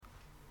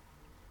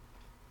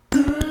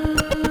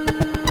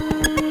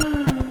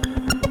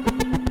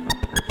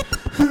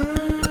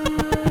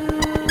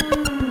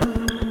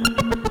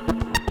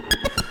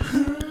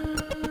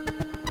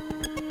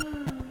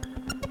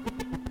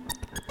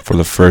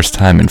first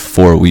time in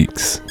 4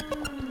 weeks.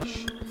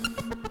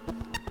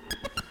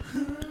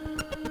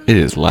 It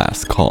is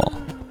Last Call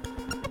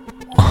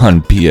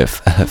on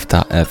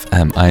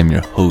BFF.FM. I am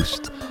your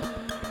host,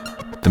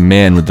 the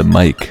man with the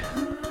mic,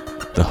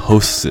 the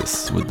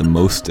hostess with the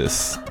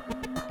mostest.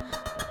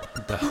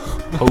 The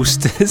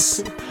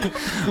hostess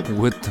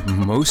with the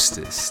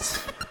mostest.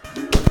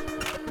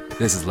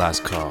 This is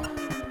Last Call.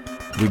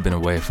 We've been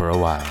away for a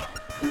while,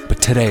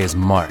 but today is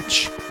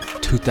March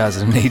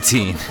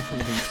 2018.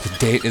 The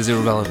date is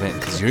irrelevant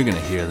because you're gonna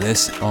hear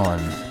this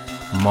on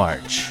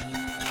March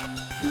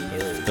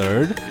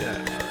 3rd.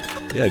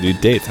 Yeah,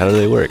 dude, dates, how do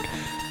they work?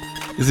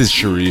 This is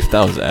Sharif,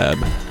 that was Ab.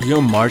 You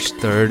know, March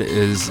 3rd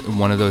is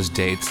one of those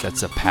dates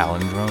that's a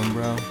palindrome,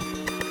 bro.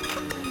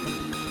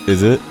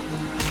 Is it?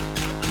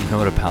 You know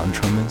what a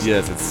palindrome is?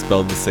 Yes, it's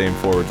spelled the same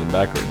forwards and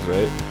backwards,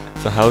 right?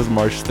 So how is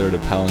March 3rd a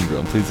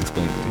palindrome? Please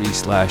explain to me.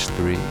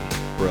 3/3.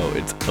 Bro,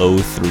 it's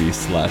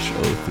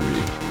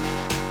 03/03.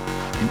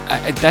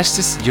 That's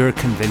just your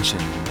convention.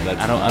 Like,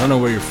 I don't know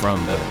where you're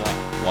from. But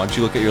Why don't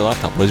you look at your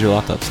laptop? What does your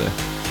laptop say?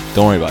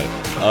 Don't worry about it.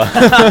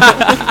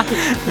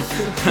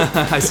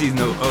 I see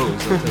no O's,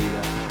 I'll tell you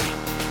that.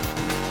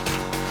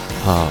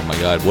 Oh my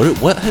god,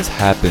 what has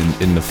happened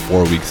in the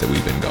 4 weeks that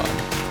we've been gone?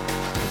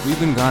 We've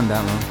been gone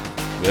that long.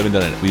 We haven't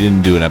done it. We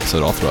didn't do an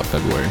episode all throughout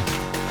February.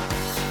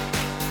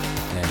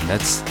 And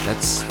that's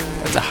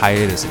a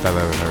hiatus if I've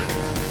ever heard of it.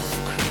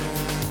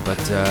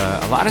 But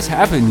a lot has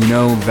happened, you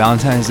know.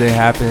 Valentine's Day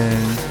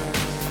happened.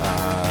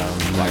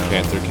 Black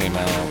Panther came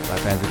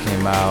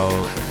out.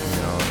 You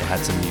know, it had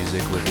some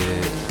music with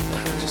it.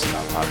 It just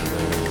got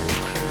popular.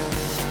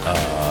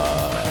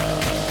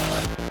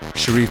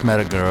 Sharif met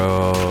a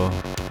girl.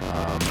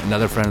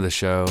 Another friend of the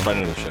show.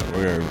 Friend of the show.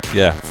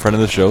 Friend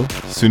of the show.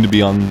 Soon to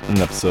be on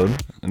an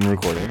episode and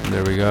recording.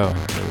 There we go.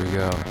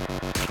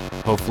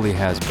 Hopefully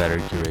has better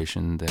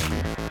curation than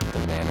the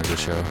man of the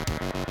show.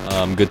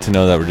 Good to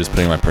know that we're just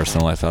putting my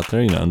personal life out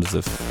there, you know, as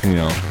if, you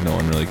know, no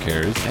one really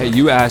cares. Hey,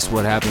 you asked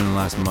what happened in the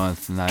last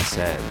month, and I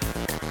said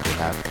what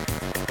happened.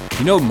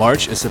 You know,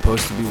 March is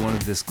supposed to be one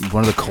of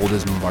the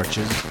coldest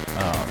Marches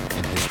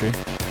in history.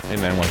 Hey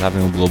man, what's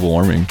happening with global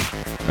warming?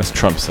 As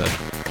Trump said.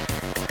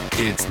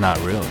 It's not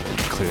real,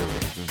 clearly.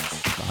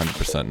 It's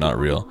 100% not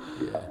real.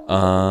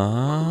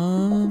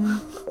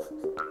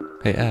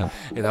 Hey Ab.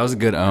 Hey, that was a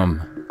good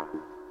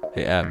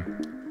Hey Ab.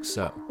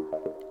 So.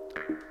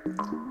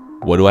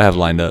 What do I have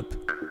lined up?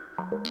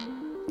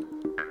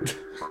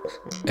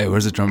 Hey,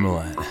 where's the drum roll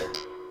at?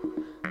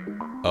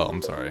 Oh,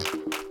 I'm sorry.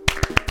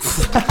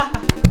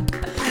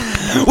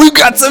 We've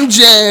got some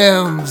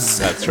jams!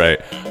 That's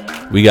right.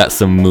 We got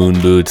some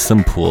Moon Boots,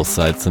 some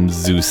Poolside, some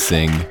Zeus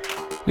Sing.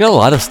 We got a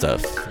lot of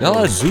stuff.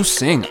 Zeus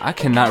Sing. I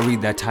cannot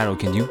read that title,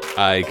 can you?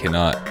 I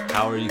cannot.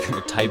 How are you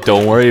gonna type?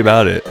 Don't worry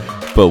about it.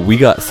 But we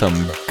got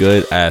some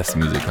good ass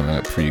music coming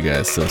up for you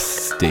guys, so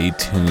stay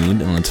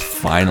tuned and let's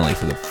finally,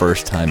 for the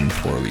first time in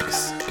 4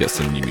 weeks, get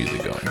some new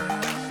music going.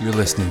 You're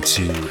listening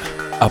to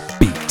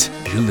Upbeat.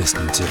 You're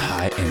listening to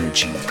High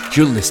Energy.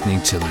 You're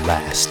listening to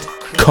Last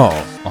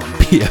Call on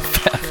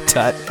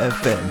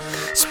BFF.FM.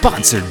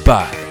 Sponsored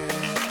by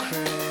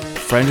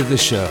friend of the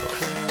show,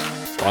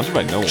 Sponsored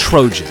by no one.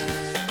 Trojan.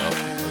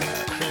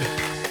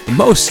 The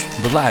most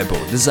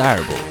reliable,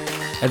 desirable,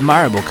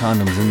 admirable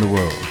condoms in the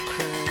world.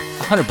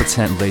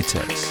 100%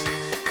 latex.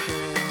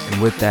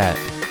 And with that,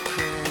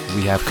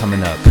 we have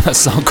coming up a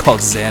song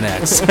called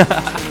Xanax.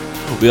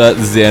 We got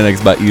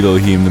Xanax by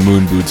Elohim, the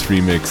Moon Boots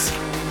remix.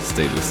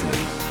 Stay listening.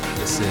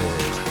 This is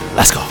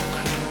Let's Go.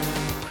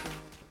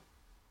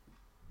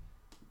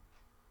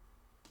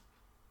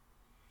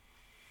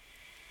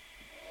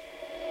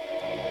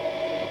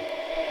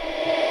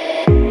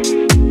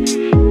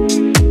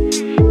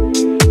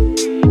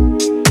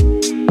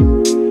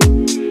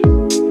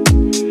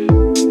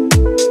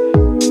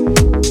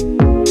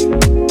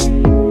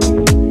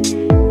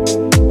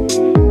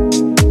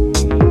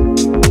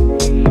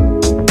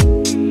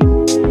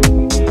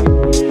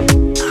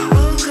 I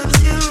woke up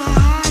to a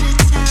heart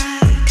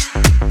attack.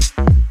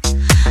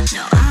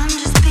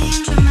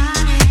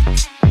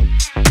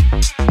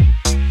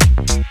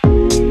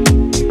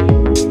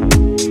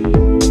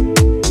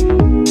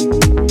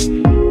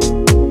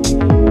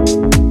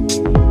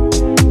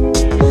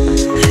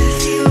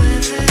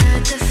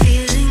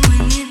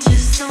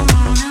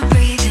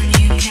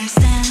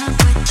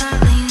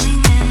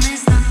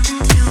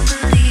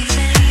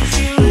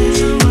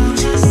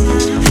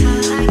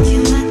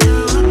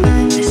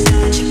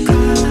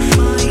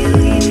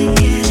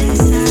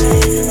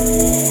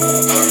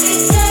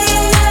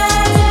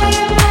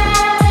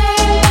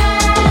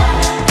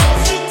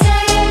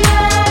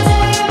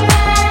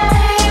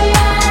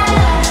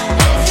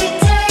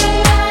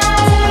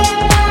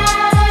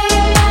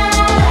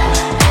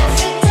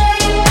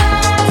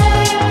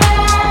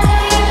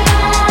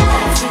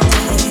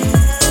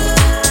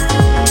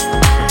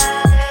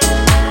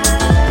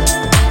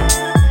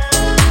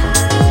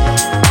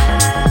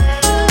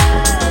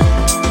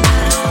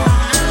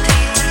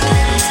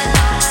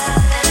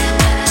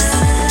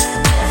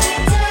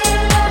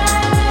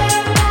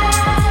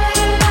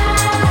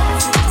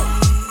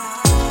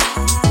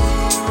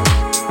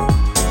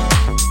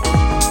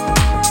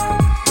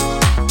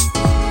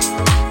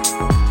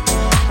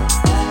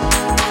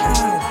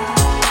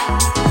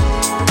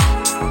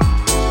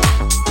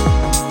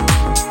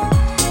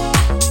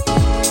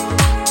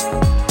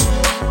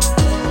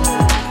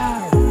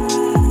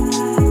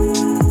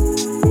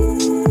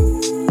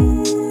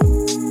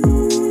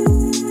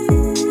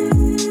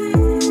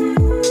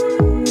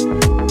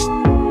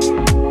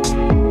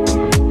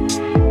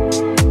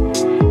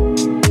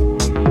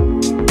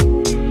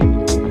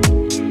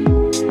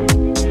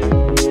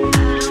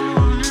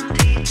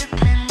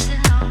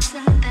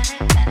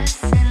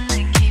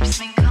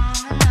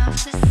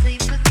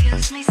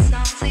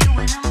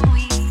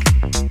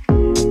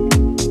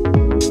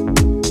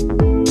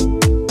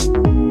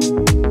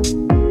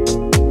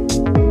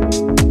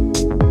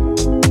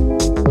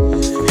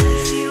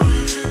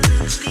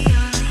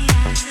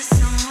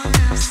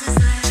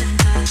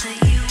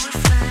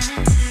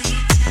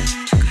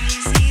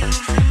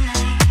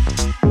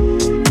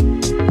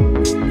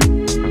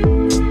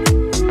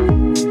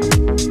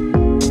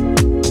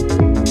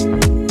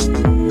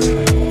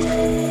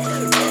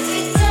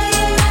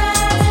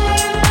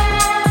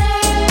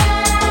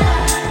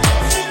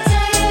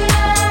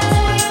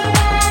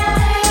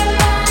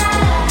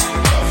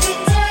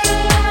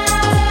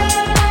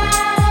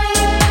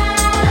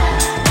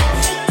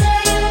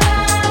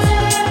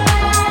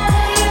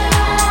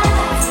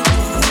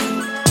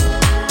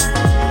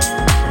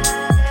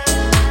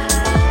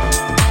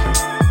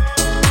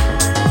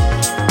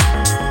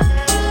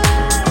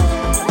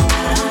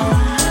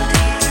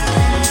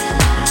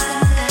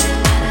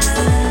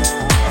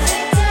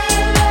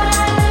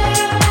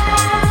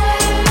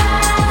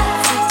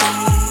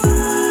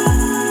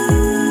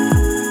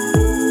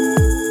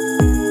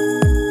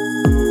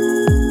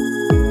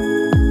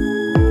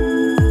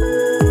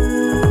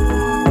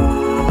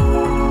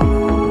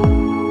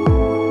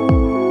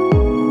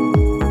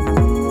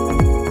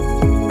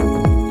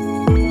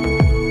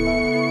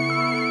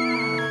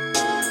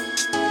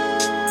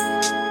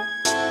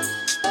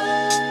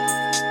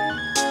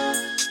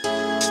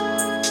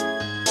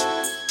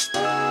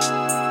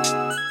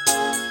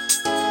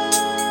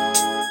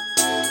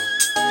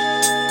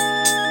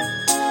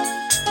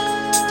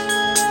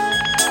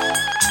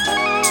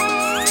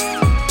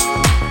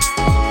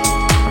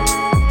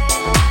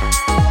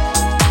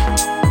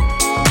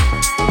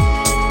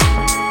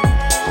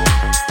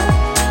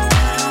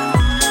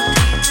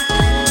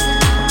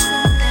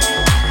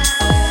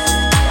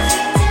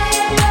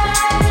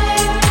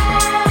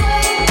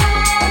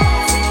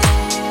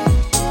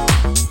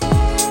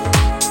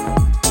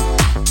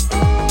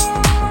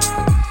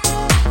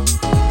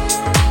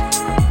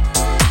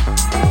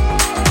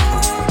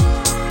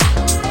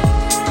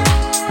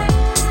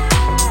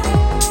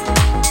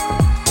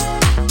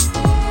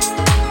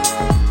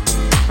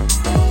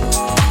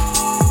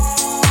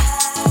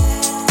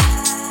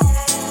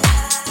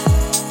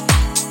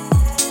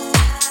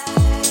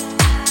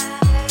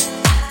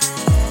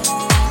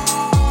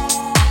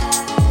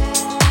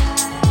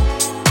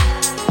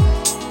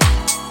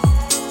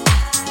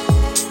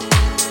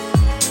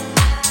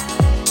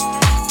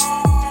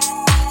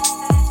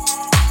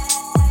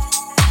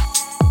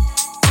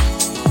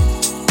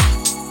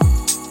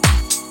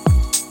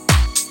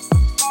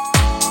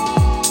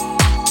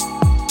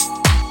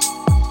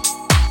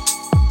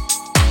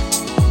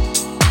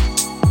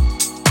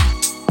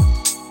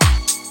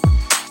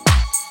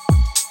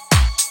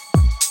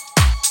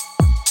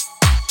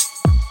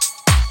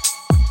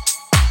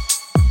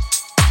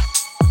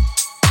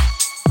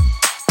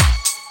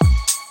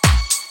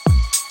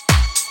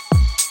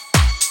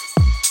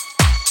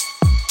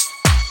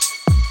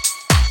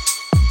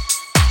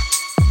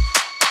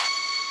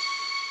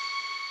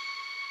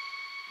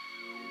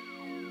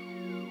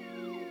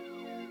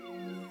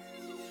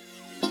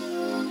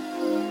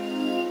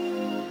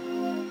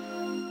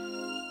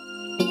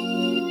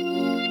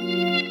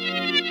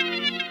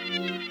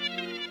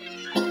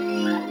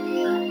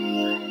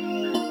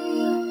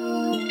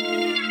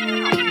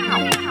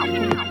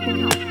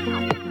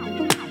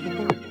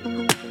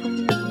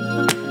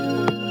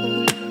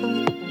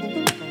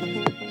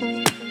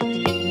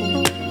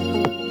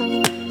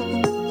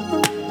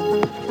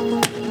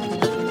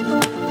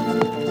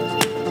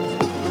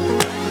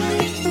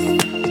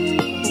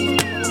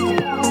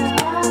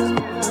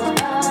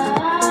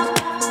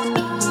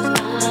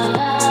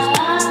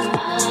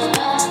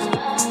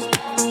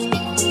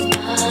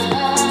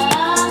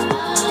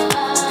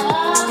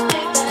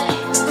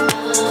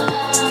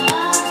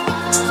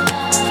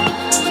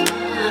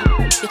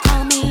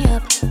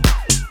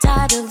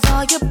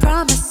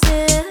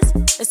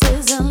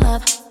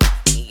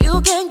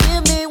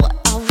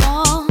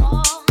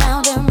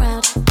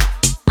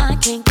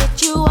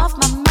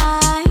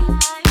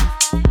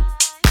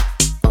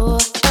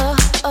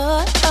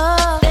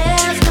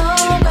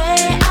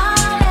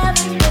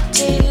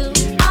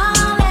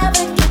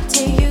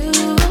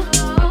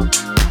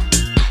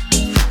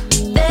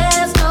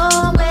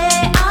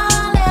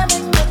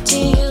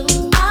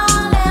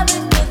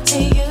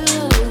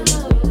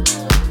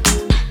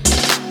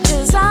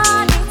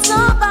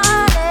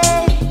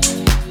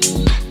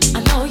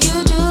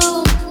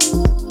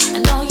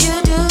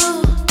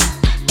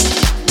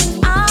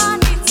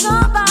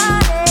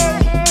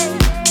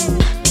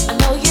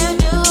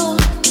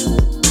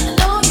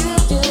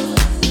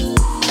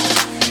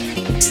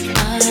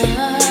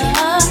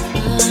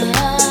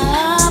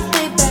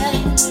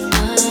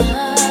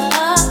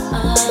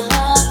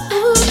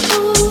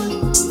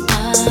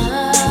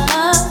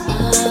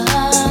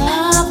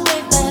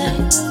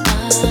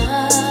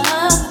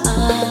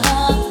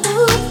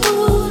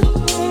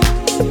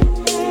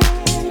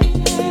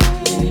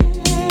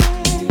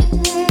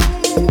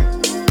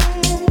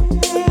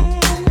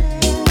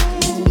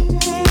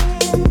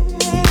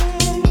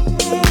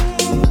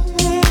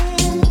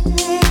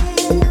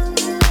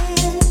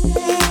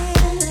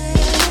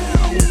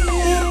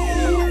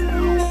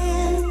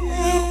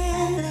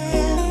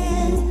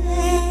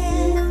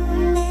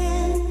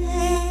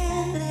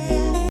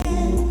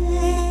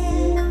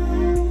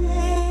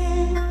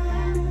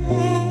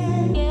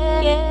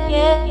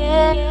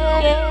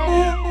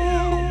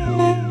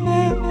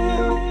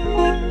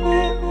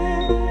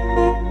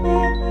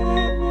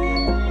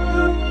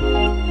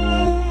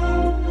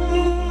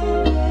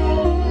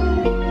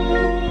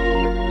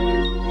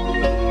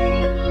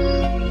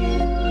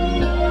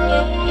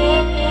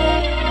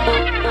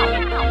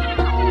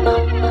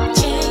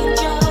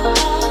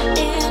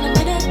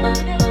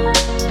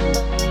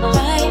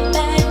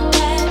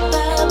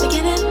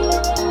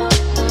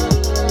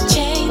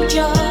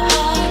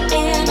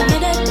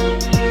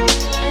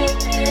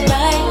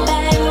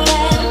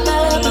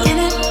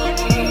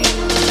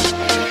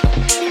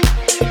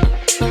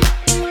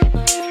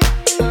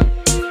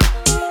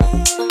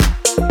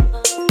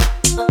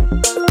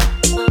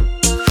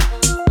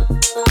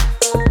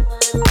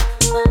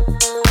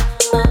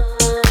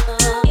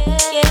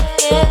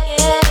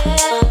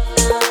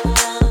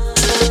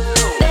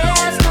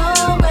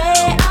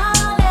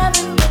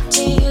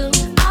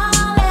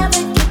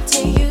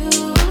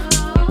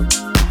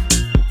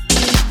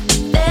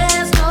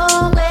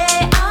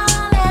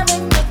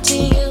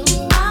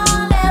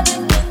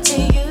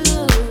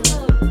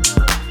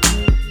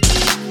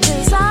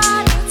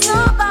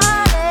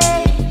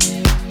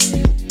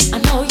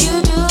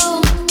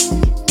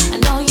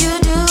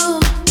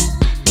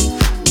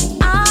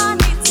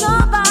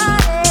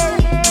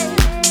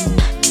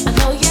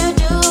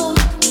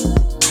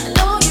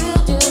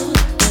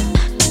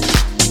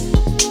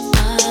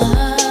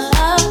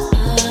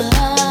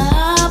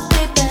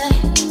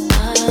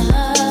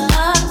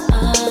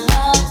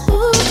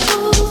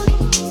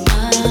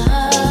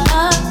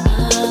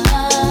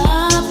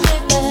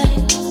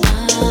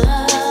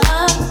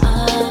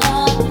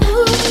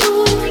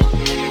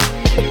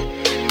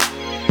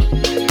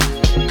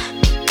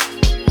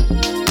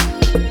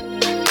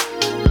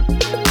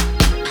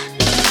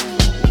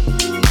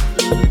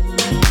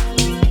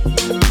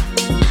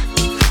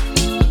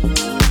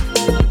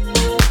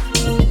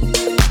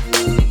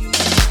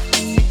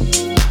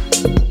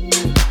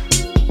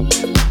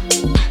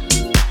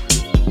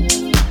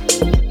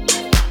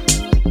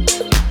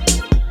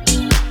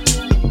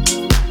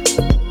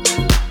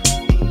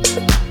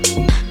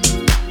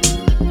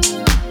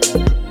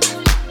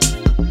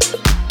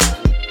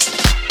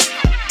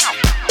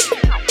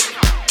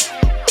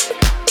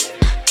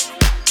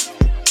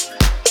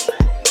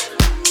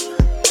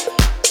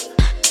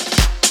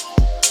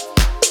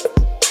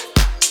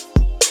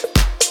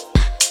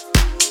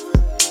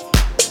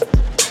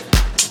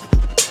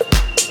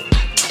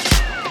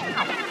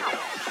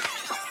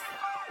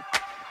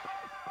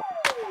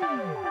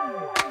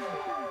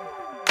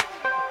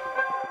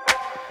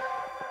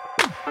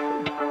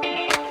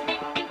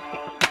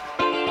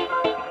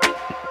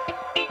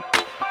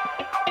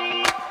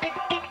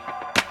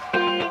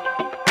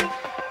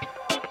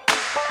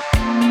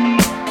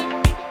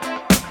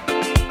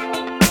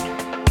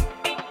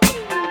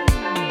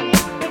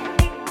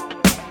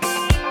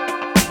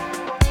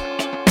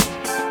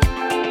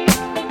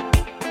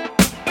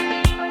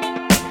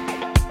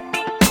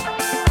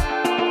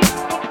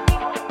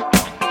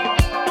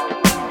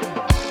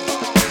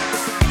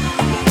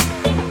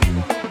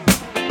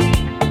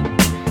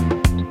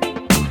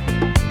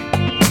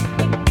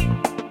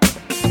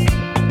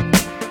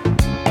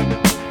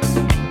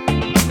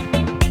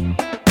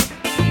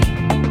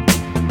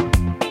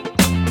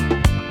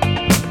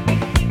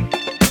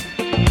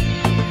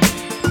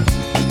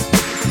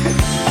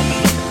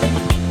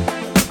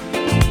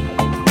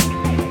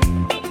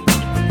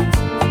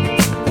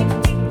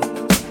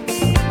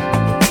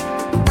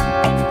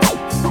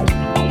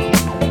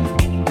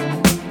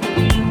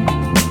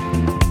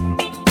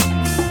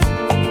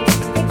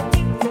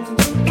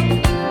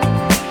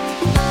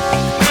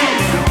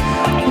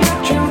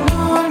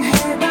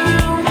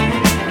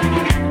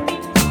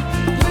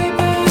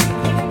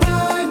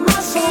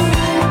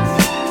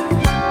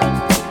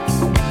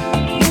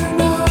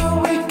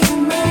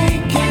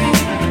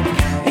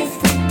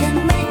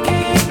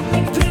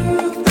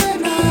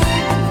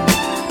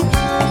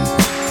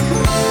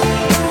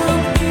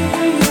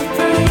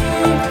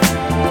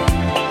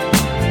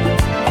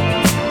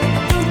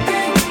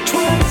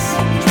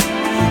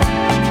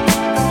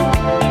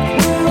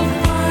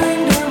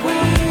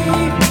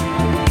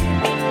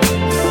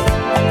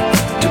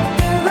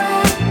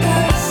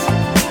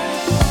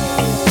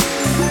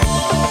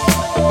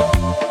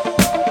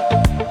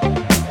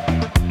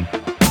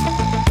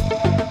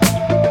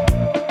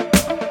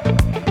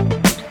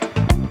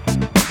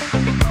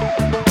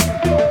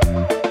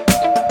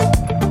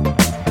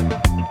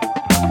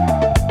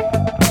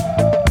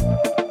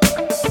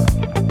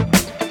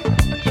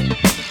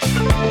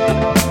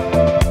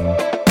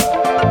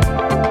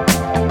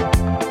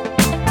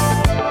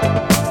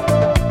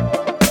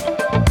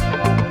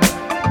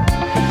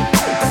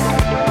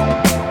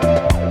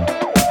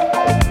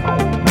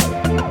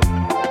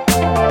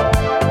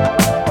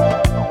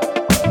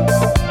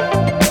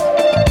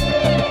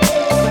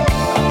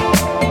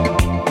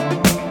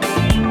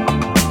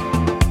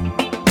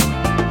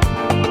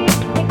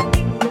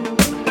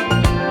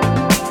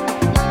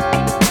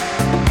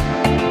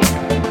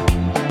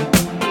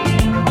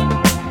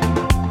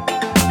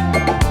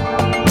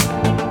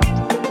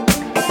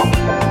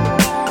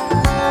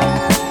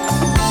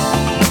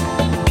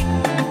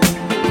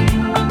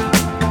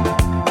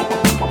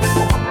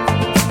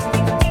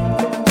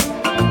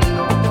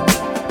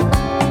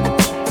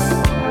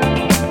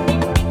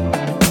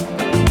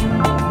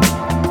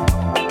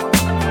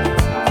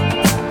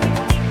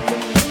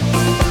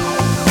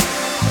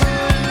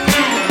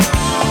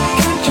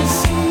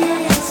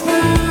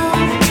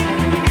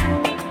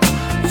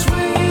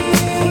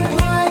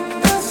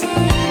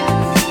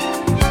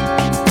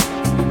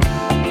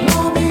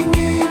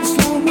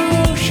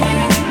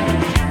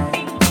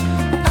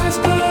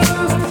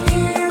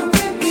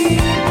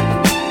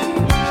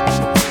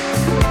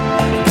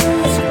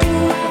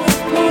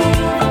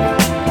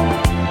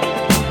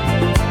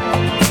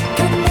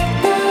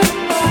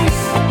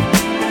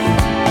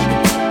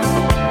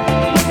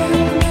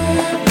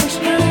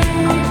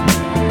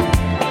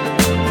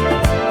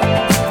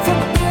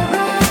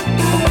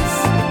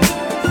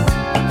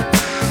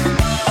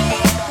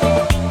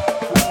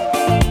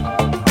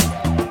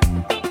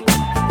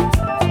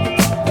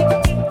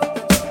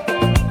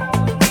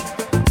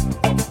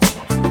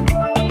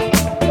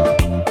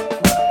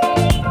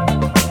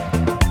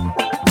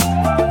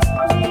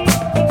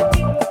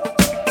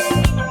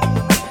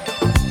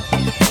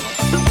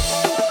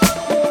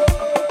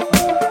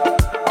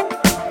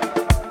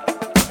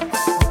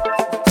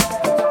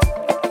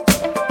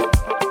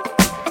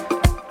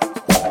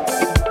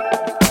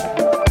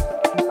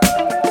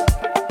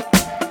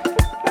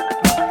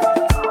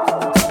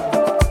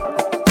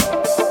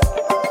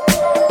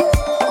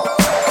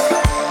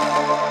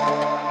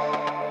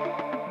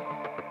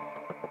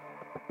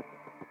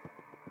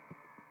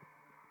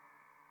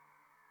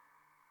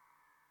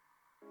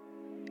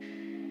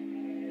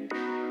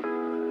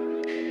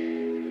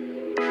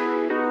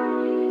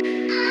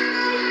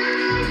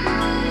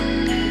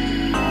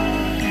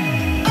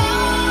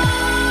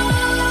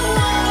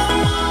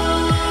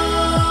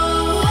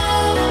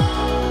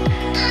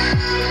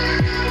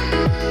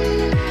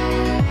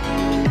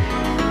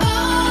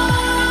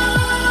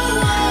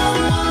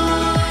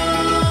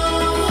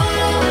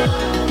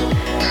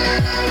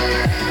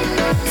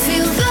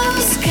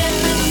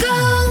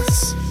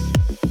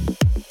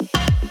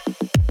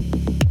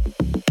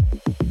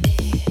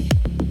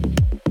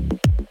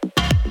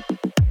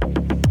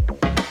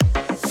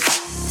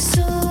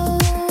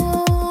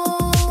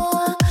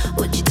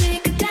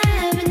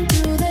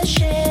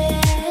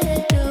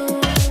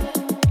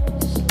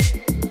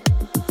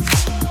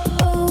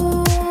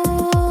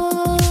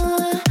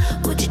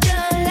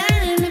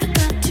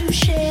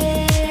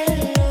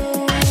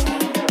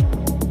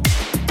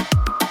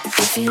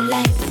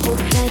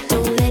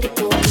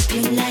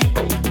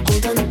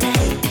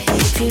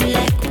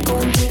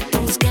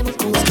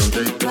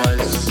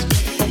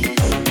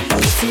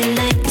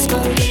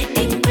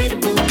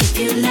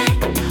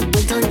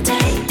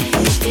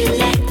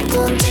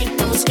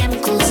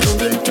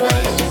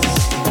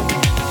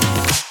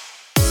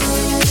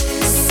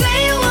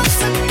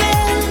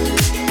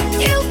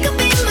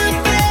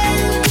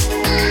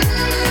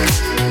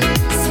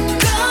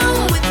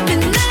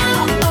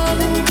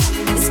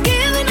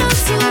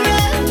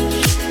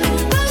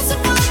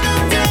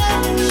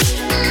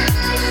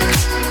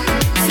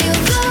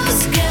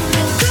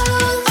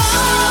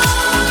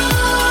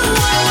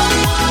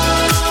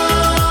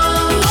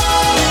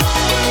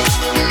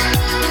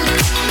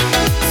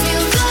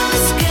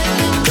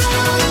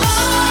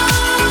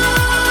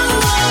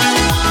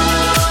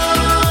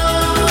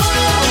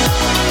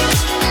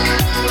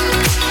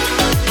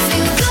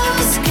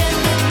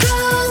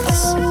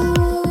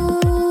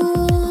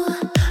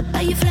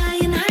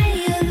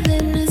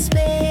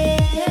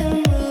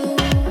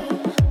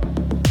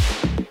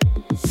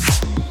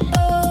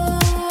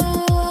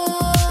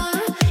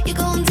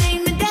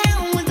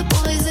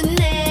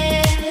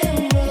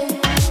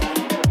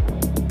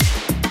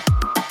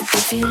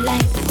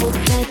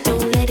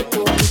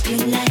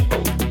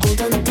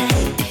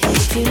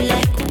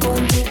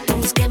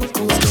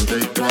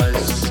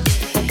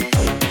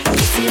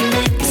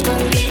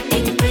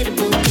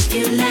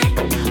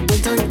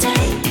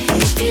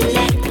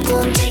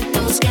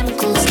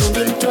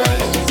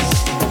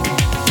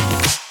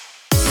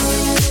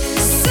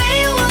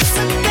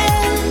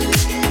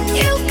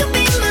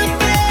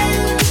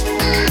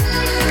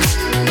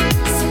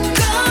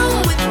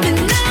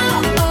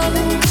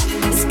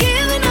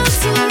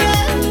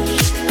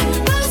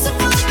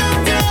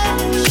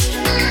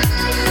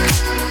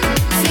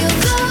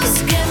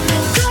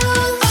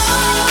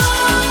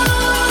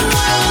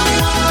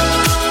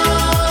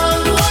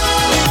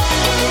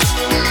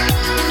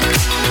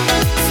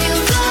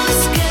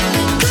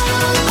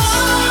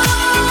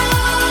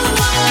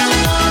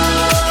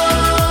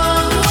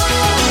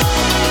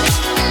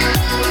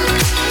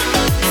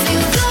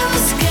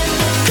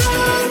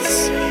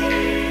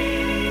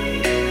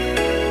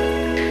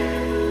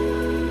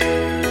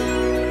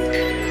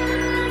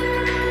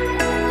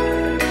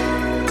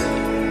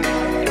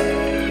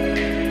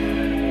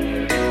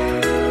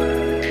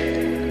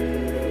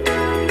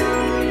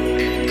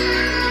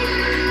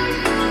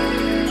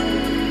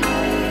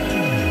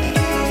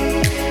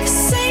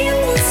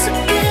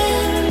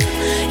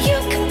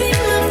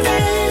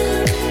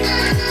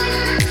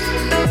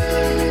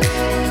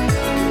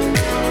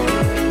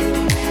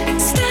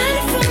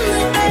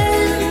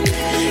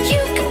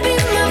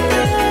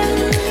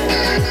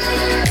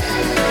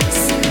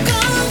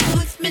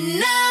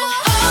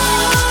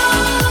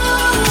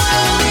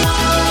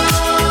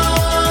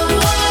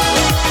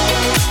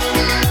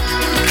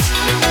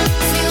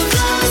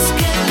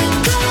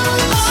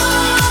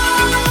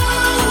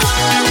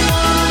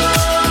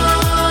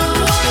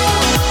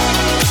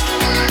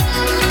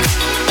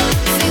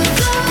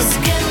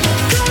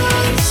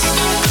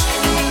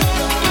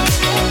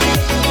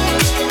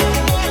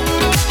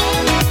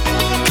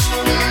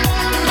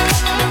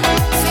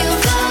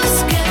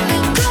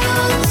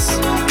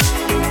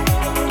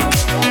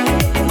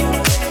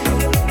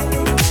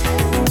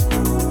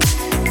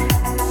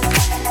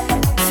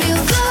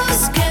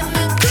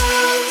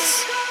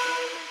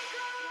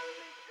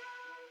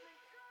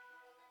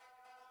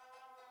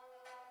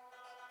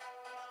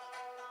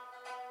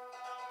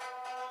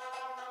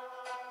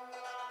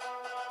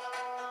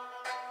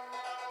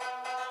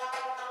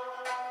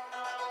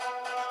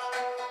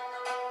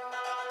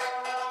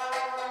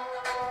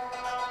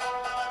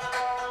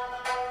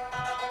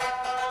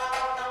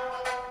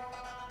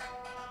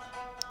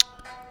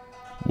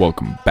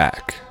 Welcome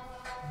back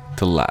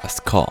to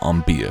Last Call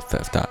on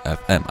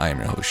BFF.FM. I am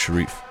your host,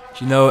 Sharif.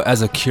 You know,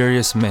 as a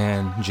curious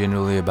man,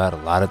 generally about a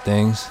lot of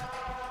things,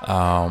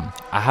 I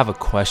have a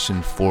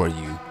question for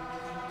you.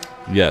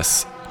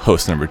 Yes,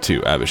 host number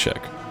 2,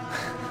 Abhishek.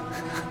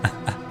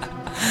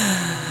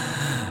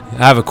 I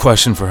have a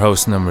question for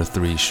host number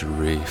 3,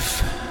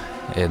 Sharif.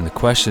 And the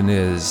question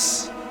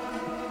is,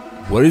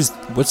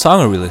 what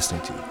song are we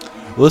listening to?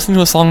 We're listening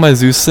to a song by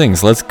Zeus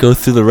Sings. Let's go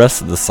through the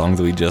rest of the songs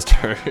that we just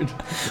heard.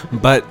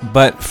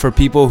 But for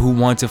people who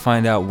want to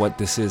find out what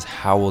this is,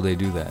 how will they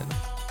do that?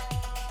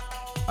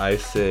 I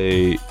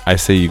say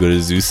you go to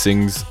Zeus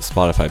Sings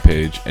Spotify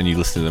page and you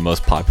listen to the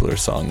most popular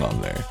song on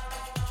there.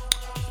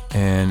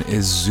 And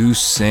is Zeus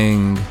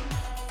Sing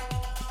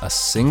a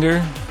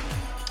singer?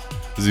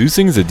 Zeus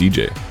Sings a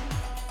DJ.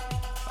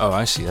 Oh,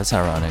 I see. That's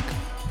ironic.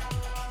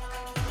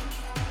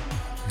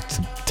 It's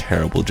a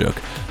terrible joke.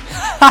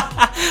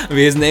 I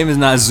mean, his name is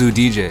not Zoo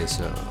DJ,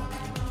 so.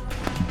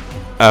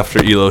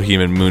 After Elohim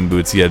and Moon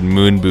Boots, he had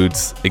Moon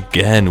Boots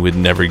again with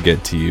Never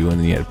Get to You, and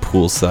then he had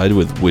Poolside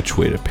with Which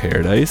Way to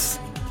Paradise.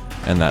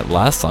 And that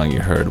last song you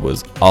heard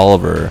was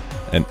Oliver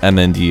and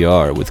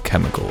MNDR with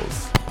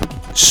Chemicals.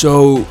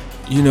 So,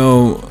 you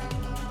know,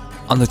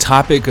 on the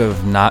topic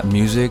of not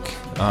music,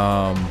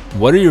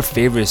 what are your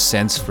favorite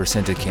scents for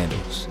scented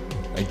candles?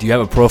 Like, do you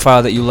have a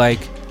profile that you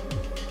like?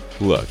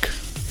 Look.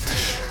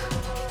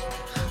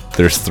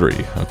 There's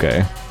 3,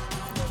 okay?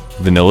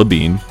 vanilla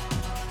bean.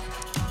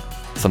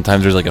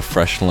 Sometimes there's like a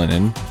fresh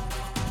linen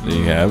that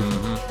you have.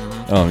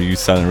 Oh, you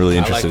sounded really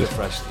interested. I like the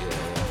fresh.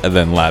 Yeah. And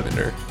then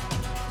lavender.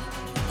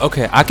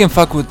 Okay, I can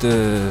fuck with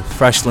the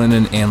fresh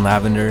linen and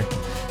lavender.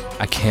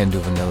 I can do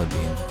vanilla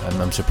bean.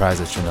 I'm surprised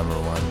that's your number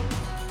one.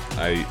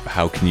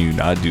 How can you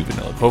not do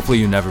vanilla bean? Hopefully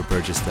you never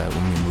purchase that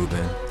when we move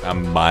in.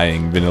 I'm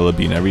buying vanilla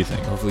bean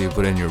everything. Hopefully you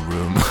put it in your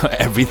room.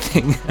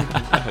 Everything.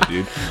 Yeah,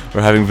 dude.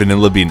 We're having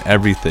vanilla bean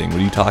everything. What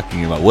are you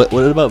talking about? What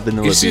about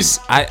vanilla It's bean?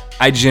 just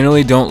I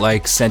generally don't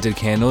like scented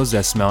candles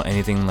that smell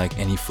anything like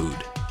any food.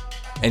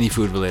 Any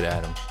food related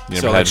item. You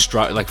So never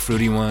like like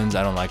fruity ones,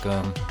 I don't like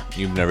them.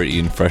 You've never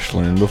eaten fresh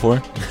linen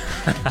before?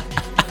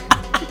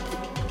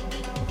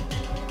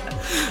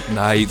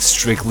 No, I eat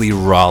strictly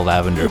raw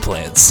lavender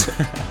plants.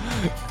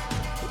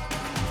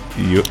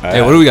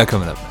 Hey, what do we got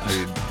coming up?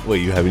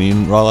 Wait, you haven't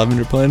eaten raw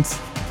lavender plants?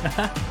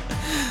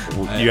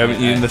 You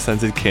haven't eaten the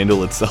scented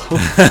candle itself?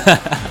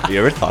 You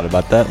ever thought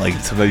about that? Like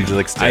sometimes you just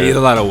like stare. I eat a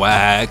lot of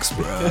wax,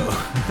 bro.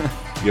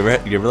 You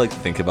ever like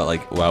think about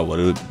like, wow, what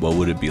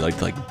would it be like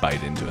to like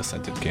bite into a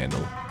scented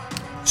candle?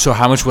 So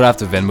how much would I have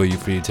to Venmo you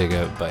for you to take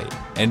a bite?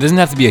 And it doesn't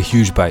have to be a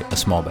huge bite, a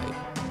small bite.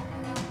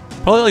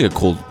 Probably like a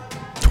cool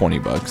 $20.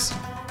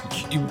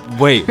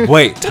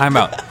 Wait, time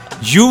out.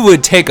 You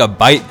would take a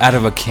bite out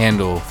of a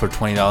candle for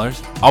 $20?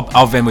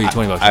 I'll Venmo you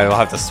 $20. I don't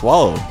have to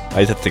swallow.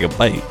 I just have to take a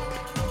bite.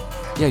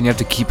 Yeah, and you have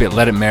to keep it,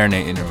 let it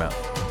marinate in your mouth.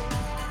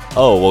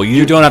 Oh well,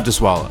 You don't have to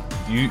swallow.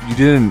 You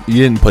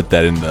didn't put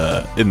that in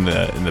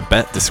the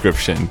bet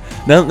description.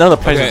 Now the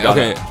price is gone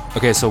up.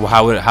 Okay. So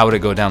how would it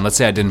go down? Let's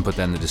say I didn't put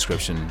that in the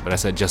description, but I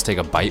said just take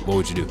a bite. What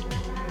would you do?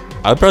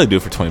 I'd probably do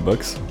it for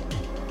 $20.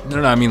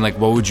 No. I mean, like,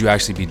 what would you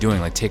actually be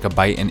doing? Like, take a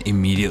bite and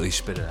immediately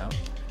spit it out?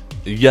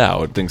 Yeah, I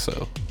would think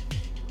so.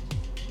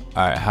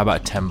 All right. How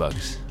about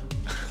 $10?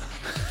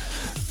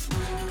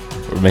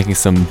 We're making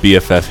some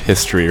BFF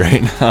history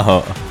right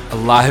now. A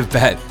live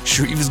bet.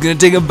 Sharif is gonna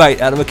take a bite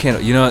out of a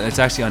candle. You know, it's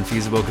actually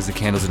unfeasible because the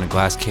candle's in a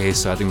glass case.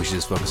 So I think we should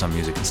just focus on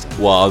music instead.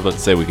 Well, I was about to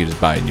say we could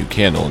just buy a new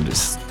candle and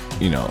just,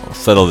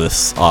 settle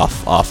this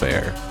off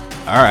air.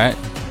 All right.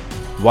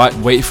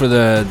 Wait for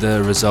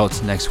the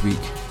results next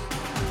week.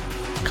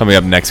 Coming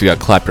up next, we got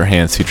Clap Your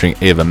Hands featuring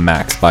Ava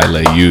Max by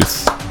Le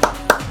Youth.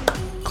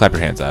 Clap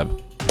your hands,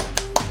 Ab.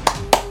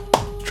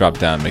 Drop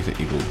down, make the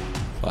eagle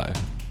fly.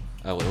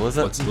 What was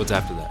that? What's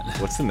after that?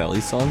 What's the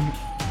Nelly song?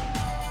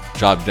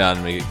 Drop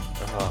down, make it.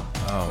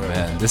 Oh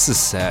man, this is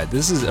sad.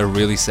 This is a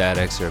really sad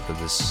excerpt of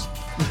this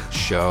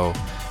show.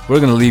 We're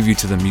gonna leave you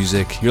to the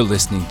music. You're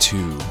listening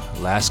to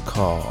Last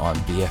Call on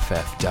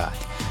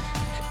BFF.FM.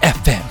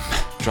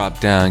 Drop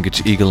down, get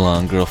your eagle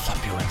on, girl,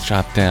 flap your wings.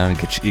 Drop down,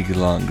 get your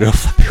eagle on, girl,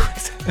 flap your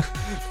wings.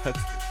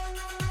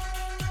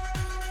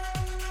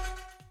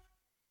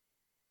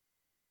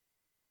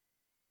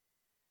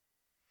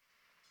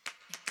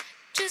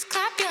 Just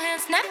clap your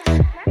hands now.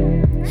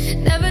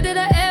 Never did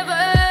I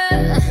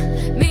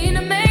ever mean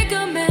to make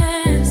a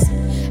mess.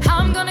 How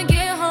I'm gonna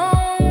get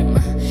home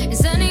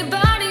is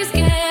anybody's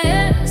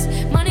guess.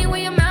 Money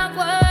where your mouth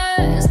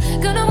was.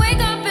 Gonna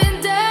wake up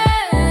in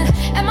debt,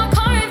 and my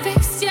car ain't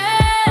fixed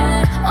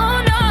yet.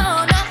 Oh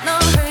no, not no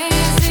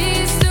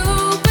crazy,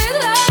 stupid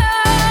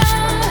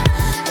love.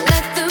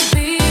 Let the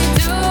beat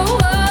do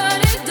what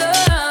it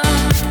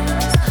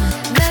does.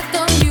 Let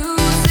the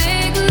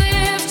music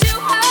lift you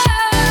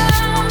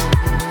up.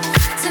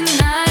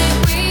 Tonight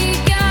we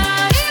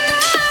got it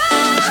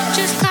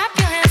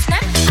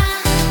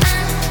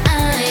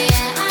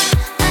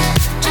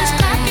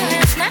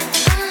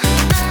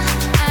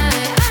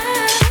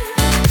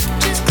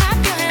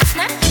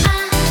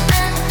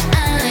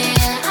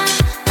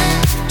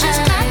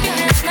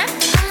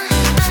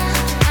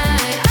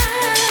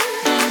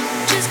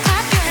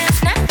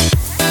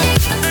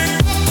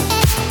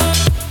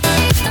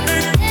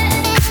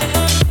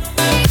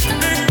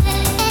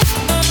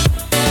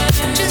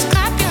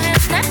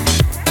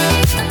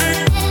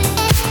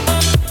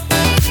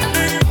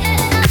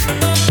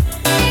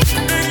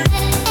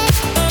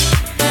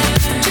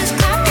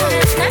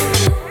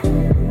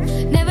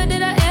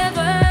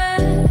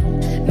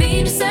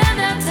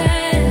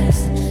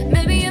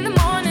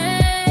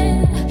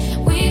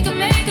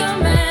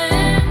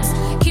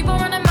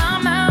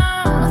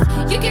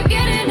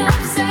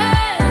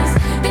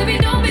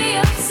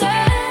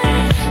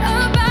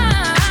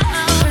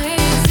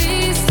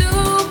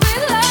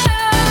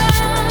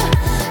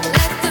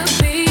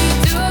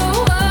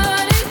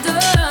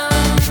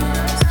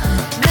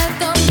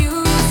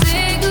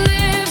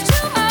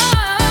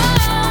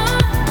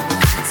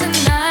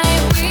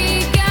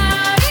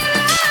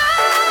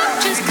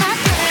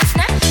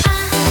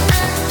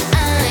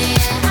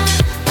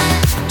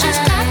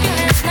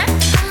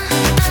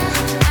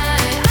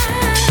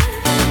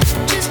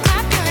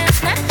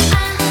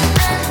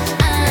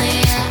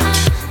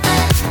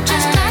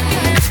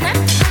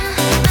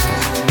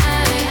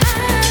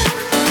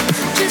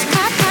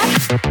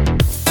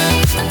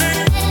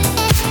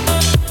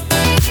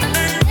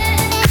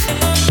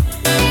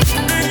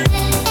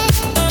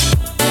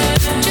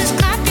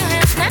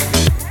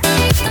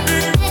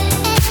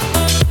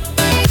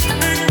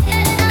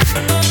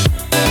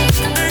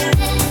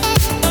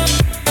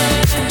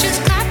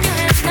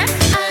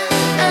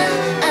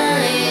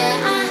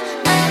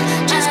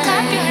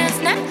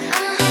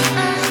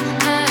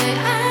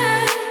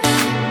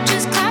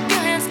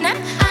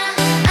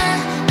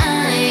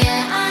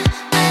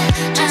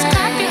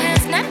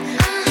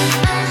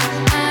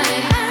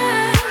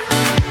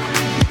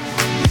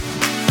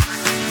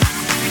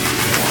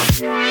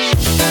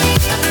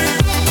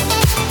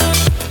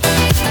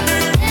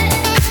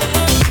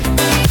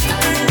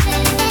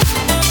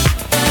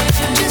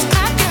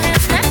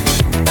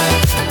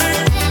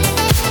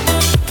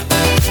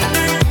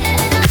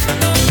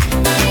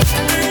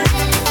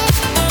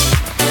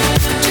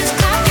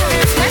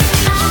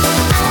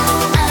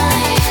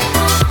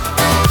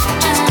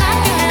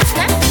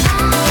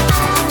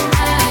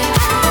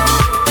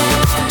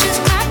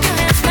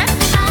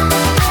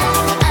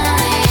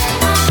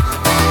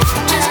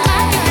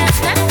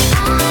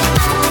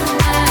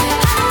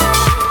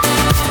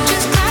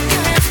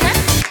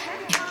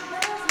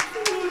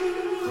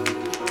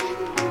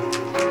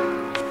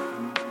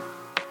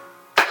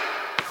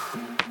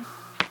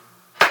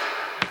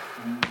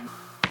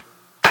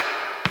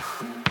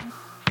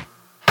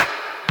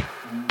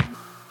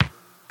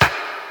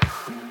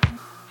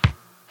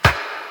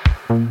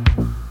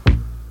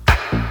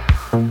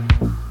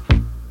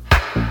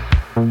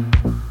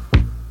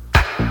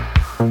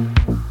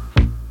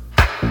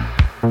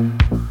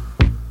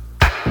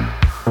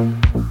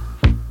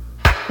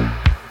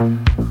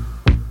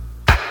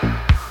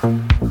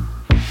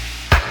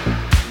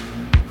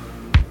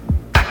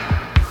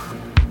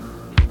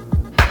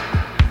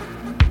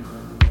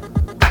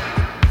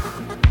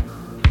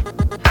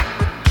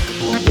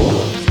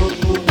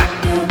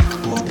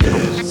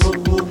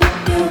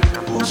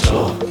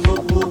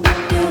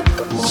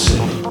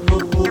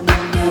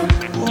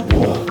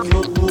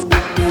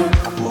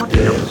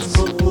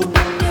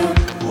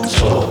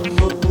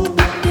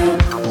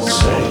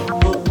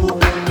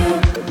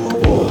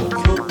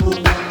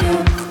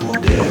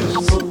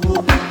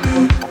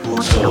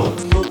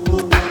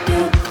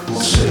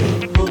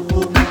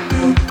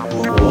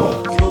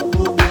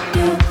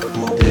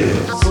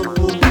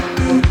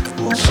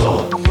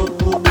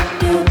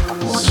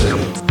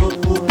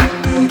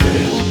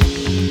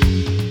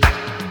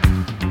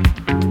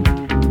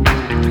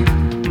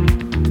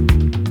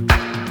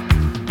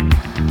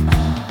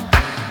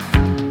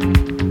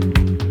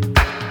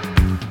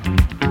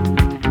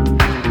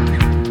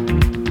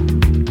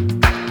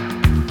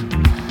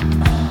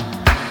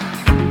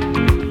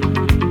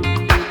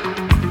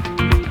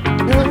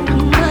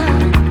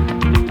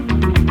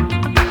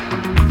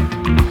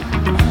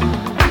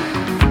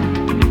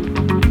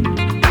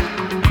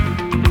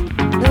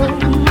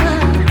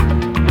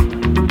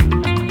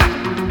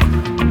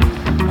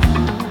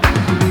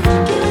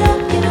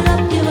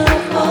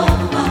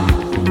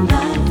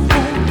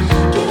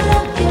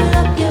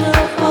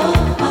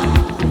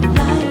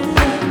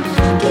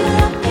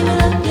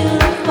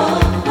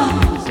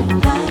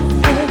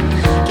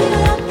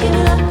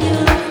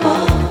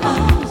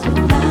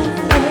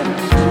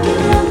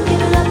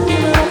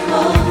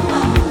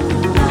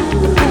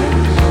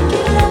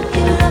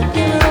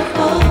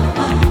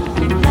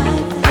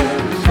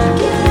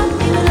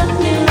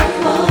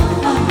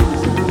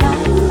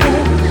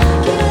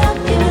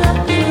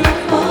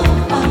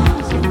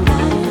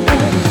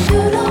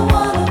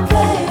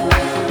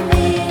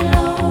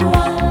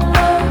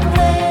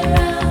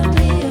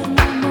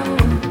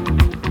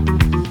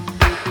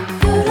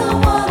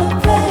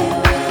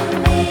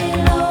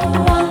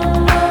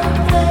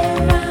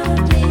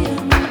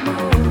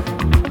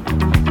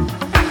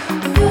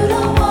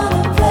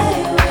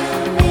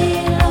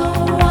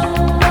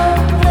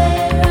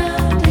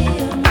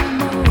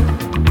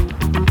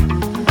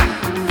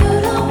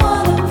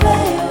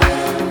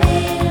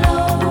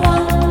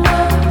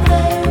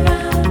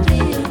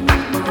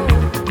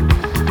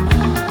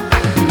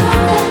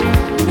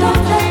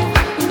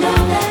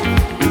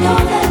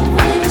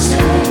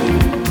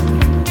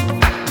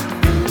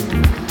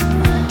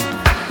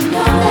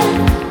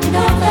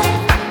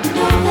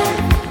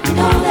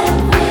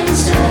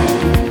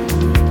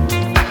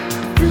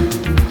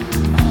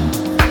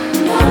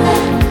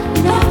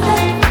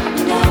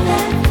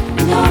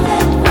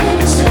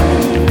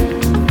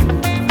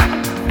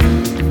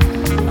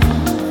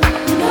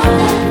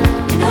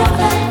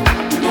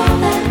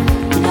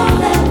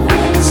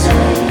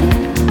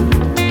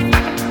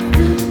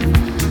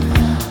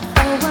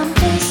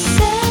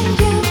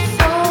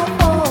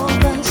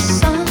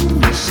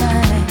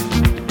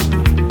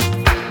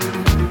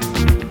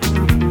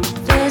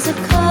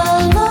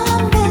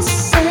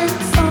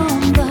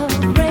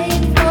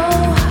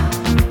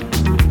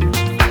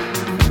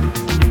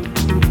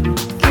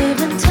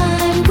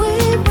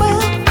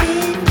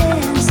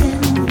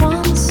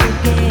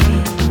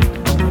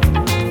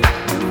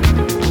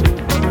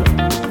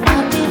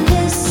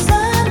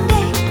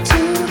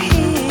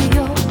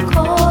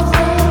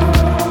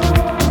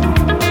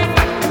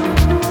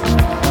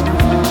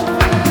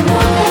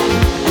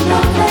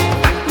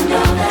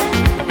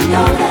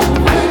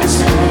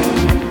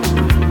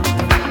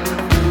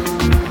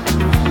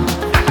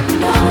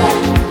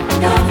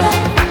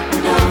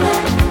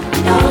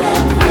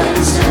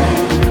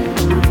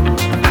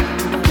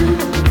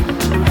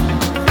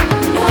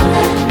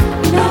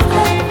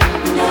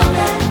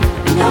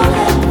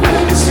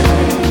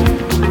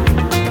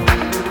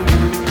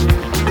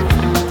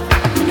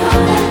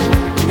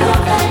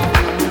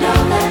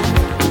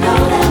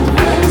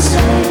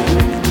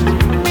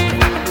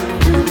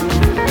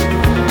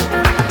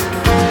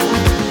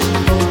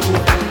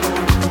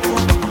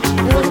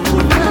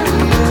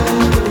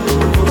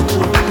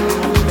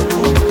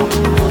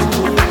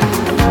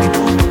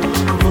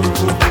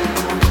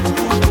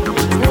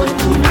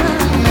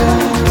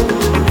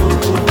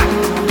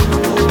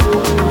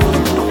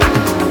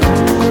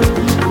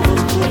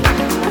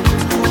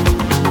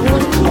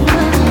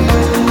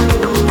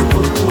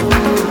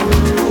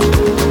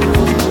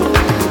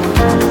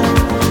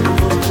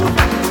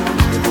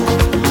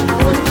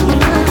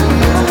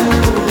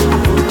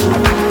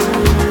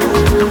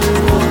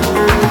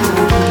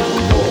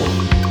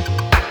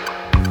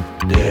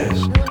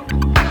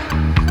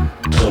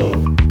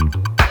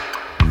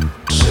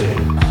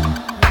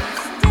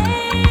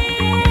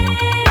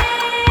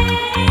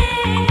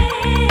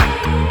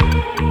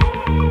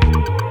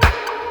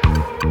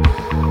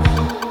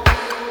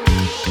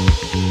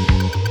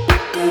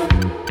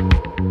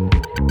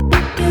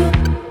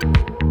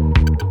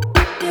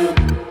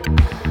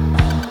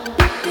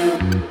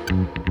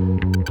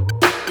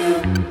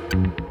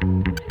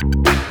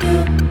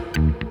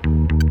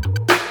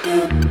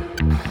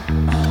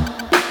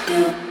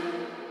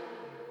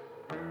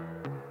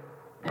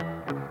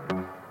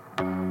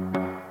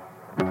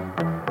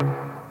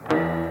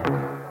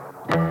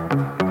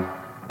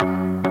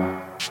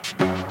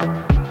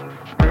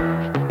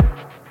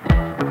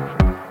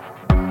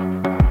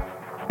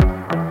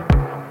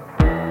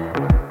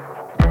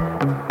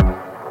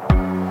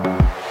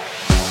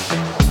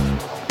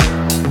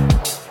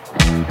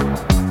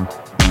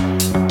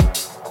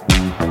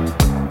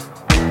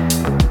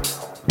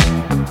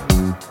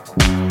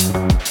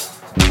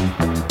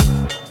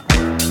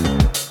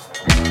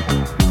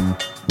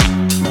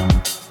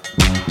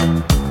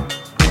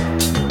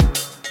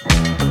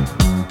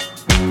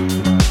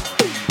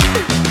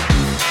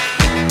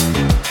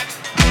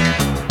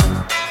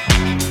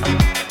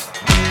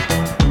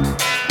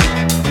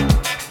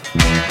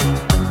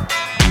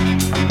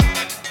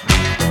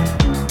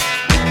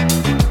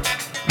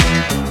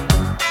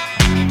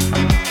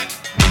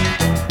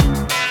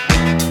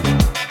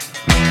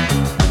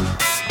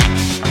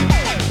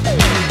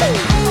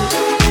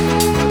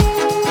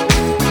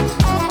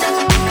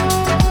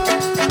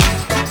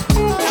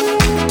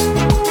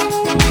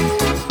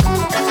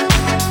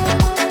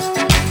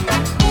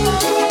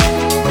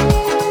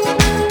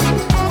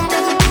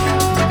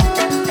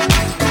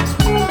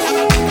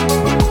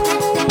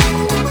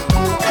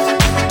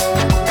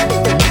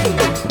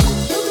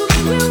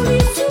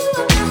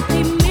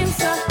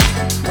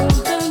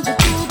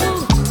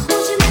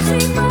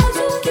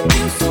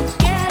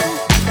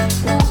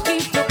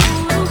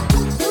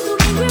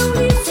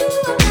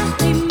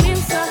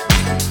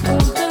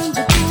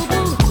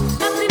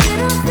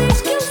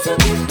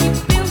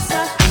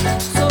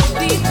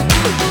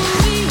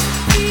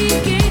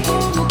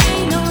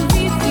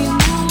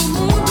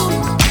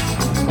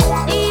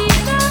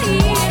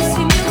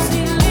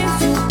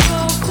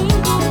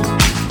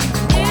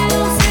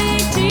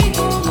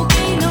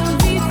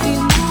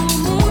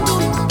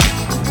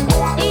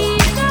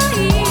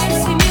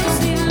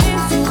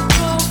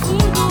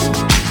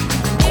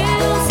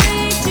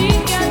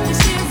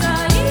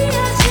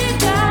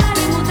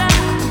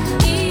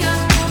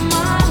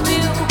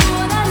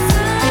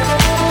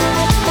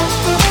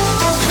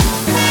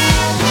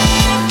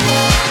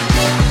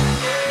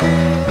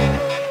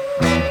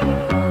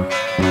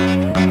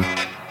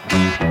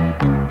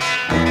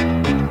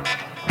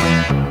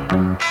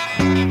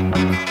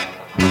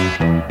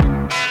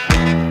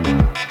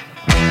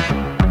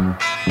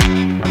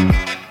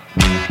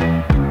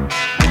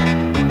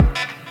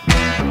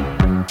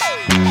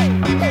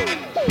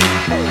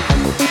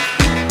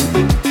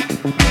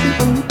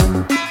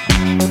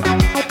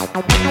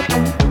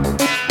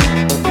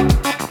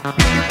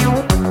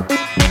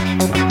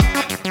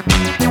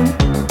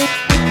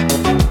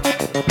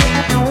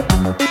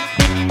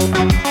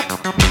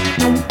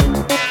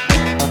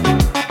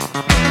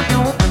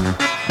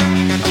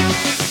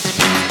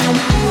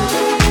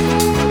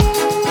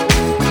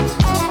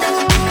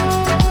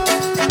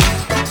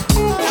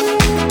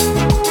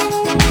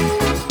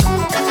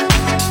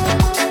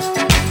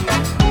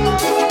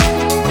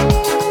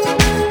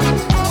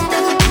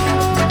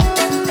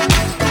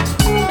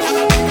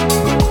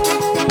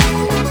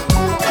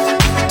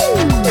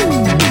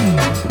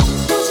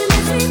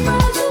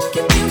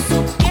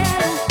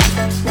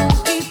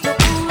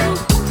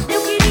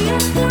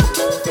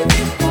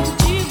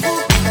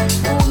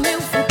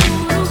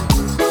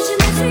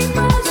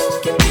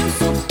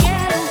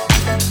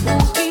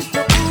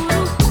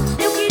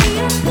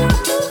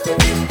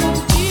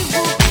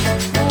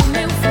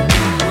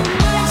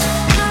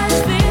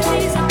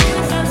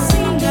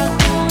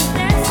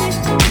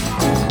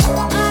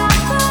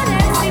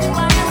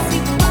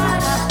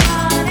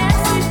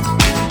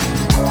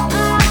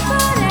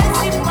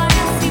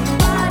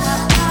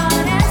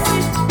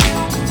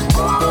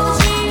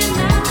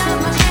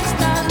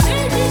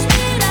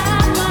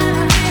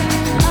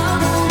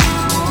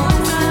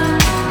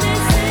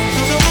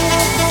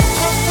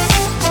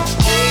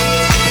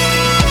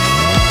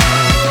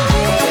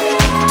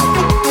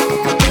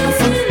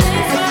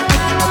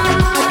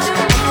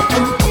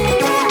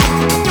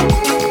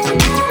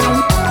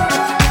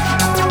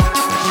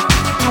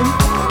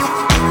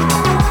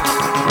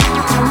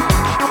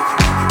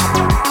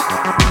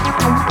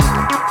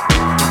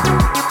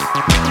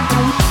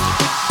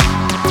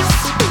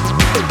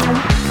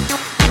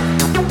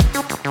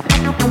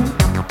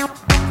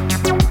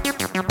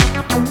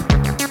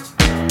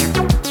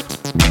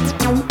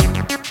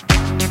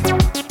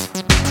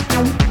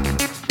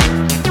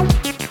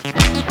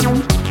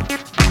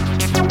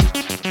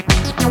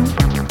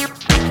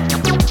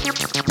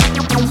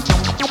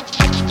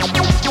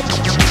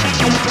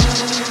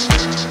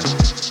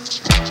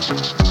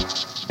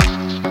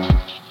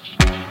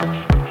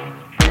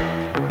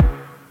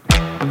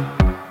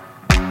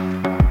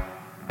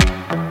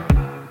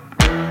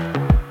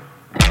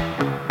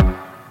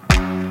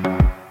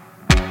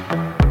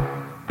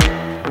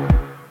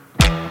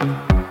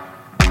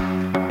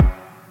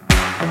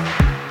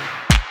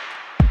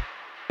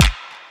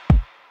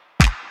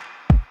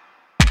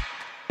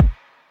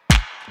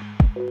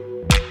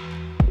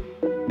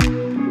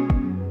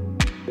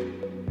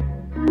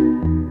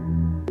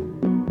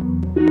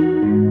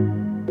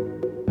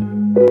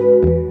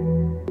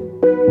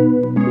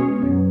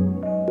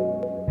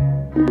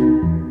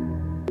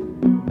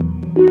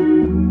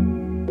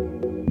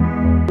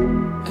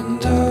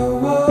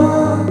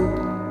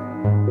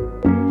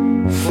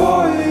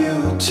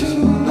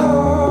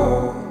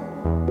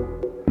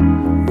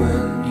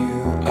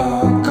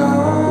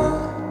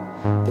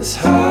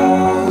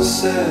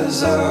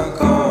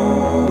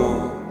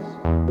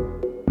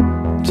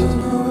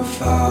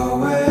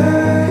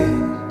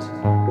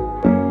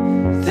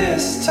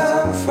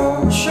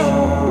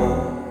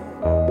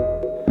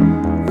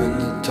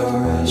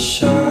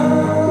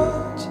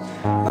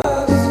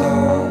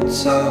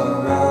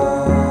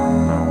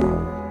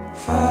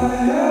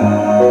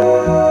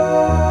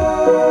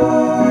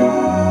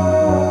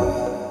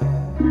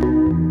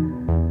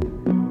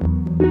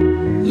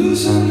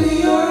Losing the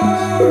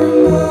air in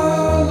my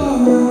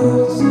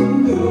lungs.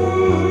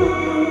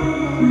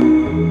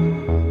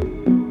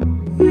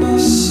 My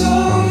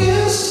song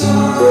is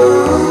sung.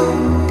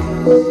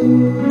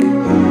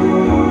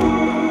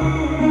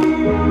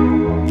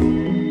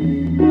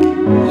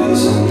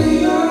 Losing the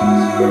air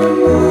in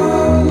my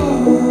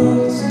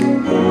lungs.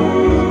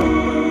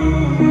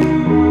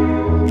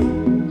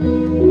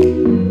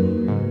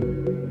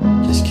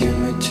 Just give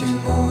me 2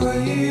 more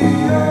years.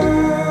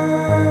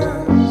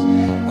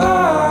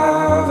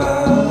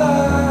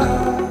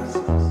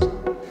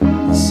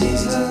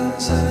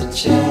 Seasons are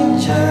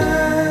changing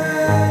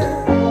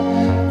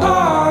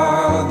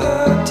all the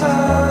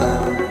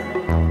time.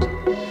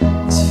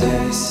 This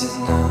face is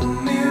no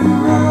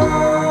mirror.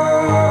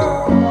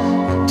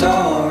 I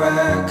don't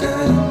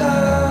recognize.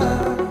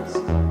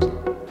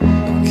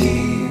 I'll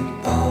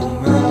keep on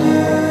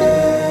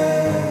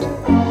running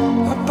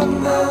up a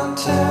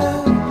mountain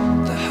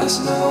that has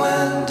no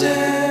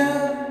ending.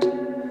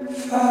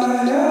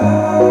 Fire.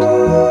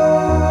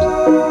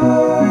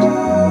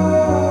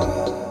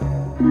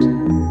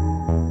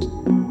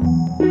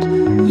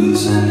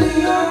 Losing the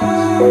air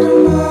in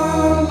my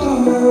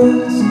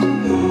lungs.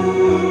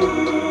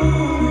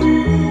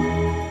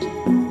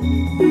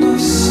 My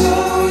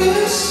song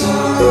is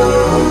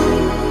sung.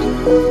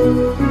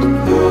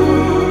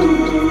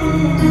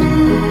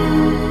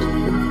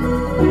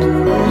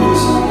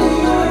 Losing the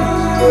air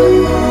in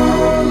my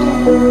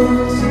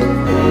lungs.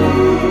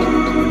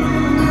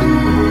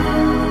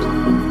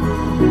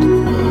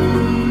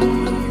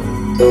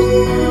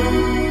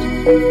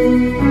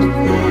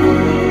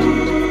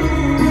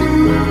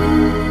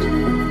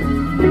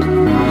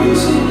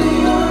 Losing the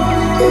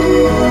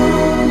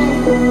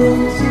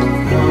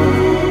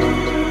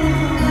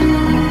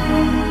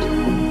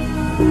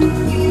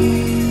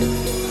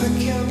I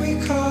can't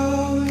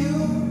recall you.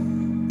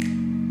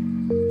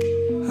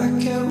 I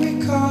can't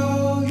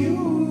recall you.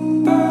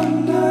 But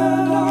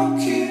then I'll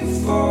keep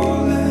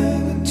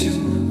falling into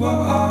what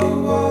I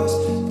was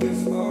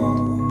before.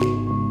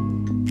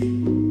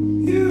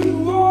 You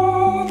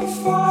are the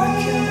fire. I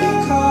can't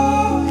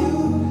recall you.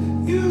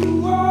 You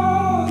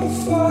are the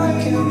fire. I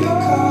can't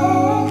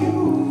recall you.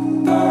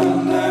 But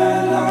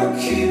then I'll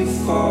keep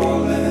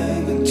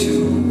falling into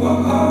what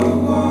I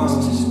was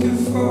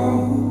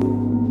before.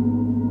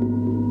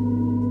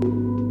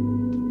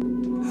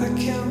 I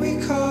can't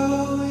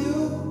recall you.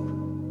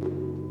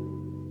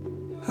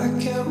 I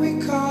can't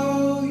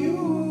recall you.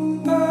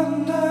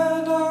 But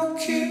then I'll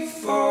keep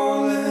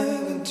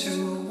falling into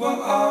what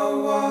I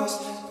was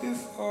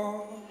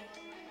before.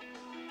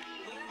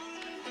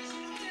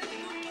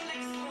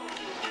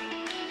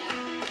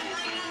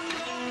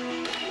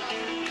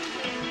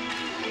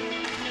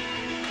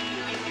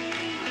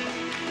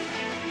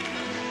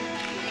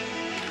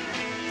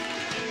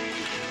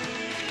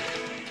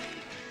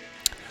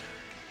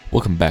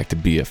 Welcome back to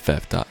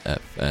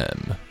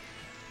BFF.FM.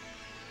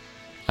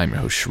 I'm your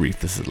host Sharif.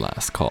 This is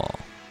Last Call.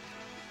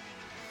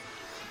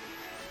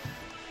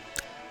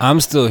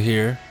 I'm still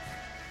here.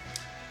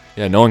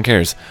 Yeah, no one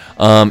cares.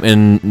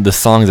 In the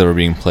songs that were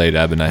being played,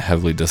 Ab and I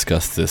heavily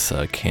discussed this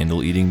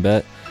candle eating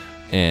bet,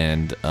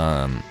 and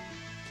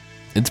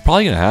it's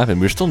probably gonna happen.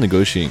 We're still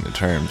negotiating the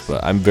terms,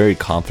 but I'm very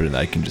confident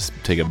that I can just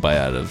take a bite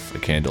out of a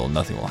candle and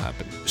nothing will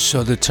happen.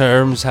 So the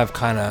terms have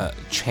kind of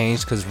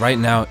changed because right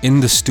now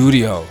in the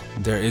studio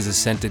there is a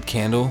scented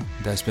candle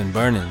that's been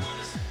burning.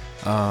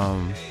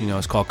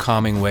 It's called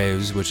Calming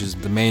Waves, which is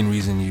the main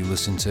reason you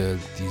listen to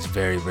these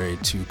very, very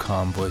two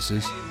calm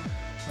voices.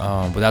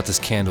 Without this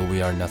candle,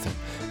 we are nothing.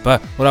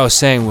 But what I was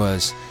saying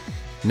was,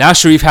 now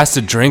Sharif has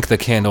to drink the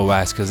candle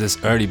wax because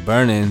it's already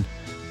burning,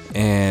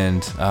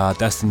 and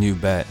that's the new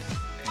bet.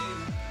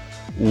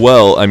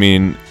 Well, I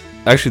mean,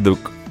 actually the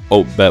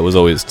bet was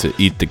always to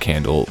eat the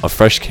candle, a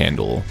fresh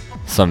candle,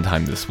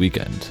 sometime this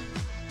weekend.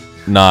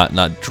 Not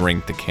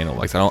drink the candle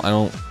wax. I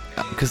don't,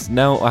 because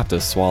now I have to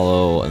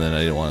swallow, and then I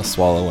didn't want to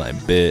swallow when I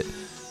bit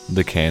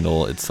the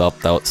candle itself.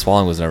 That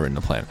swallowing was never in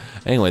the plan.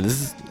 Anyway,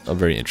 this is a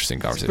very interesting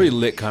It's a conversation. pretty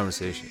lit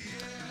conversation.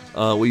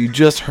 What you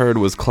just heard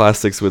was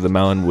Classics with a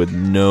Mountain with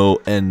No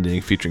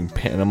Ending, featuring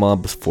Panama.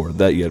 Before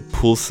that, you had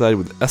Poolside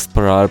with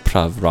Esperar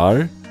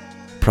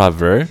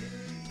Praver.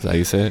 Is that how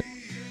you say it?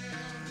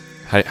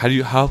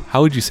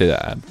 How would you say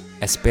that, Ab?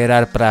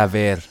 Esperar para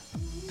ver.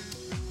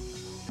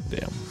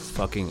 Damn.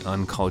 Fucking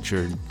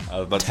uncultured I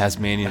was about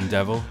Tasmanian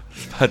devil.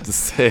 to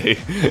say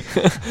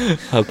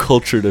how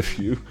cultured of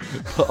you.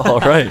 All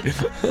right.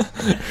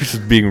 We're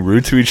just being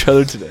rude to each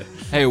other today.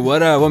 Hey,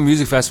 what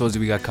music festivals do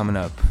we got coming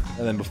up?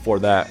 And then before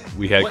that,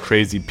 we had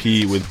Crazy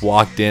P with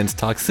Walk, Dance,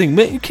 Talk, Sing.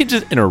 Man, you can't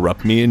just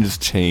interrupt me and just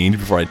change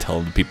before I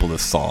tell the people the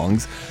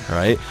songs, all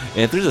right? And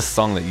if there's a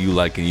song that you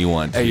like and you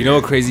want to Hey, you know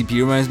what Crazy P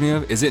reminds me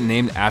of? Is it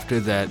named after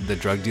the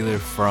drug dealer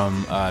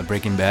from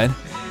Breaking Bad?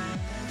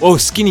 Oh,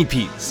 Skinny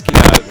Pete.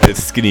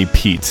 It's Skinny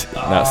Pete,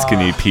 not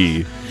Skinny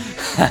P.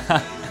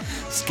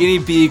 Skinny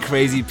Pete,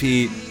 Crazy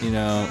Pete,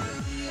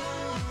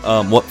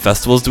 What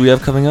festivals do we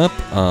have coming up?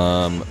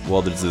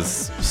 Well, there's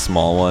this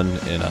small one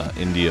in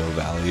Indio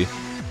Valley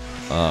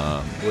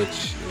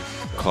Which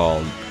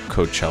called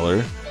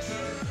Coachella.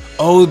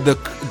 oh the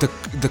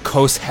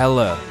Coast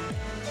Hella.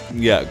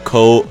 Yeah,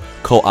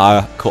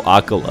 Coachella.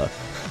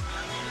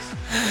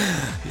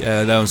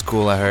 Yeah, that was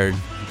cool. I heard,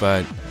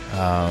 but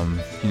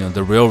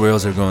the Real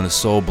Reals are going to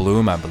Soul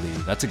Bloom, I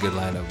believe. That's a good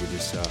lineup we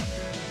just saw.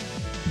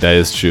 That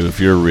is true. If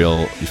you're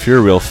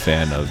a real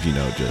fan of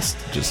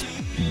just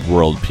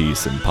world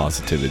peace and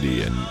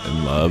positivity and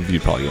love,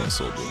 you'd probably go to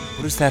Soul Bloom.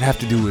 What does that have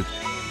to do with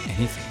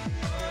anything?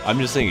 I'm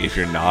just saying, if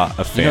you're not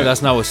a fan,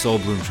 That's not what Soul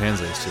Bloom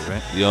translates to,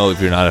 right?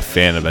 if you're not a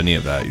fan of any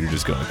of that, you're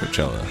just going to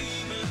Coachella.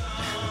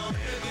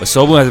 But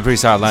Soul Bloom has a pretty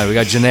solid lineup. We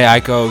got Janae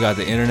Aiko, we got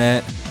The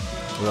Internet.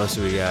 What else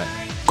do we got?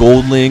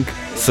 Gold Link,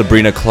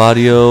 Sabrina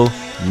Claudio,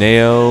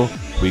 Neo.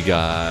 We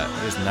got.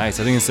 It's nice.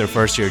 I think it's their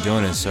first year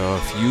doing it. So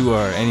if you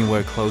are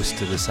anywhere close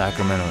to the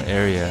Sacramento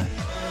area,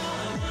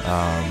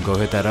 go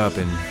hit that up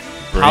and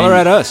holler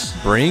at us.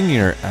 Bring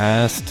your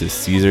ass to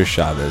Cesar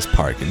Chavez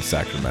Park in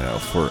Sacramento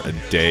for a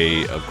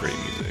day of great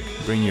music.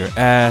 Bring your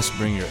ass,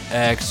 bring your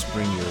ex,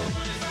 bring your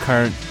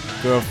current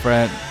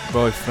girlfriend,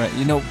 boyfriend.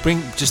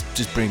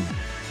 Just bring.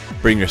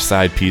 Bring your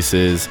side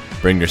pieces.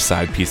 Bring your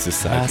side pieces.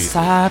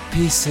 Side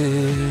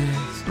pieces.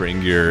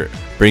 Bring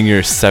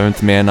your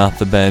seventh man off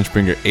the bench.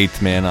 Bring your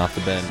eighth man off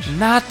the bench.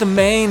 Not the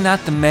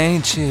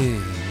main chick.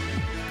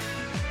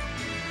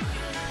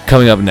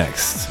 Coming up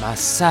next, My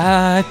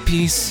side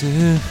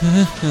pieces.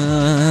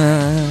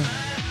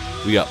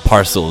 we got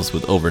Parcels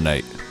with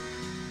Overnight.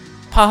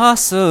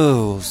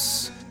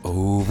 Parcels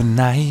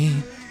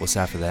overnight. What's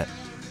after that?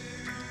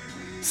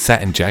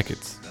 Satin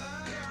Jackets.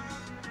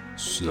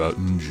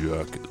 Satin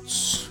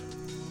Jackets.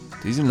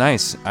 These are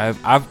nice.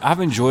 I've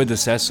enjoyed the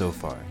set so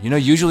far.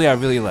 Usually I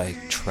really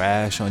like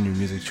trash on your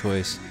music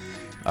choice.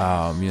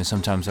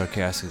 Sometimes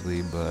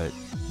sarcastically, but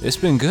it's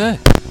been good.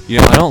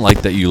 I don't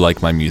like that you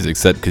like my music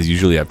set, because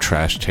usually I have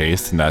trash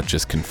taste, and that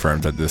just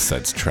confirms that this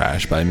set's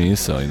trash by me.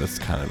 So that's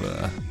kind of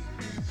a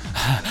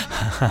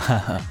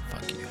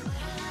Fuck you.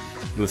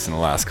 listen to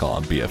Last Call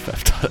on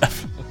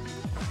BFF.F.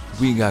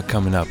 We got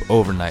coming up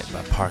Overnight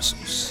by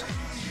Parcels.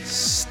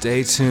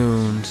 Stay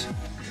tuned.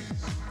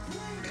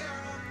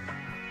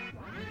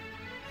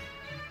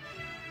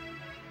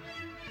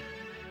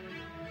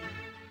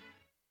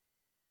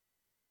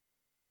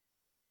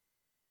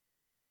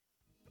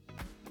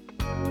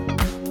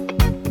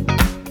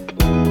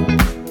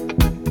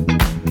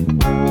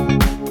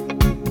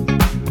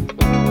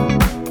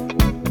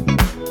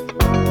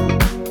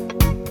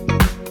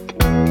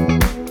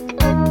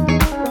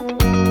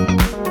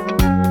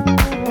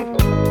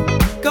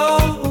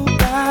 Go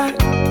back,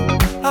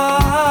 I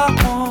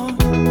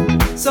want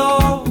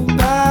so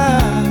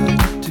bad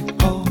to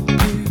hold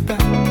you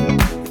back.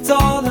 It's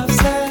all I've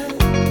said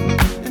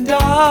and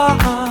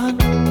done.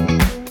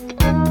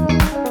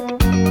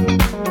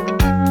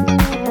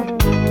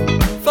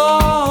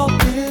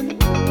 Falling,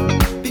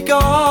 be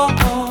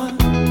gone.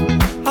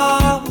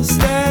 I will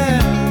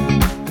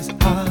stand as I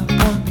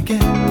want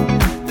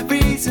again. The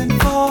reason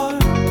for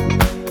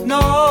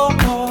no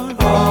more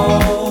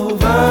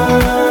overnight.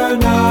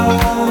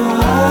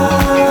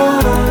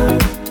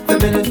 The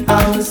minute I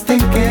was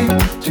thinking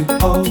to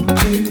hold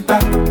you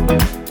back,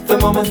 the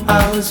moment I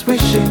was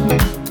wishing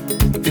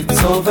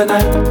it's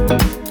overnight.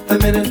 The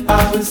minute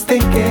I was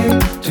thinking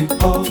to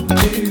hold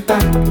you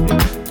back,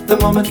 the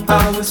moment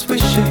I was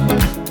wishing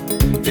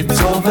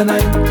it's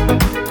overnight.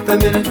 The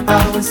minute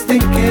I was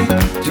thinking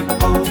to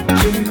hold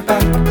you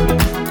back,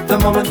 the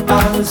moment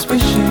I was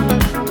wishing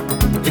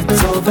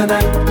it's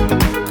overnight.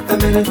 The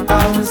minute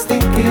I was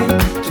thinking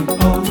to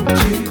hold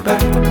you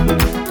back,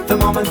 the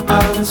moment I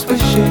was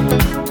wishing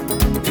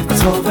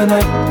it's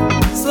overnight.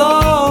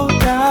 Slow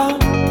down,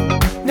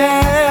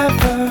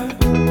 never.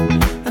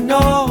 I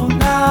know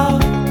now,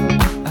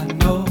 I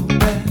know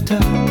better.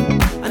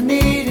 I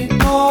need it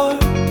more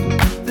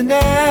than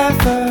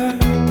ever.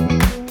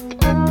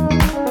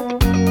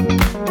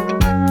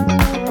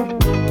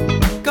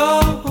 Go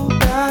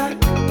back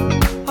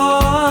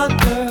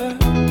under,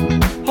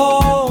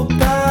 hold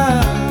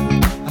that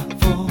I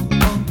fall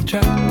on the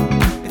track.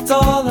 It's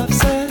all I've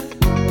said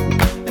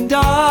and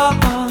done.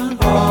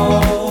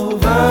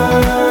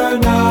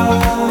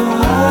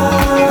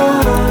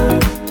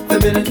 Overnight. The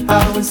minute I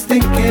was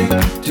thinking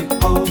to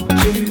hold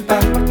you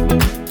back,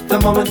 the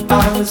moment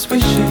I was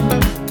wishing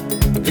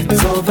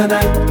it's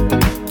overnight.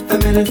 The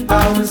minute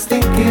I was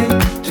thinking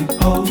to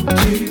hold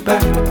you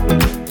back,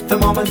 the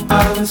moment I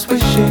was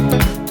wishing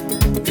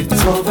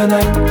it's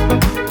overnight.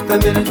 The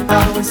minute I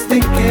was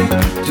thinking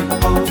to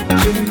hold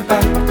you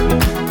back,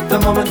 the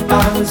moment I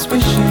was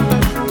wishing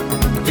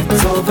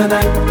it's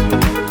overnight.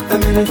 The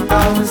minute I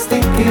was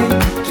thinking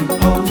to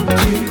hold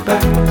you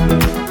back,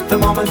 the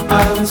moment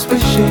I was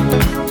wishing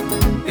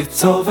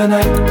it's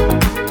overnight.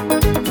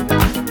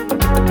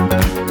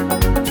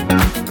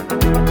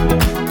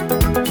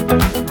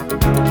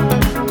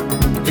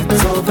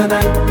 It's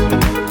overnight.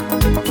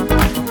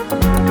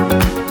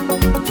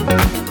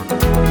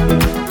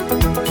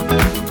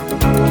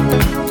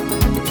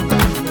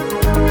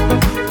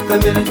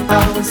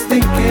 I was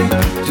thinking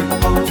to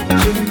hold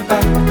you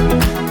back,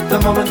 the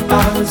moment I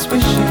was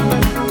wishing,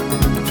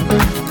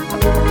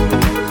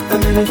 the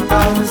minute I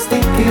was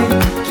thinking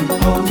to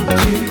hold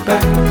you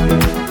back,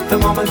 the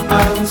moment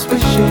I was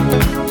wishing,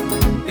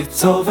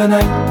 it's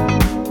overnight.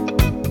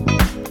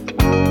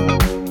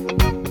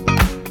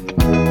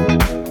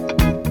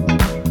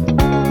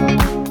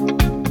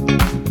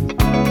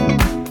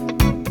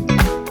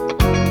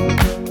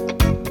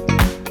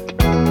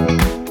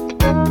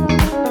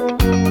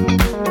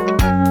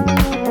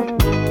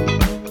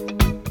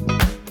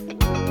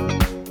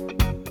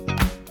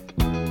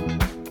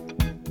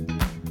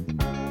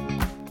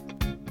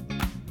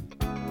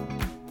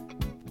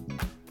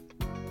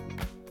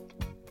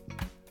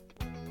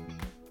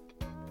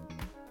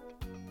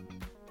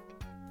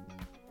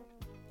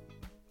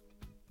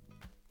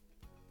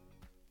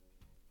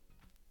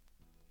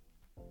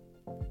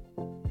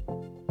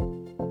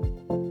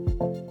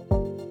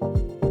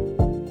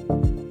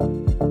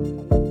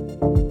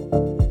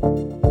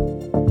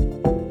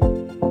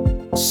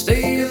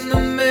 Stay in the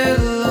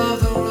middle of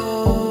the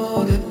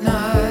road at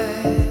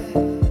night.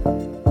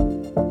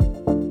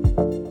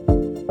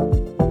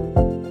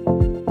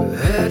 We're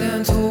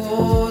heading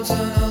towards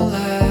an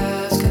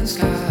Alaskan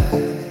sky.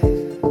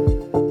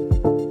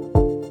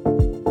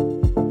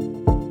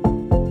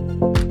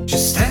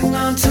 Just hang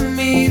on to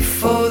me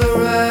for the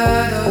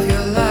ride of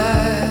your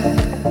life.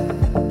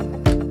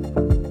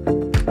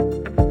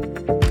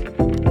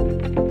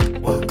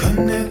 We'll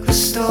connect the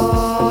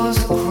stars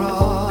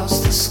across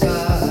the sky.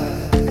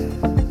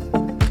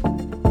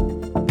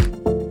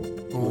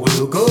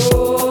 We'll go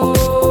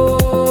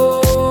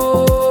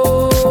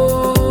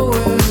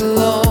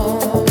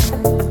alone,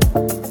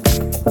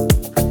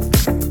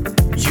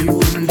 you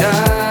and I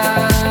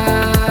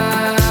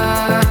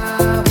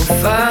will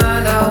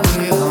find our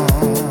way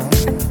home.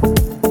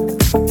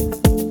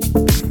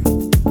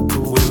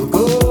 We'll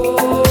go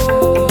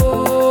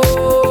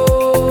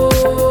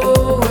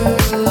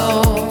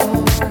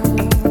alone,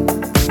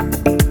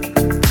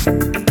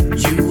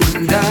 you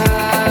and I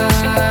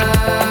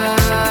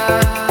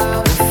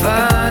will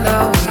find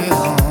our way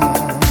home.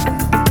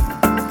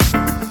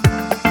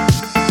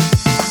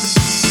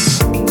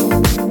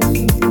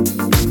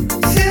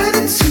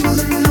 Headed to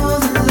the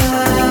northern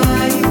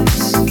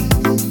lights.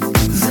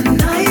 The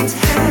night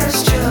has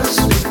just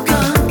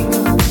begun,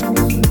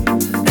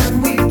 and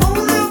we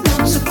only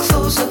want to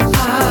close our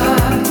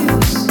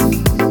eyes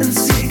and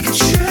take a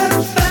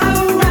trip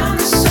around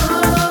the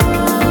sun.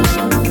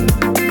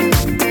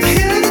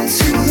 Headed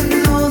to the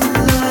northern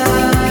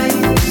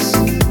lights.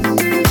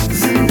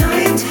 The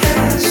night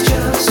has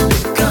just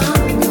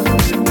begun,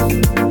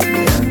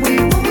 and we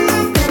only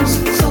want to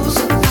close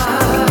our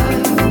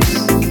eyes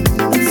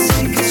and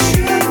take a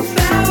trip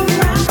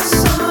around the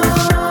sun.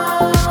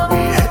 We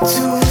head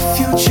to the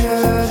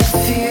future that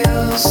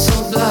feels so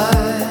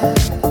blind.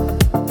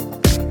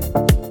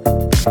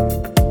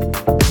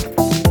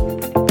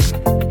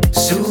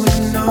 Soon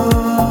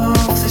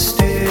enough, this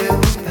day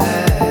will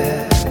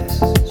pass.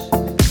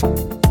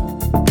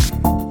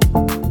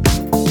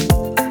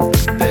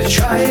 They're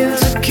trying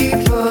to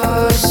keep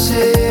us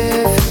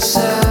safe and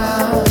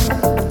sound,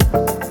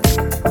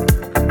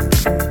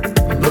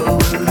 but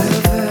we're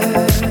living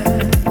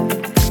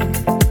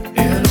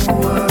in a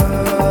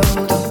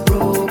world of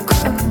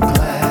broken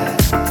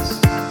glass.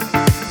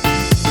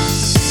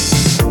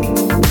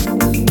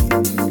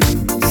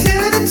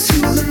 Headed to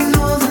the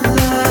northern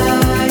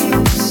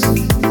lights.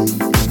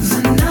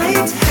 The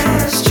night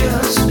has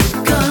just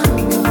begun,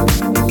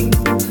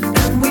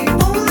 and we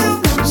only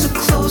want to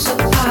close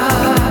our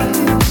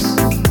eyes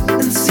and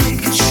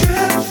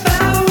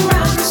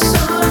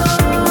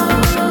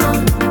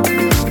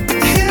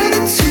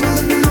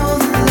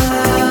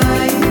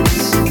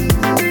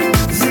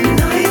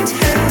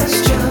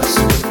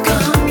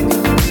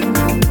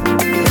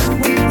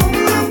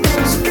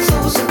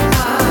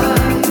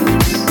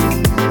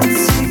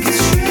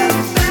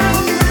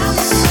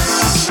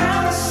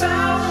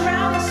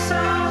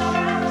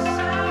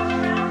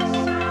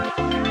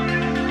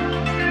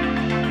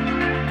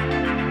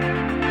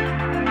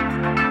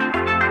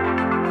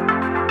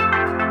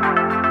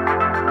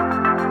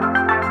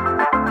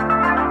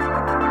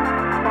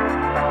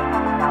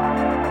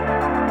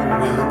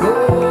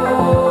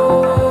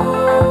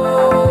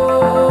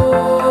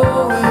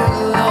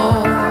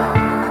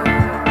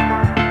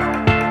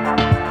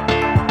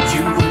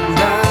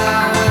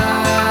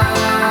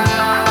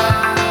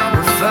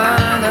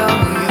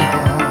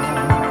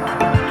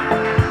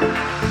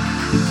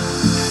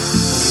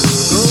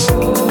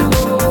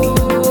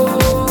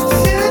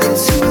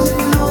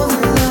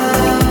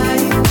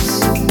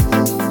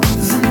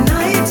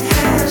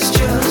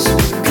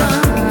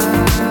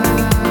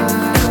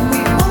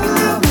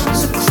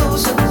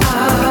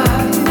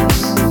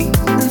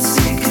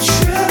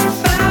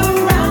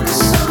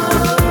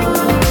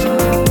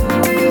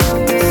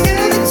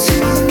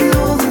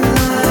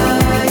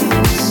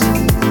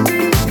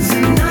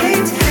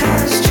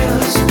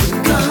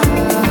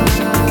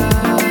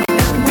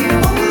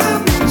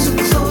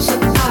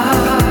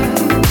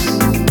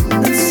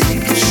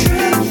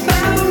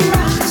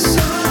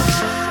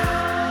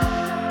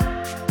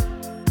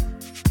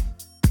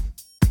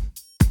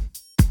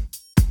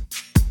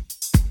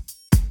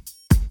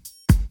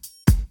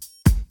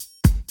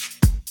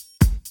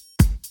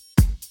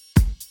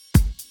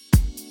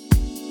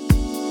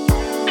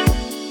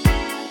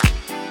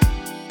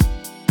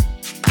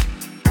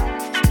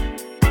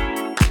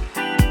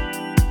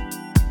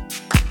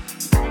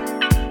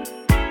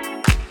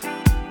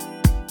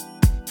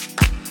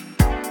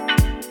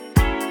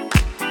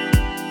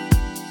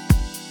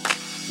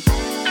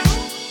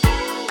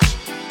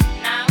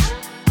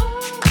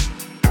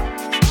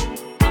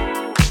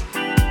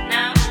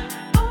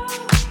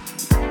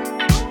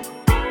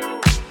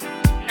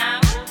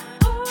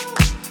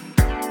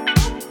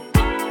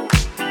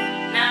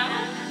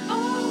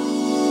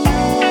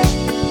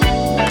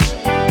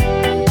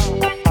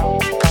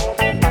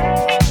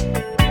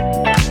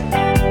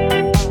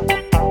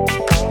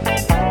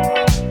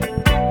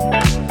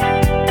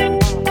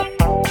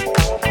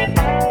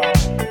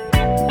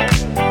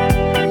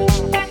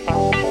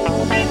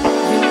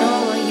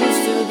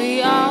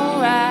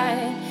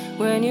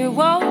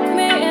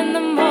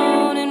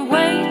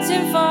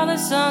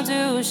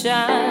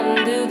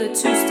sunshine, do the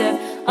two-step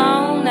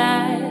all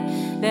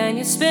night. Then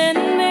you spin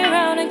me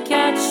round and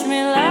catch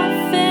me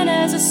laughing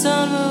as the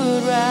sun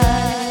would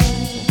rise.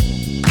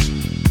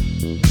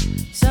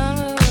 Sun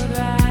would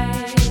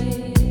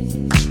rise.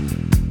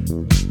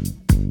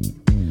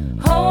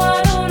 Oh,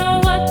 I don't know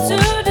what to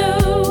do.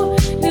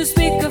 You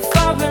speak a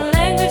foreign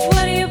language,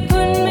 what do you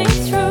put me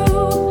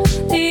through?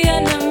 The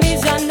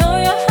enemies, I know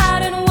you're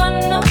hiding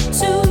one or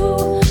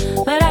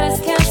two, but I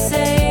just can't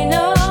say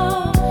no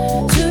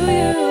to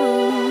you.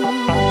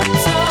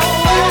 So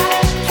I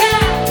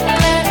can't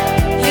let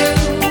you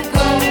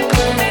go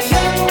when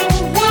you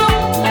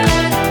won't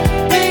let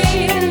me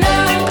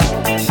know.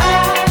 I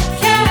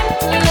can't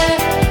let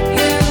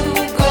you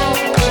go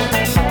when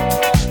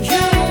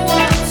you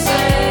won't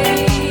say.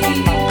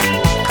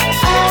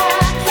 I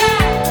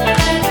can't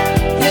let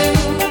you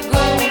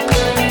go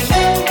when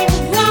you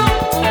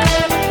won't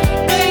let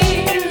me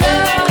know.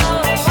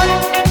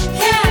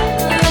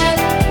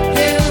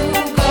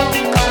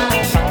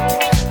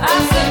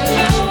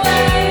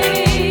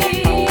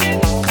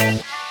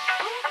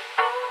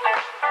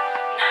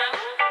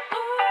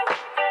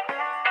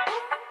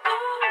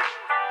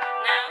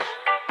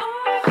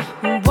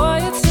 I boy,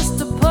 it's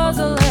just a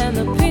puzzle and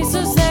the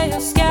pieces they are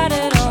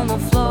scattered on the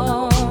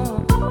floor.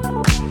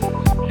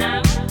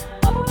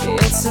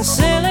 It's a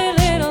silly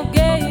little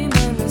game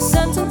and the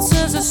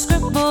sentences are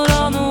scribbled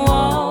on the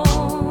wall.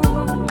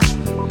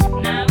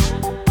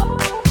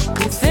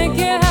 You think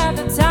you have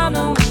the time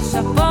to wish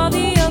up all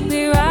the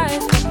ugly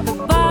rights, but the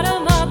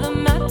bottom of the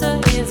matter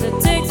is it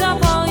takes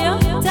up all your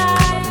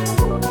time.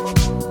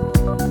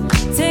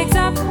 Takes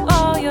up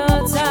all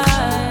your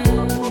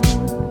time.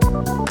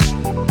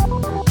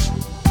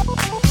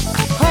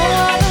 Oh,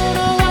 I don't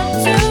know what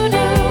to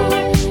do.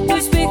 You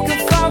speak a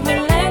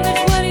foreign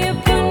language, what do you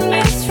put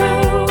me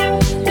through?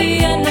 The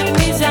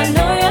enemies, I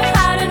know you're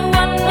hiding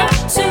one or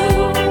two,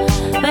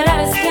 but I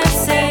just can't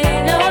say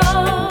no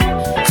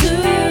to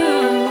you.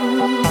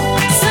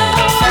 So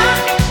I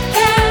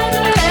can't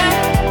let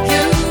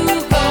you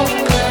go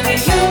when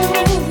you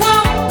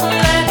won't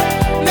let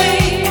me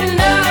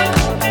know.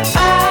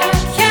 I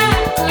can't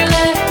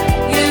let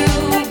you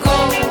go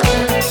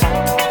when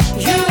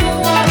you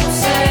won't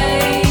say.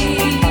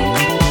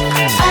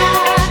 I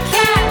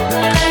can't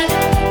let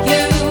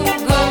you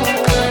go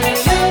when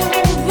you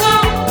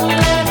won't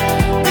let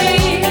me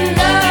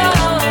know.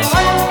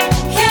 I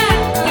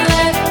can't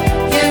let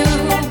you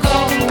go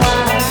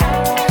while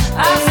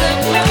I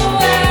slip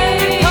away. I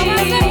slip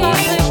away.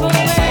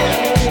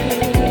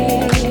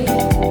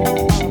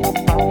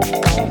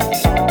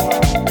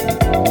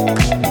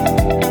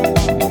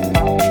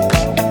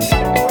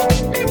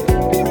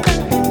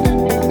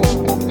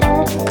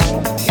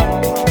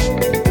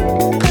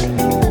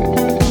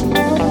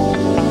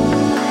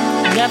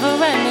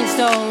 Never-ending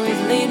stories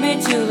lead me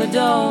to the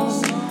door.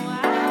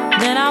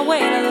 Then I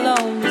wait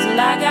alone, just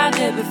like I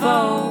did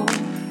before.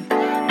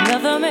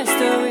 Another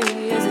mystery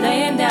is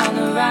laying down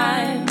the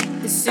rhyme.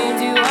 It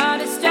seems you are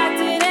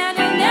distracted and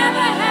you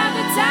never have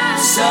the time.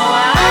 So I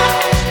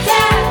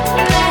can't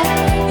let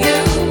you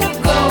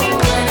go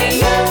when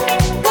you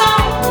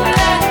won't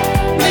let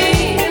me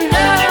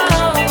know.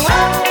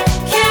 I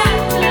can't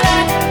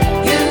let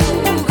you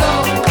go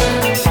when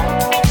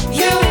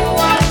you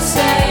won't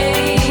say.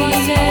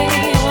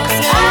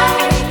 I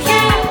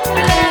can't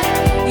let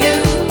you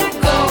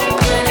go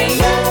when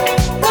you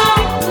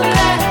won't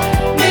let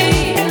me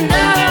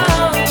know.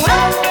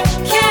 I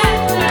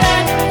can't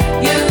let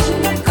you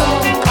go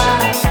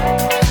while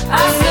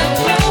I slip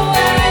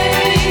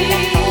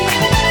away.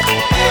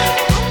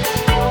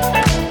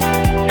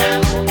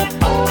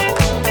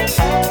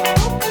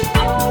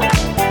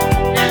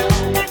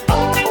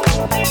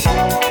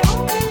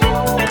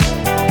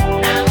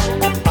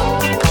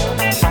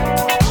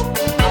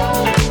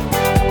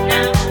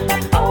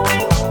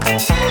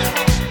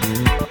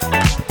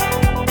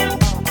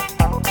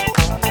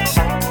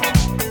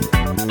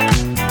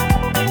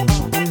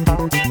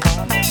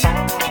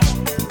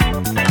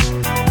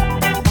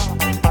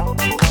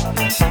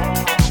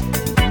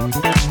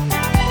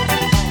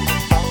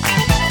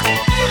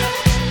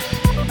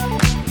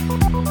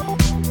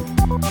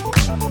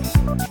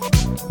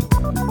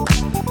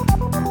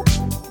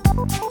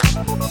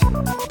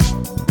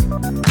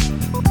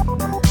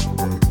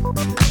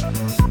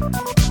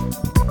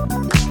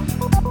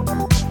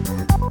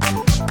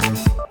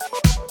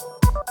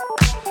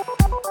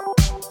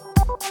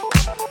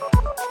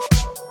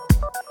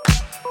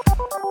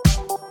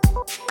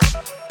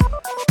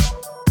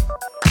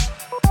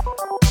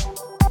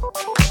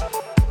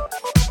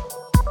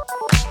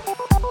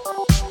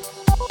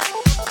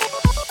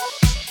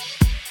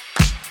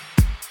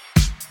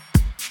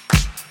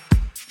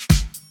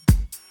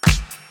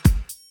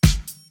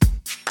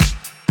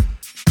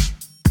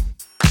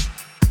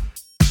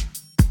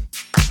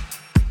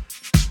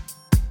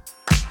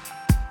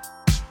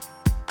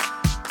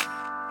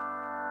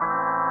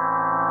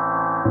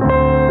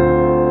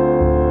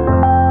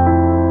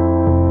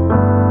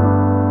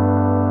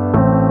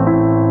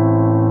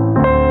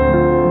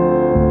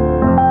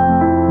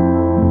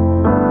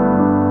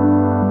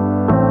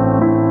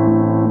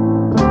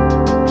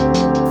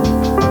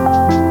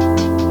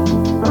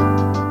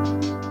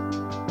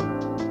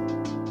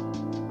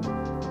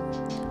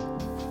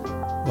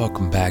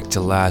 Welcome back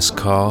to Last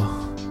Call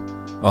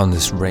on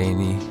this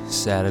rainy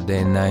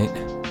Saturday night.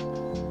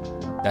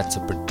 That's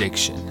a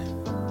prediction.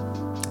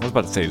 I was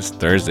about to say it's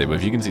Thursday, but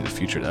if you can see the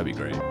future, that'd be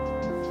great.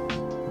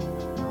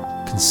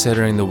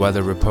 Considering the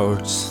weather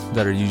reports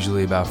that are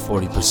usually about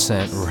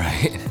 40%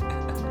 right,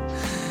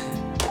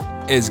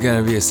 it's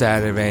gonna be a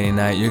Saturday rainy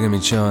night. You're gonna be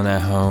chilling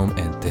at home,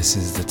 and this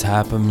is the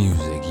type of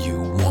music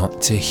you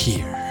want to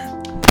hear.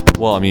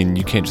 Well, I mean,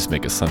 you can't just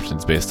make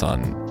assumptions based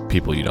on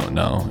people you don't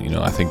know. You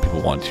know, I think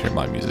people want to hear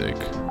my music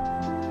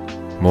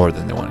more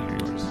than they want to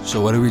hear yours.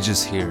 So what did we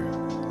just hear?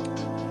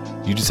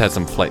 You just had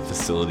some Flight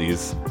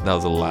Facilities. That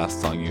was the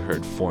last song you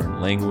heard, Foreign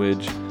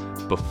Language.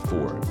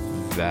 Before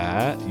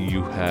that,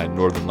 you had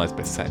Northern Lights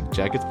by Satin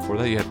Jackets. Before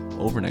that, you had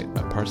Overnight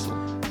by Parcel.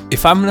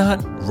 If I'm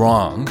not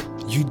wrong,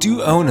 you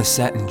do own a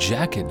satin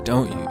jacket,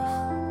 don't you?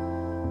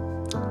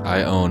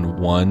 I own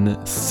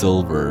one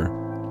silver,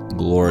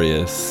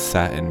 glorious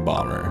satin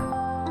bomber.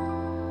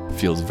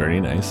 Feels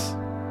very nice.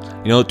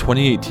 You know,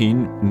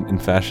 2018 in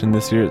fashion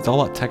this year, it's all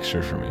about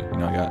texture for me. You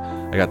know,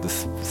 I got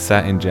this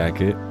satin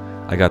jacket.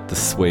 I got the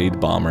suede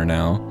bomber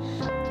now.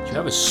 You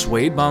have a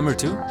suede bomber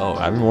too? Oh,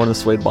 I haven't worn a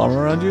suede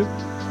bomber around you?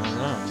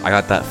 I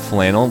got that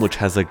flannel, which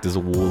has like this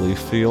woolly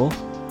feel.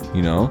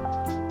 You know,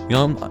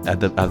 at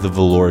the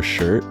velour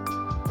shirt.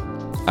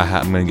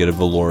 I'm gonna get a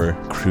velour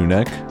crew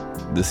neck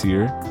this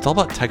year. It's all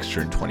about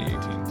texture in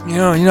 2018. You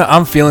know,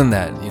 I'm feeling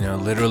that. You know,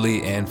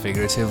 literally and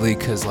figuratively,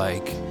 cause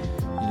like,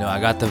 you know, I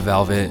got the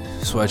velvet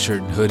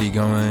sweatshirt hoodie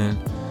going.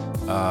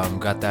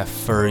 Got that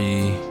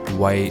furry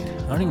white.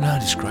 I don't even know how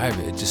to describe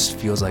it. It just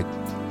feels like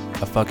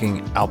a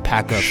fucking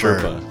alpaca fur.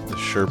 The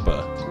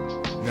Sherpa.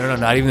 No,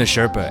 not even the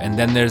Sherpa. And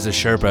then there's the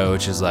Sherpa,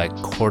 which is like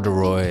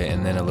corduroy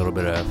and then a little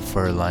bit of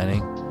fur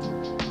lining.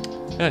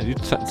 Yeah,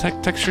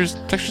 texture's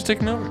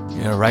taking over.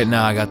 You know, right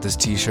now I got this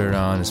t-shirt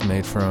on. It's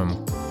made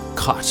from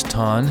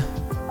cotton,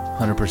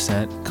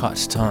 100%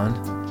 cotton.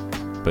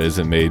 But is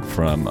it made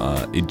from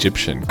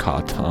Egyptian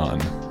cotton?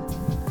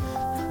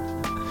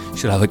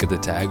 Should I look at the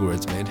tag where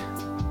it's made?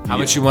 How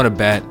much you want to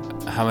bet?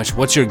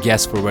 What's your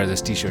guess for where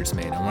this t-shirt's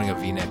made? I'm wearing a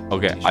v-neck.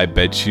 Okay, t-shirt. I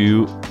bet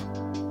you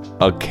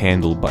a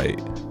candle bite.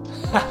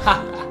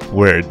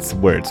 where it's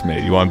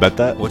made. You want to bet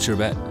that? What's your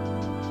bet?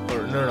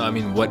 Or, no, I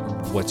mean,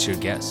 what's your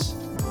guess?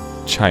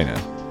 China.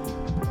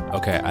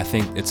 Okay, I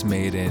think it's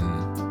made in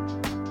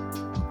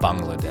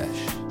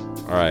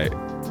Bangladesh. All right,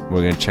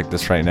 we're gonna check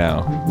this right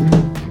now.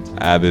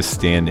 Ab is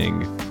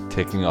standing,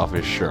 taking off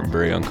his shirt. I'm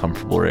very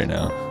uncomfortable right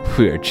now.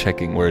 We are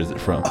checking. Where is it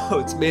from? Oh,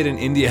 it's made in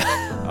India.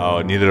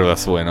 Oh, neither of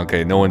us win.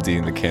 Okay, no one's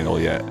eating the candle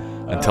yet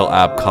until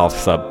Ab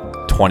coughs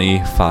up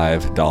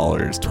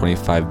 $25,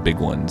 25 big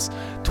ones,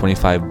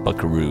 25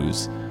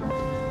 buckaroos.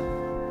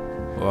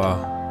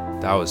 Wow,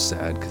 that was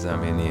sad because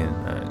I'm Indian.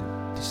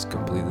 I just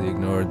completely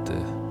ignored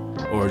the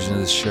origin of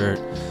this shirt.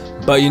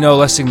 But you know,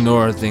 let's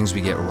ignore things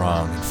we get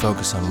wrong and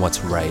focus on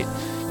what's right.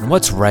 And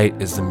what's right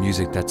is the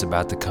music that's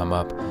about to come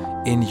up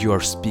in your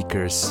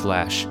speakers /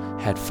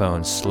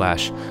 headphones /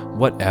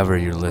 whatever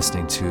you're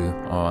listening to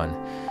on.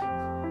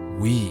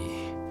 We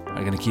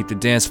are going to keep the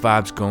dance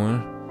vibes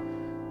going.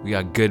 We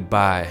got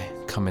Goodbye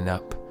coming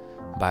up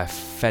by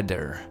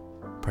Feder.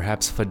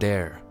 Perhaps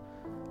Feder.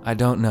 I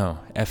don't know.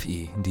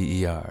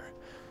 Feder.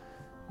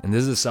 And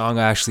this is a song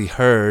I actually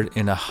heard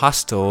in a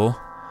hostel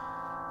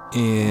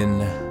in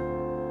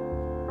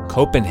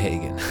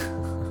Copenhagen.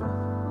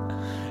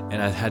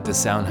 And I had to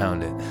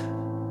soundhound it.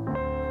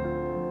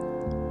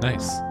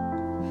 Nice.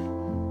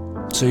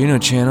 So, you know,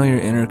 channel your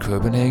inner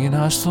Copenhagen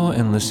hostel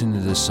and listen to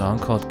this song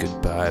called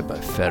Goodbye by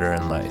Feder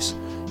and Lice.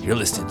 You're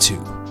listening to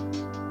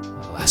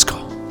Last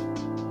Call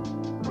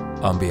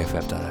on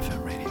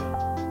BFF.FM radio.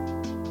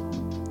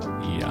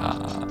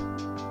 Yeah.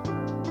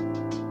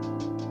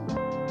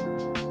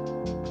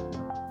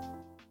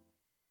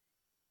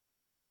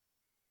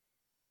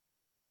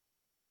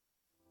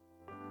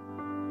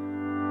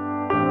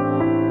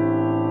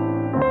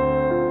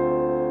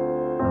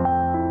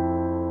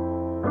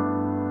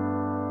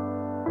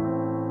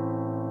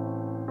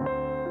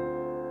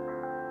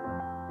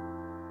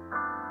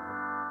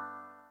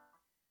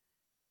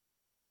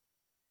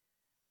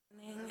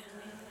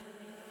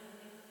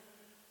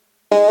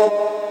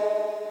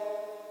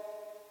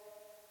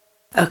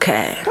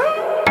 Okay.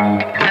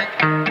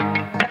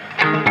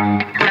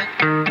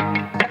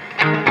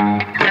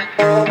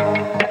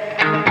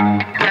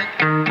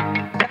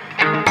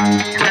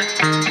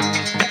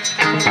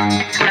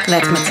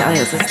 Let me tell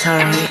you the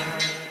story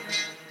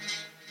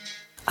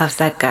of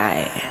that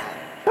guy.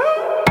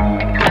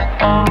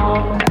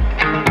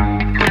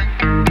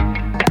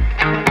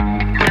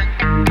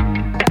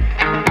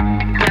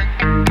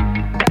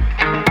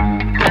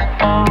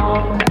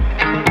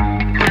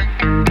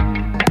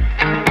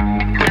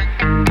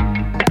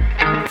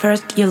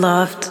 First you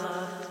loved,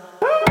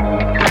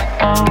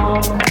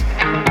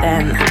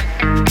 then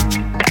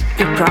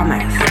you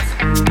promised.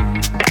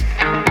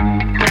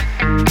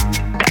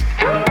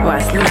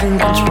 Was losing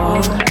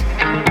control,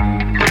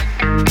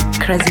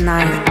 crazy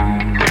night,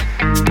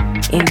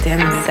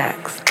 intense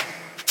sex.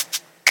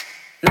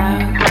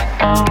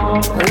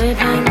 Now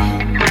living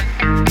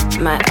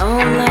my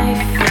own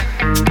life.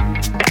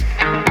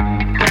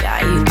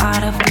 Got you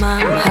out of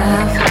my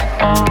path.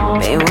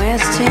 Been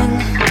wasting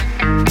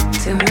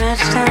too much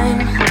time.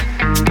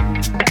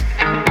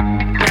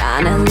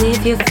 Gonna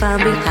leave you far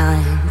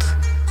behind.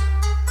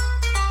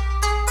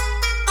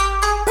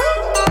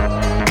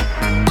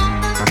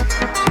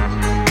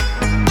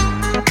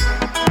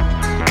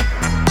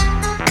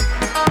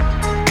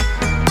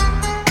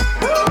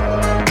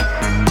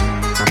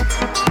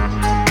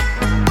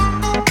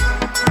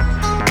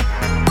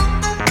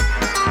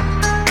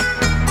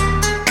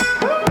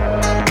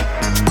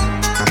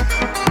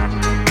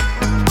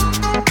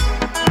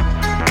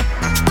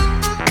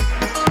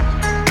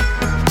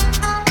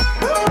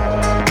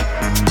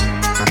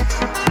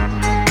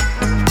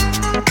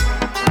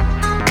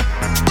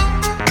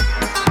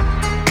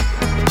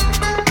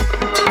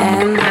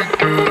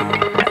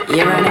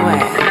 You run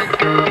away.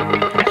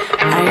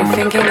 Are you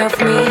thinking of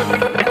me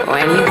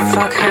when you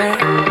fuck her?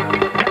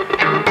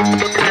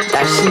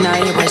 Does she know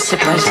you were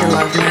supposed to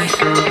love me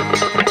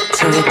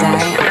till you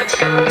die?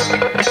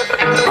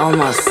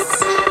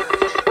 Almost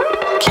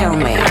kill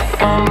me.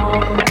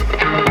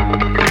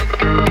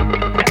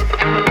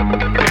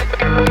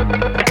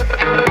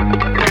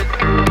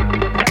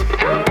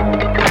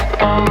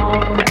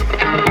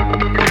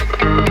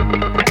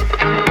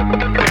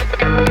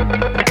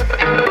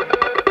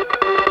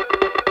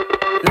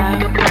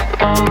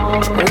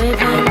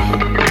 Living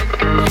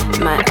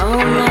my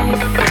own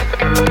life.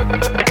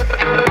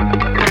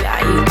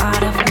 Got you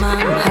out of my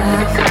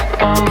path.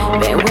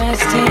 Been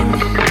wasting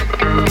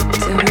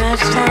too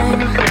much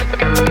time.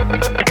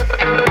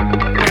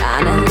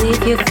 Gonna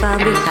leave you far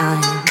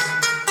behind.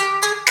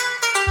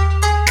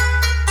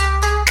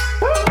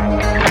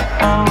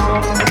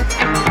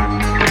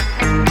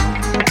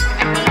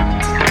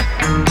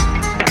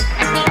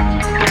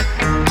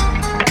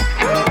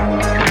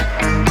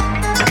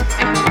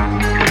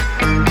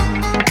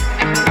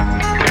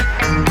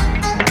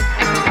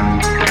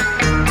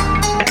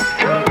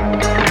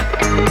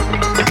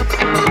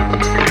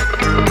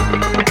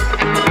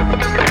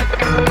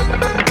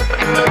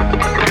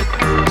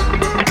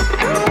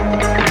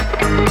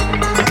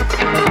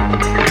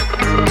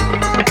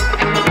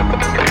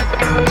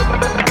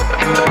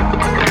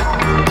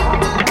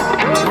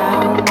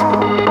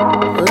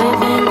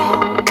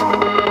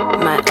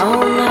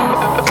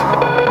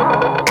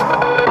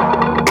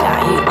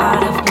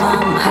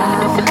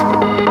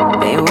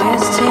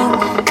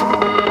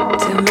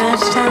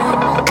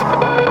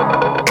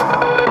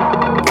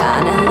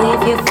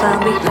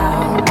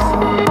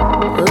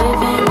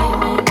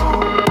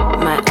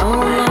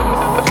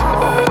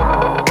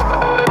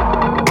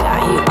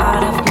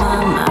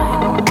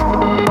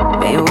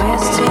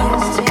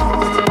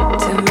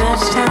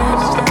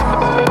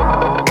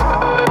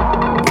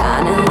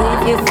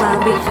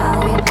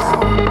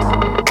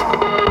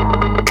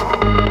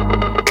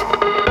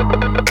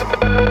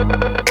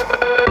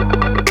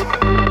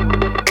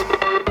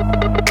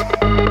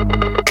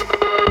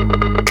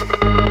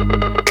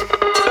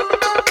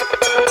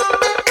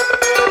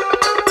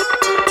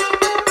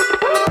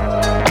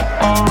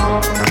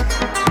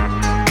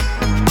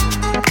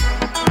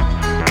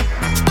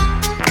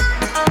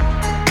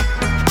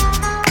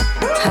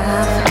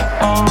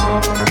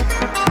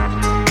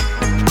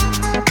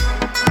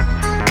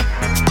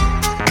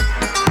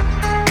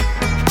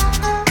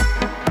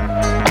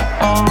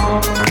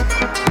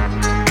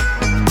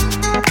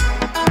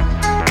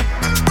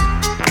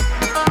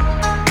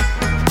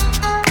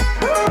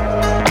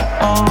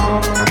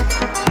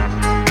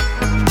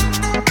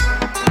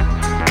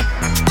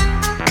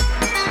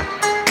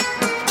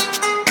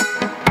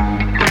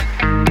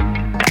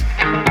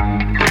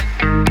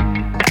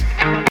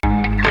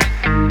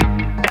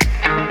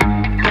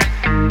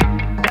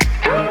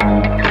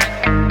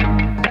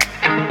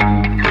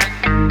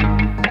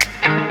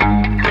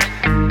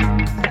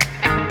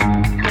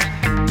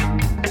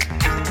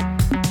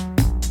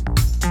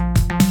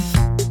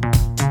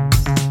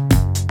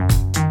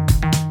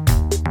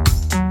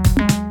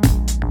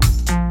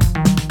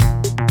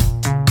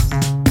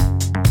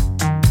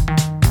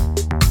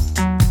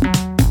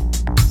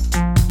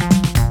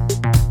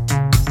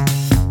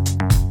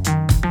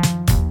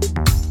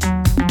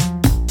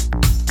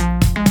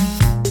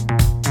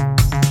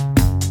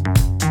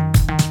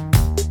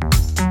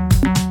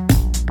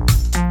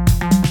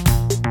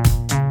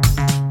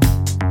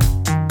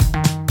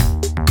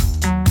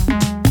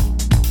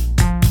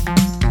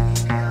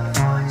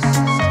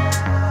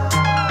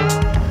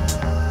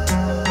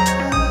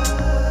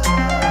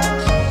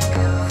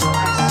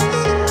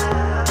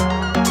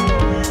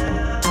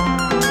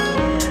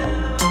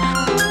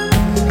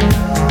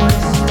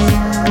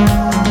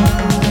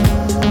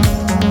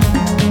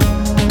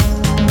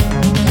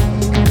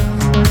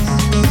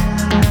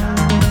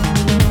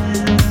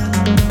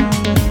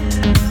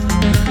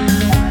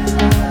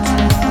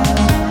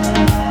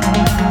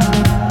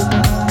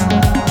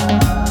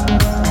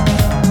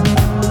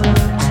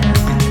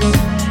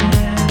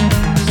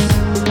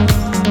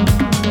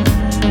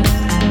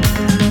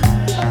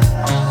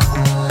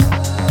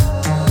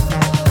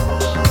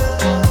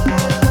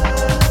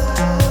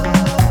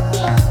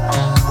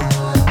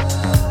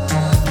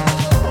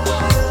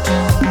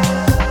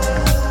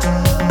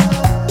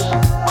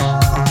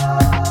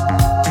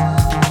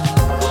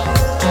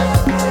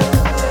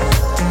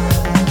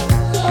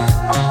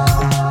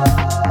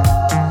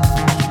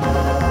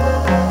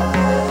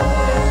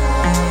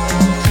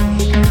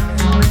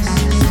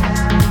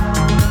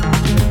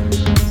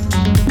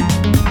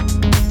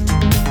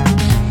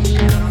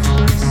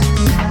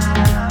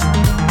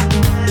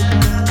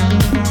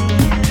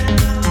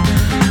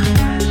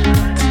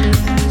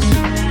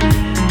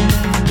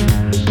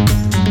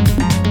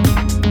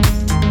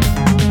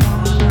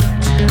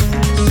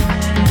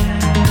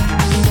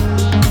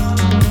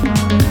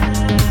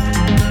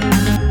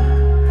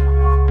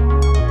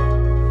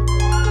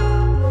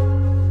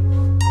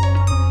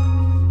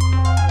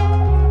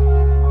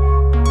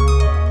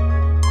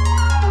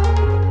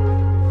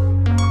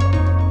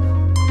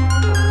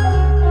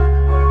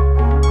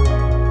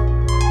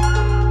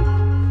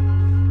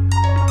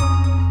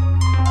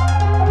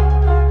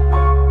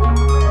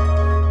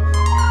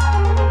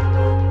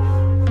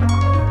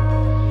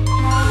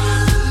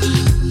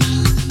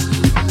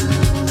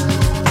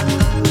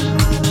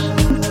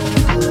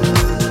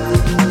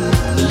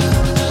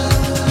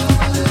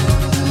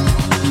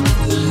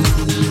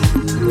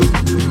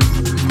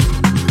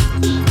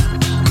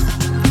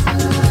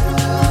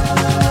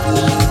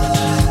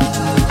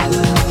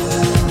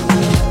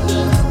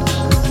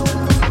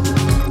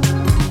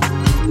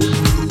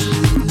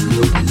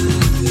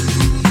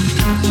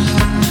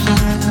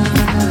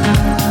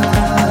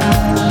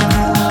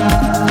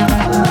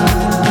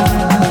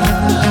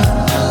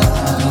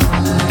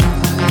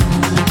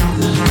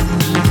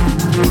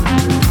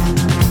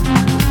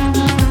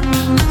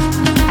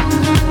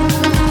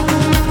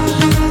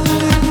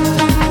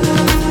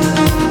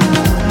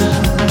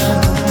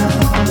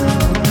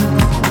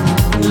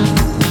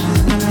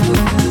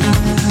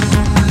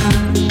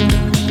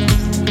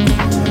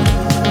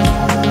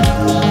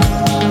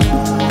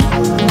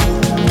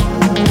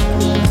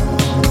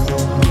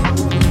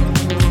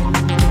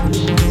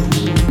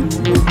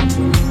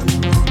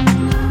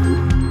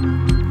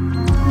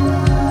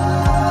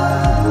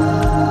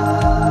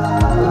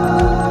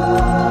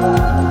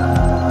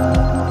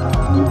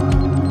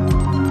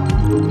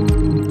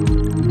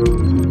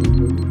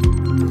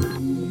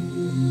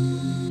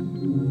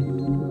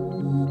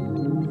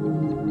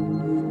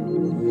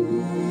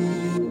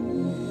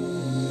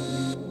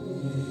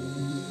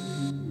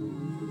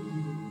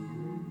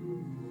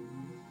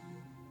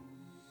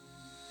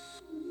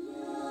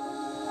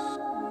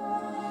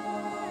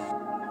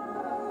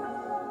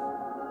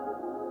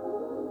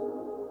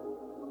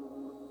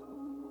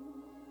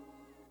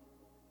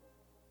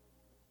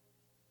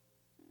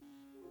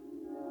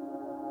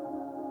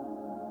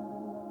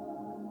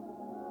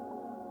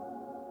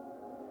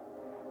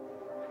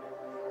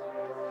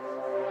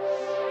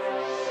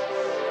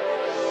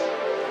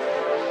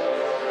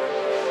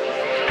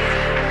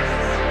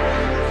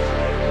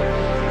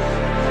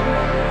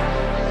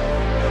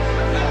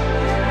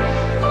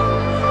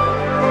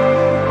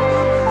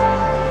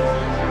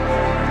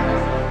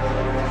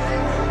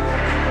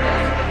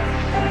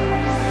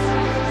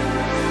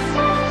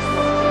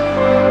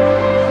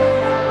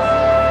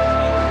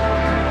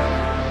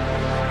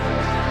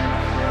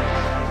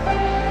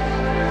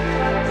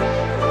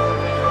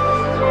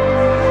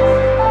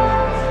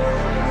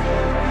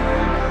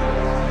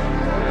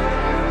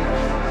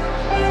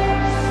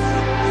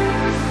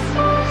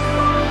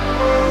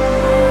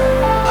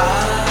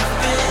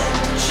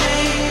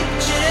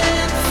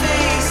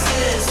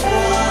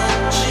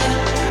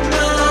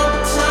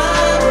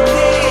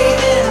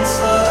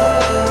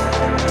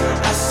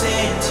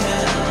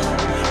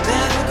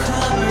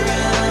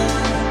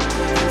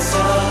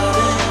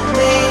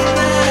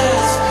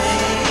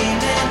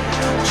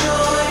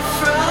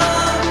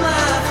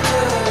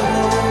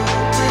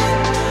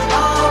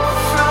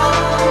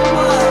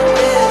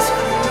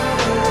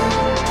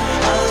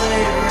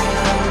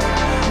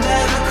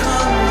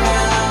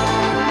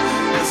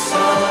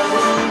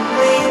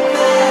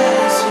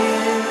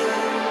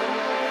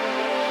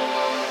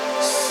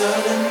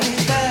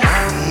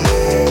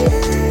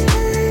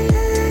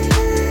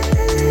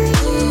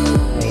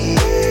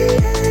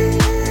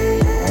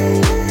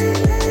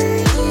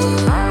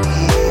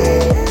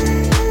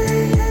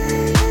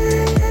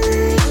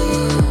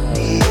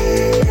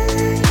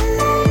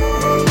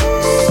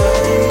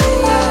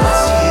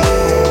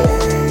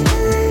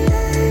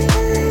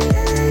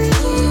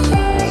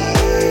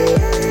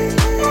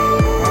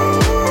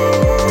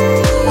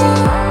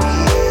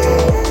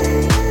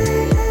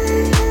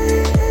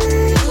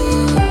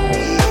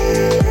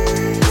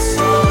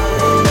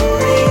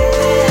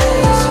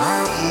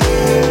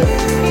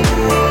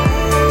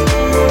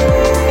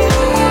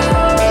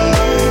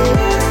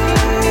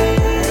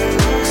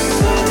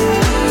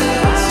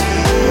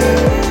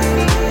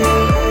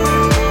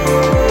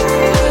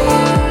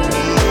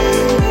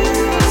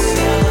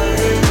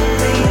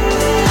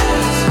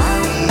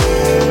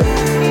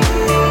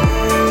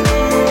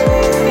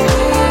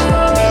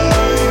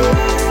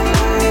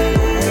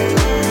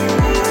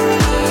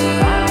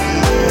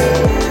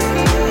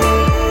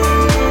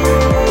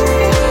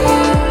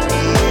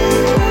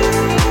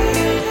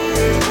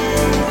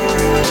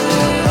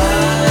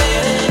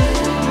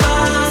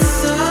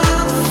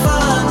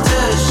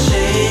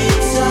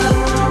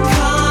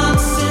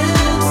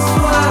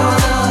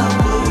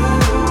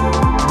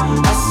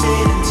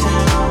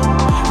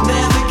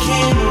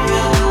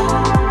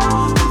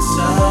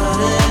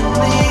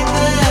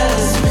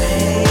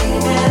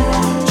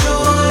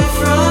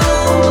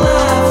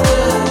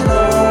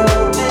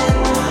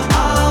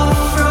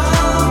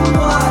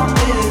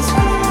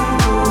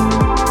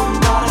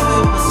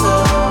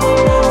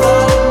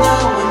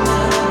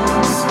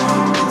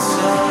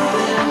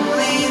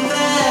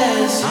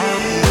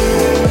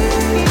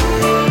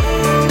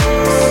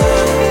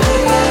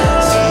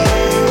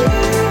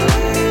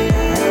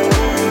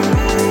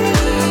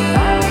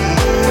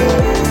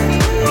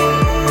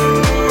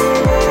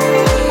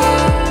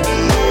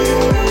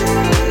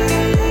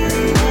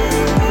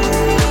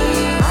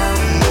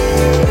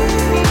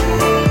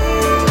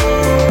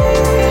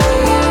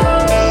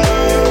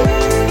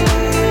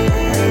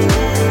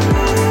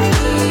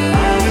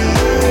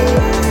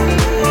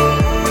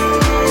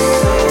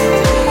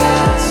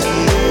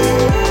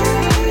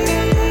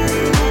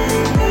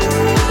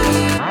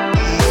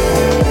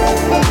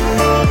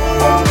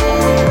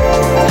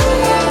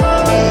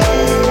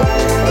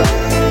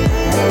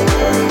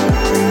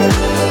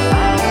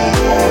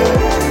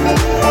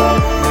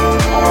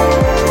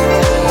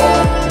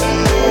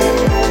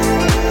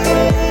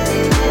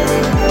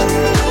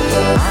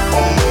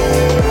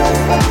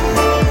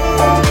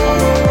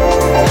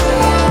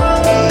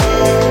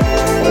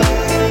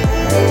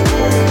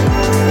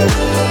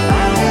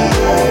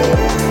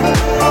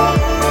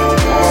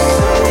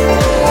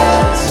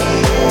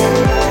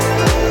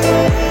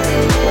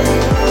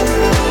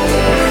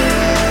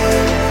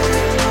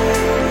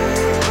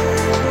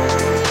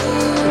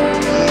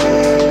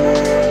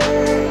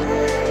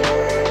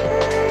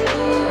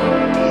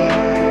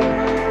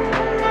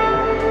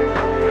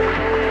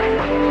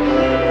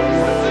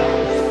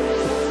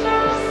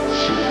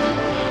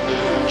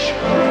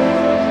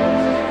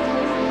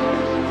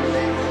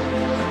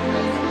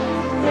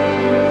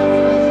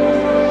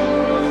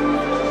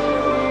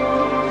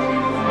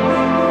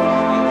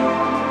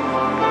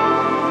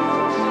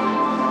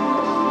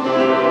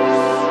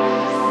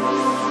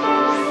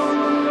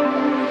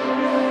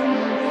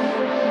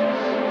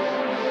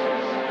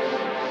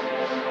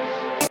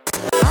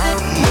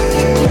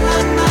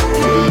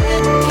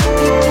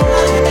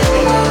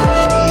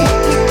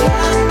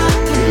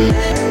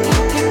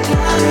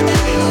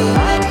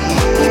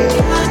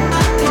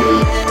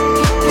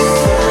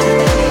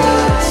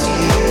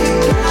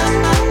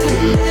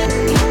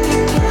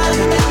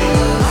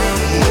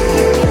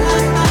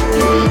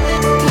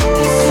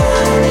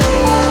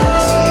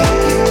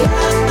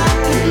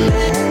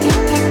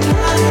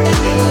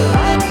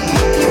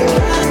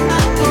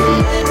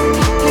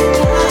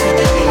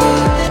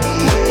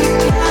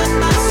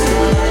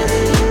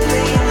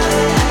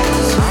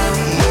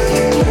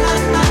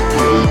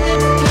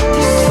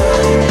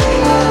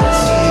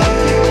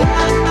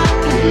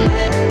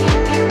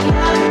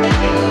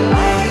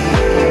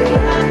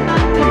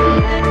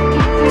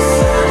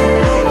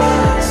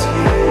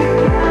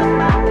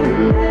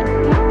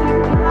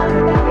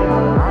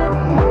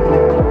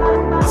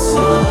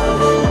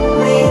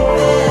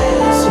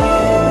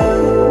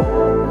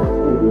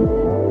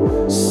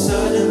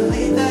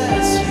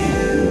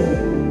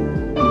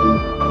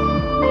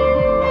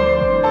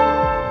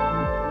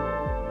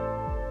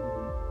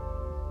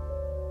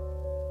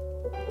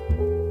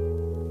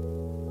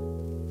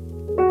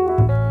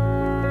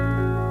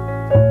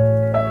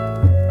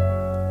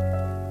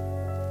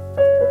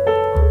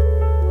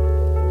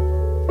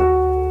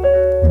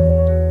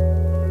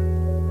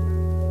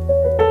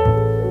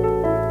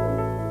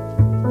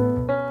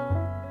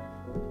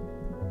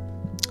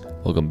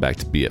 back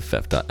to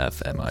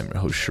BFF.FM. I'm your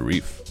host,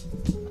 Sharif.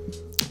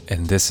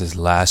 And this is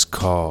Last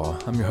Call.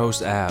 I'm your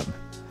host, Ab.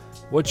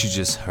 What you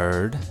just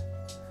heard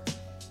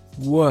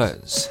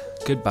was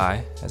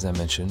Goodbye, as I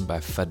mentioned, by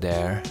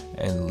Fader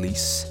and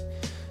Lise.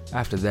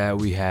 After that,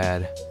 we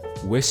had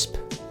Wisp,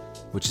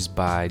 which is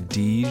by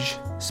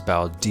Deej,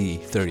 spelled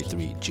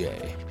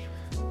D33J,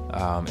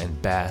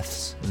 and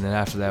Baths. And then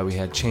after that, we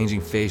had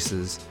Changing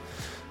Faces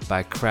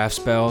by Craft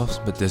Spells,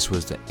 but this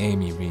was the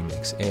Amy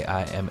remix,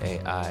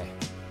 AIMAI.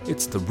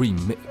 It's the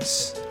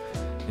remix.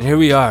 And here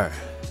we are.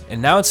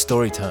 And now it's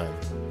story time.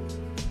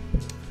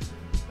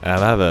 And I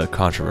have a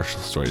controversial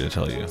story to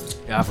tell you.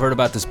 Yeah, I've heard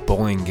about this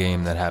bowling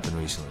game that happened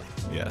recently.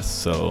 Yes,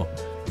 so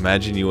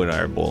imagine you and I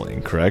are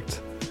bowling,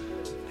 correct?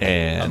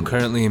 And I'm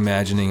currently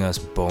imagining us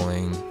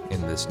bowling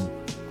in this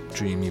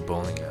dreamy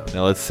bowling alley.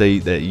 now let's say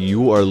that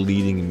you are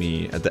leading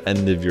me at the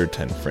end of your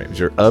 10 frames.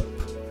 You're up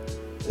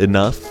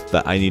enough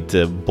that I need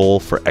to bowl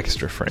for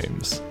extra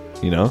frames,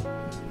 you know?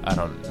 I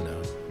don't know.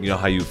 You know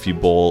how if you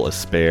bowl a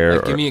spare,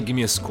 Like, or, give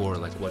me a score.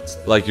 Like what's?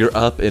 like you're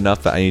up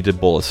enough that I need to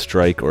bowl a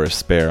strike or a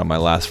spare on my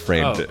last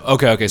frame. Oh,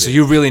 okay. So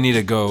you really need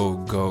to go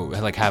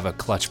like have a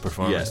clutch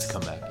performance Yes. to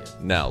come back. Yeah.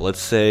 Now, let's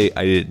say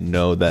I didn't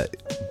know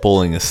that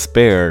bowling a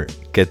spare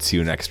gets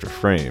you an extra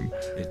frame.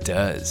 It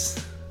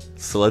does.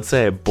 So let's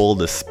say I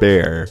bowled a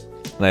spare,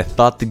 and I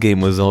thought the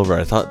game was over.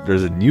 I thought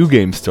there's a new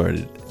game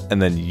started,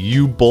 and then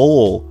you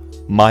bowl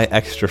my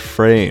extra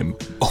frame,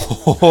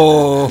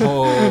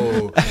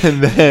 Oh.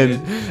 and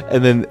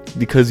then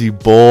because you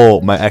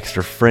bowl my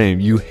extra frame,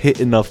 you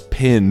hit enough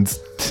pins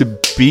to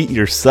beat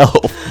yourself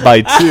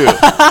by 2.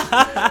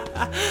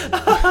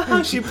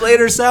 She played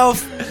herself.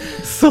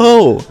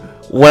 So,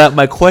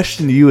 my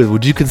question to you is: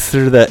 would you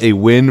consider that a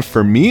win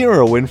for me or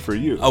a win for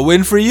you? A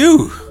win for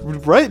you.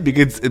 Right,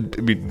 because I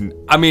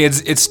mean,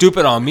 it's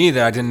stupid on me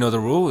that I didn't know the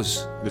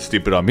rules. it's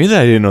stupid on me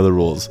that I didn't know the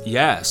rules.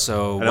 Yeah.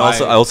 So And I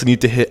also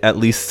need to hit at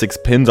least 6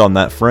 pins on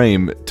that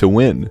frame to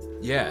win.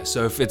 yeah.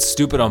 So if it's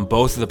stupid on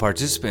both of the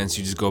participants,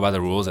 you just go by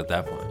the rules at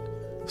that point.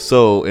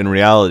 So in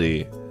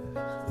reality,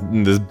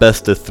 in this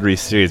best of 3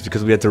 series,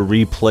 because we had to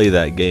replay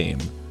that game,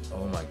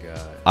 Oh my god.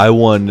 I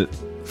won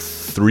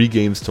 3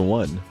 games to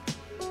 1.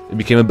 It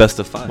became a best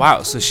of 5.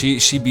 Wow. So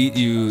she beat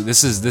you.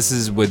 This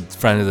is with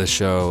friend of the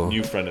show.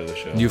 New friend of the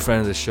show. New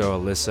friend of the show,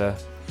 Alyssa.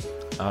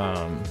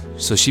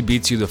 So she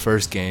beats you the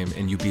first game,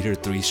 and you beat her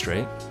 3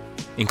 straight,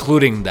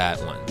 including that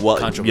one. Well,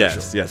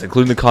 controversial. yes,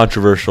 including the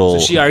controversial.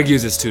 So she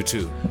argues it's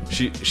 2-2.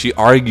 She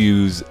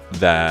argues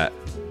that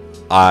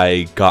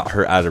I got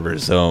her out of her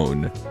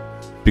zone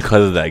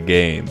because of that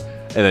game,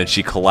 and then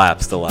she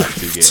collapsed the last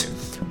 2 games.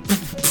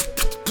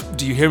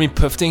 Do you hear me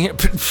puffing here?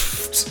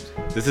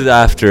 This is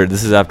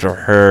after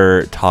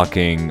her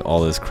talking all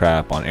this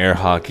crap on air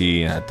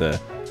hockey and had to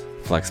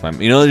flex my.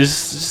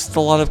 There's just a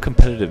lot of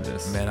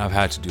competitiveness. Man, I've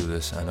had to do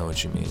this. I know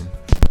what you mean.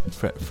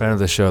 Friend of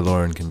the show,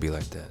 Lauren, can be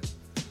like that.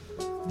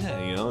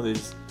 Yeah,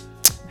 there's.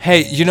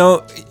 Hey,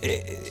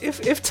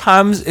 if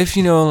times,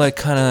 like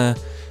kind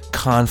of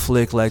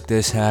conflict like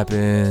this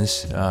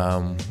happens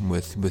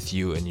with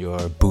you and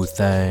your boo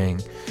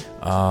thing,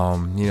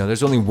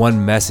 there's only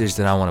one message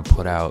that I want to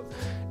put out,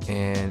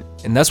 and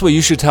that's what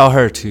you should tell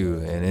her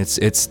too. And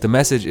it's the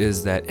message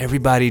is that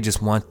everybody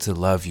just wants to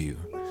love you,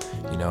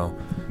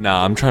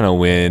 Nah, I'm trying to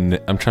win.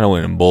 I'm trying to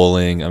win in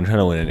bowling. I'm trying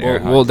to win in air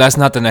hockey. Well, that's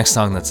not the next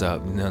song that's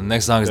up. The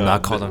next song is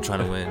not called "I'm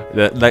Trying to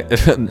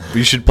Win."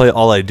 You should play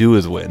All I Do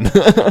Is Win.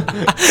 They're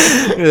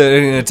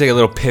gonna take a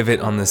little pivot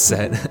on this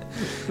set.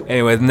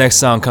 Anyway, the next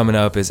song coming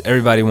up is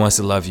 "Everybody Wants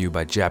to Love You"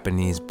 by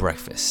Japanese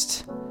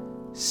Breakfast.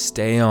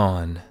 Stay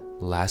on.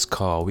 Last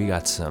call. We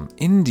got some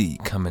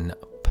indie coming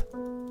up.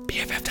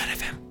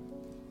 BFF.FM.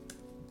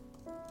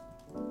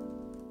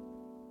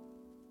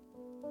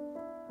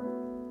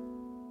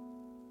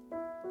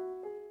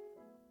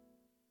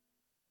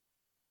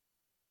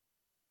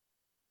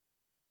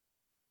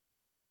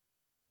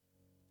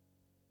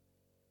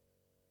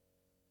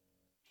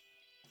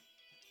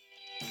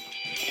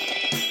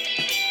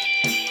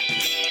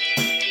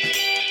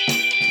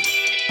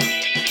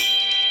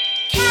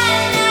 Can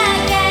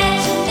I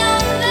get your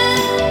number?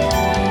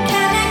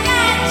 Can I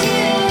get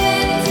you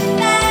in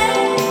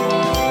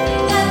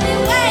tonight?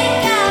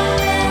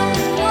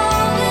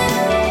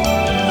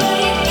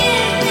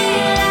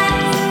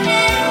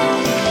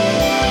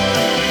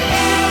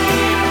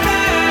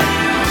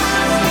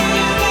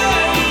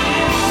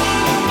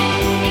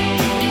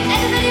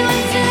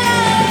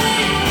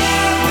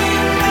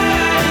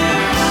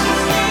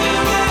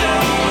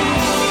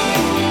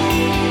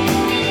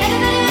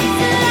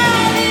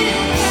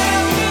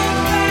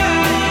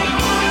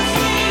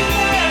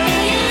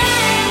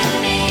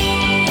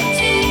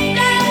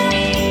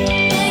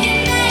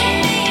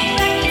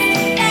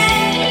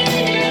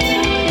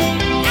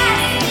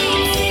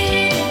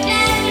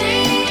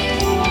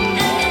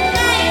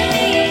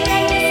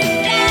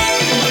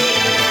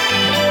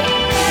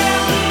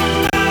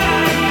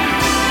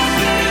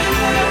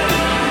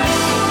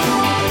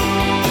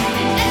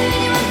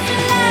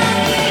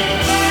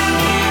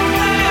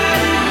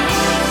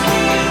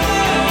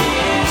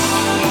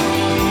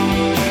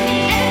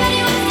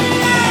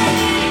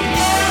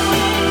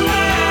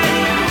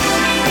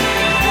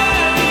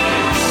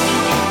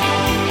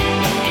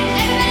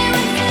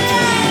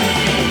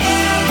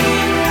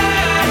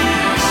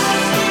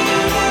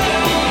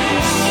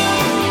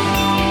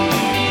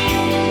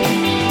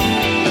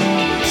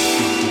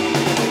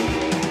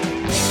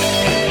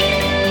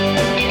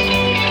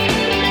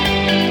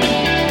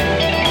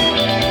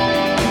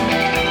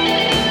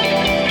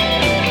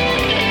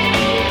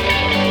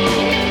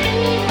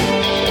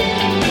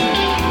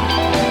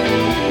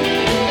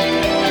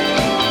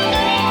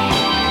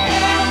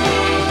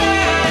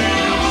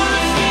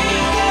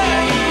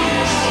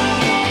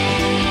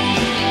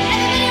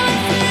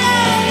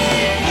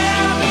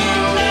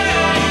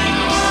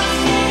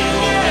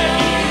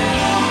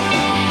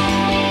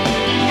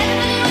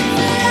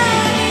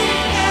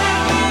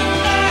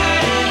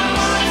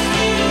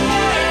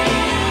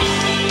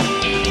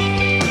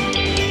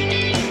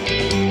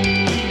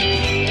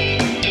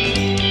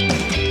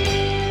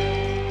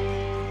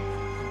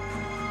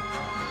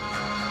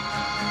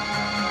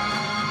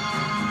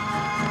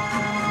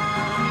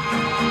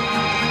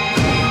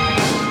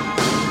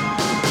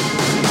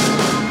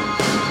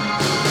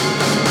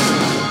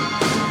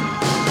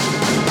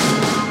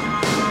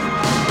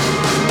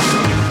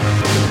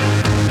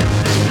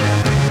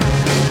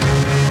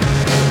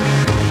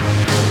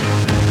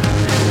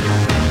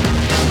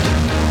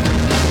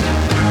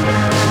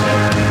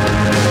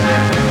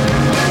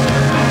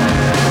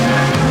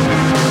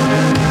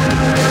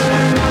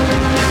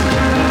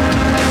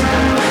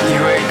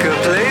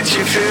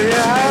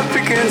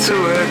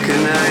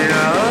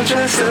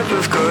 up,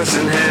 of course,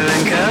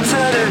 inhaling cabs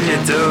out of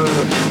your door.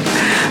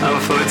 On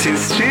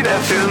 14th Street, I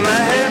feel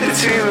my head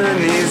between my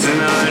knees,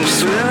 and orange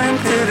swirling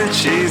through the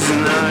trees,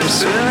 and orange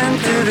swirling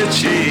through the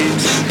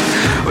trees.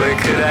 Where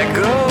could I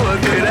go? What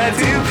could I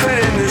do? Put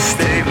in this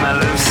state, my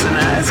lips and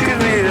eyes could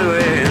meet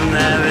away, and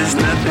now there's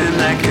nothing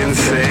I can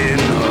say.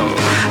 No,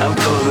 I'm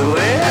pulled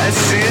away. I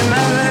see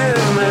another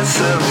of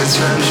myself. It's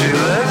from true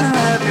love and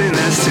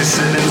happiness to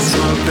sit and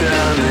smoke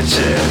down the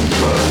chair.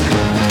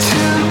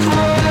 Two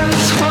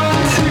boys,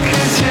 one to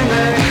kiss your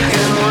neck,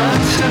 and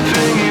one to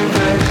bring you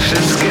back.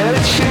 Just get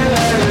you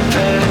out of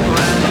bed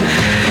when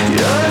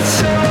you're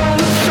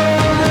told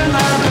from the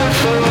night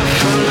before,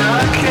 from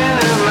knocking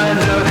at my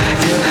door,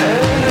 your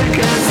head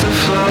against the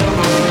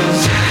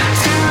floorboards.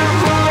 Two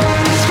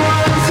boys,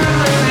 one to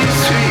love you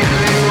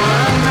sweetly,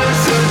 one does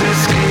so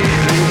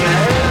discreetly,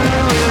 never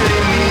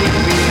really meet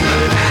me,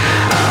 but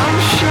I'm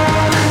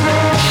sure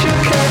that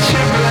you'll catch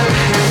your breath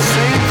and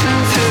sleep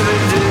until the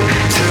day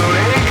to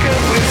wake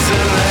up with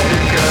sunlight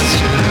across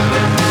your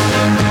door.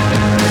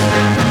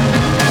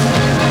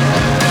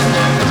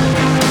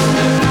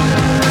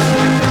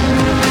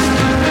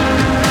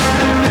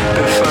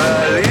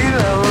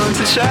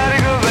 Try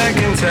to go back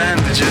in time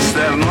to just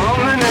that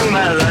moment in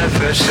my life.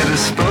 I should have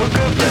spoke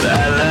up, but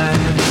I lied.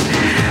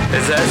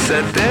 As I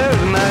sat there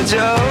with my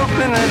jaw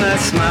open and I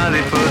smiled,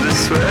 he pulled the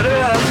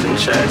sweater off and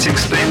tried to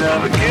explain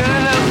how I've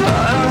given up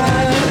all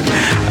night.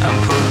 I'm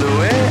pulled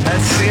away, I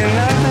see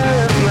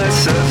another of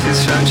myself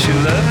who's found true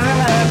love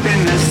and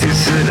happiness to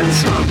sit and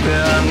smoke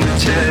there on the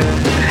chair.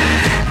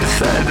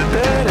 Beside the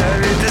bed, I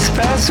read this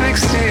past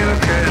week's New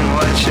Yorker and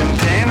watch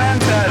Champagne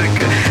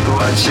Antarctica,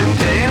 watch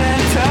Champagne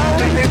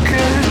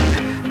Antarctica.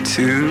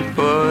 Two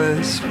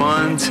boys,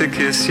 one to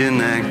kiss your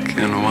neck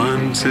and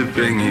one to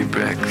bring you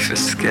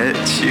breakfast, get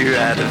you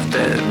out of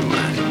bed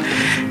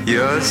when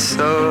you're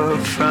sore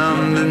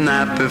from the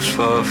night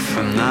before,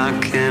 from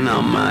knocking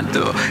on my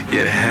door,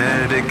 your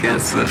head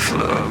against the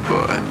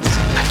floorboards.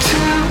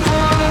 Two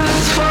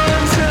boys,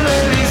 one to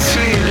love you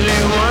sweetly,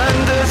 one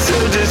does so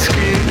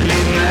discreetly,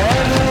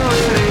 never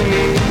really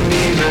meet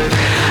me, but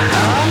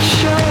I'm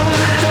sure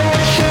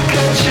that you'll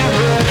catch your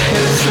breath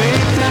and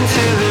sleep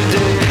until the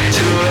day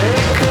to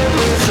wake up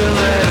with the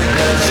light.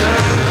 'Cause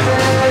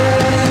something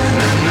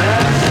and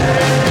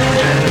nothing,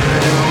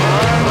 and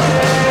one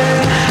day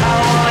I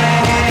wanna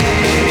hear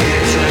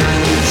you tell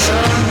me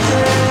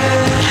something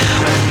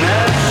and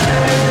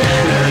nothing,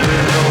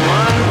 and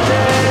one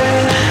day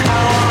I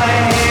wanna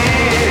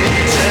hear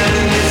you tell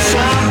me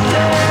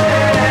something and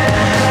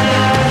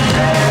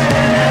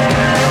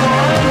nothing.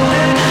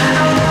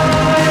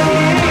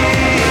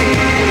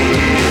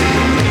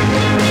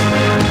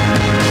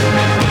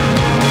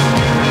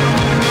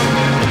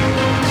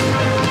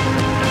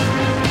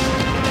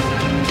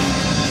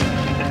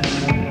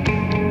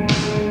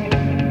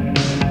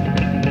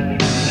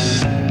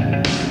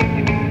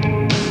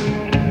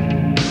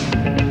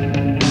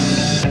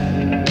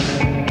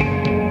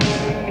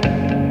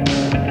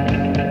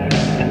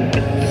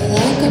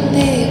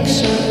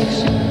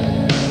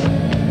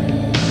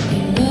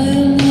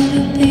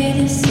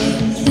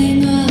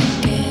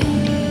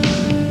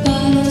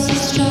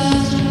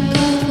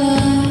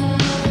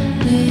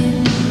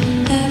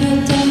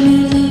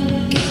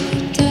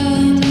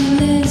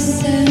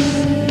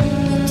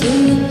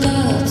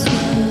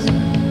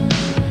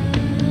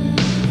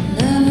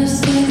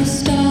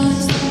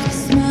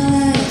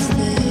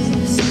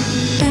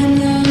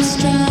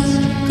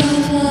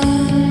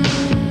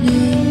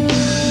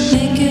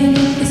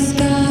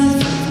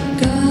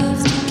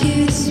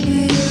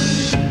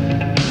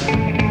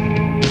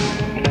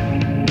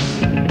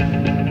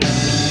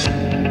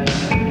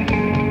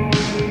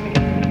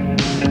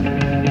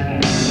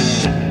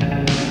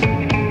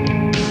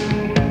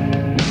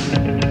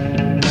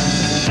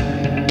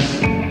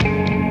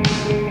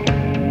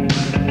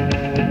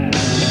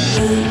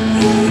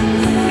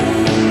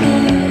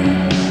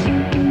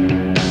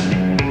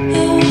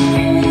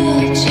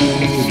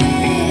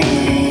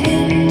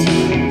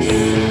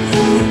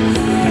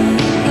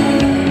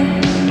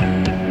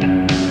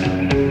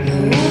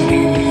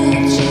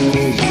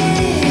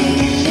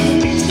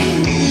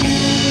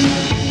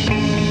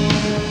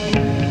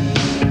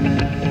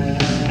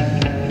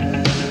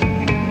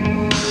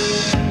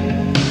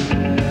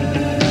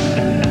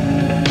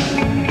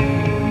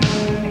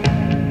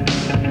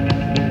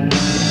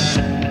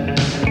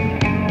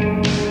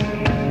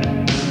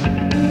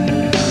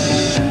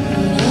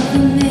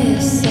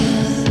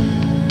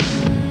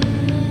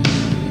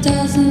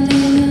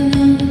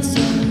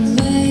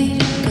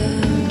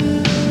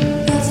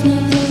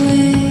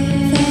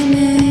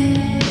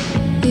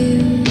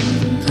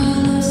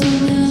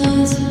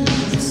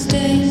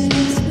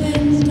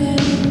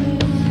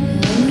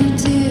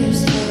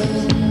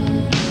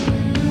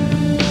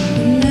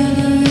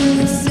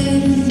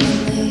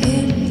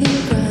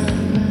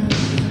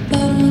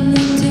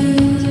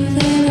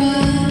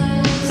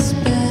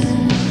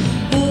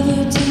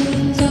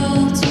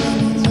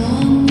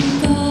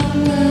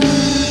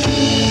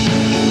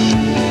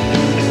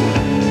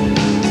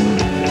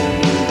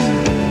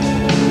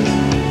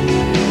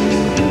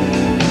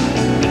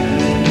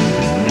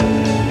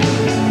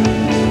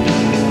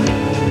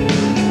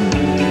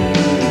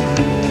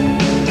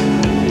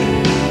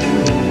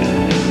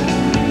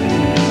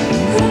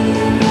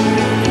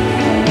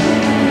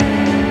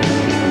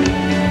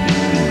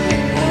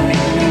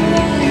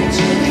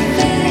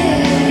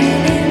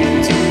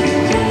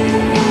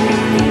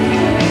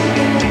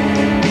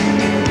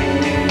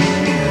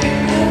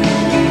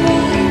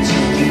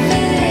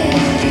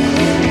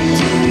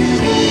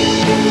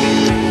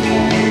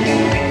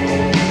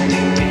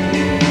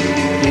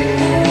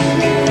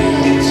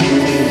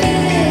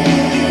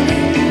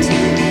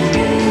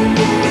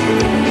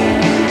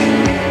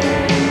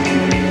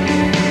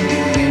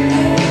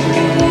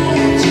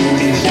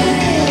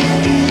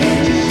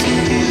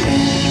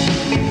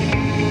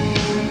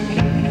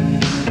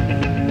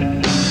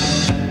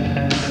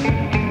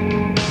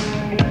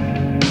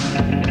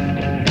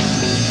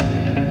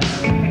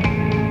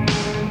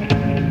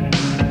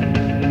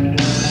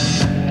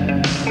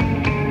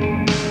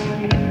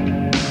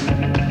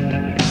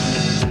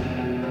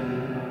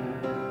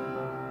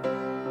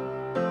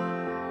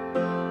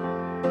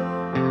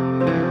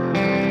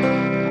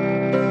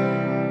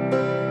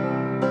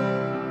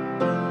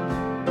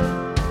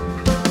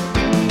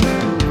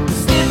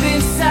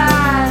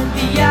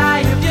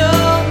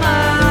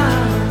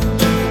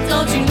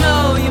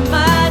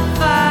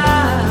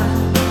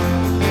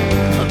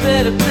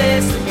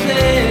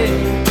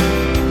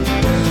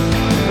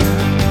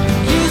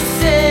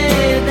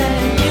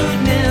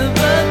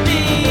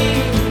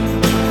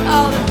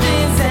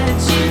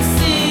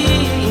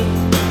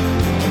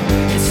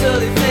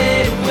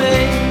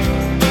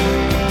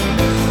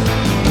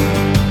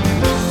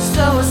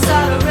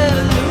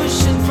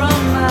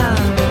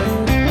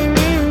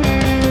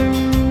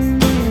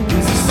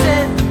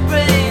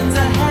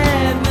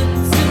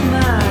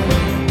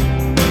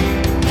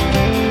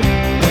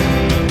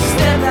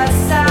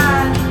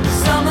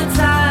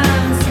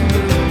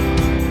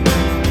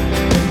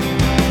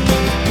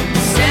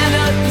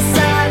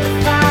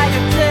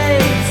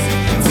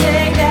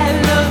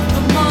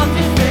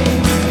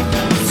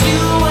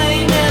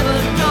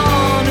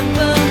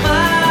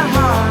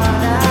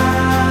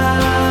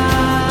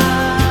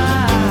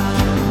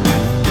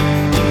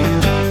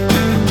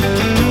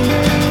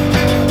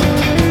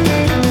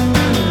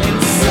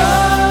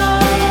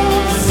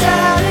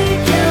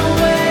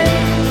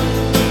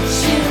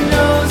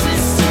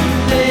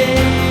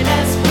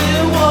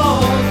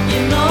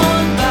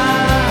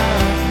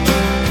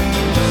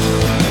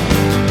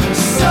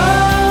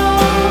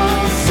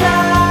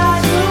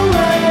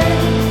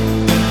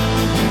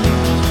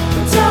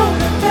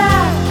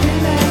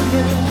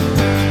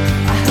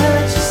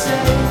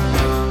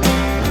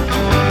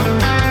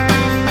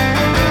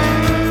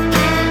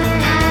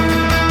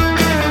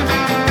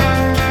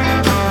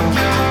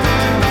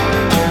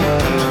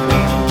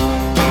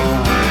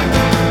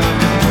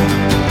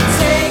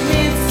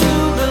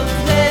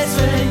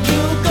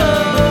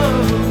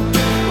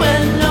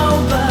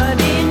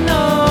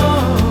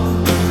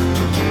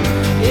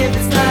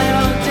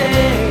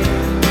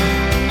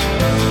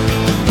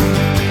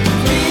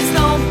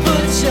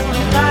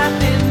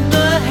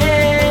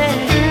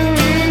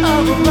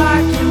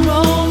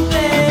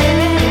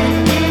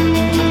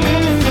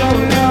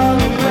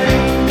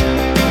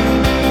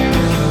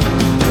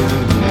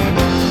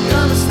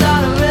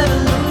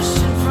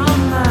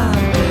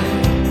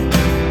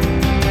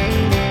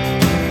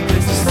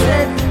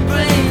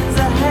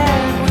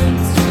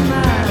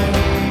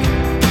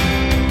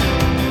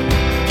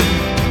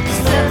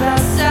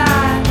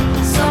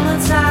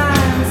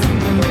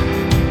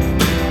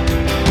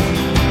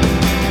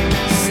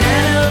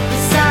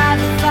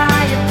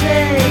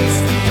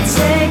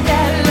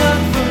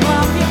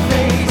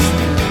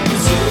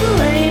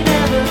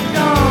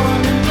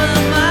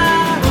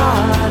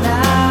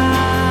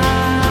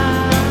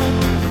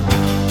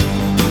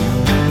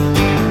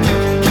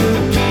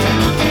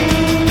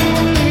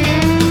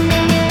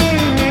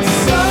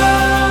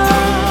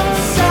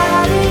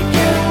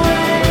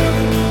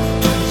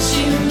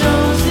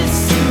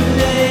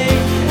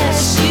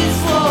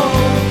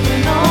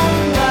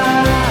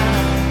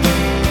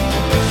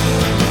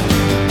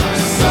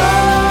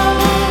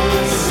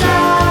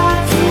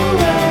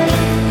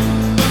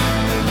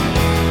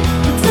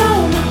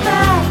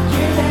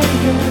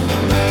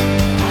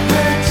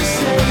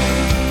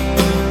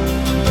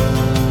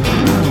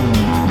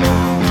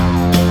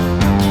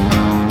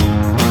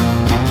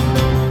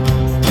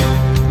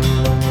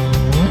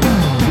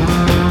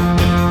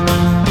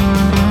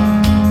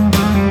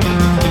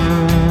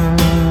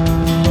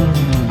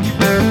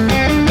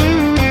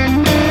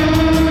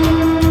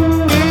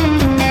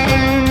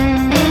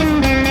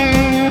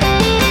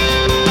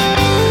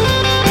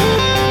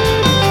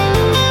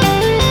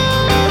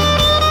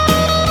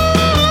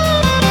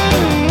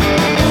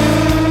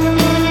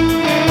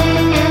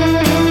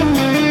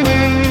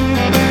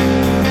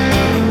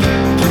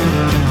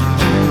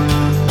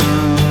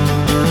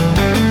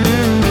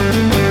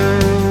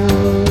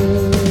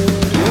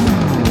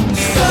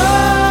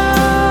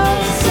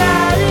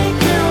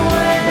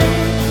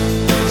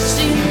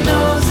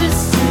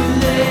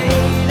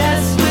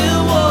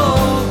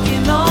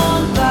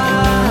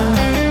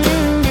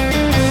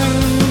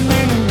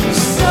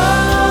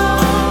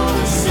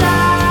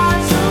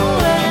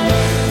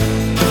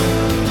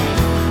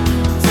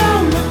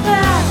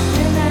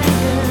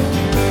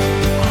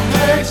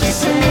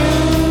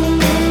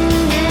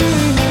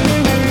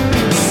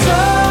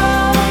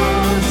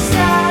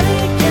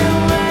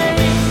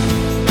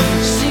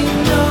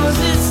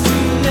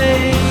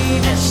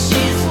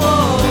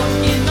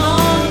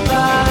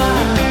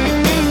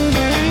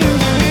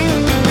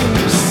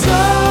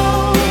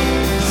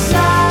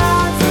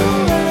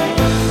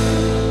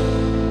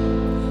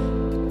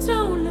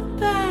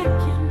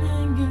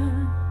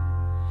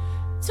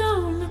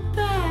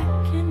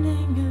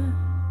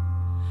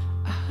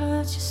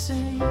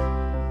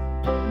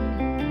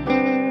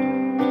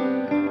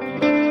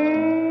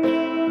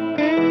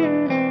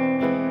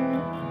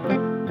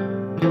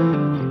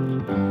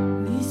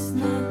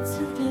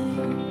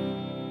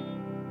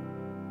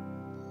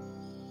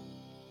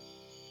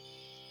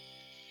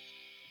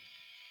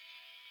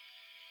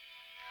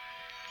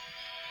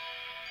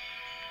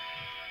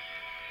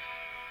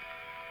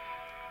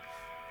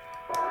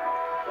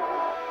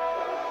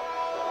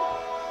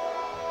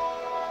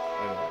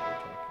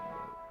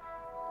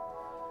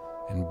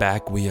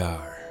 back we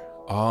are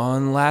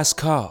on Last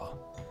Call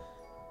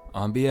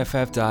on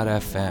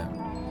BFF.FM.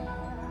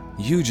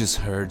 You just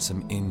heard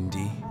some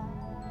indie.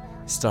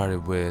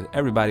 Started with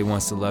Everybody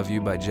Wants to Love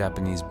You by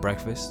Japanese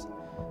Breakfast,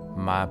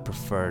 my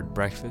preferred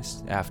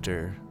breakfast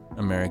after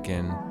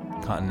American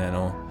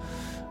continental.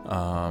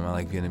 I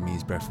like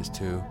Vietnamese breakfast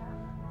too.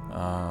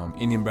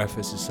 Indian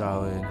breakfast is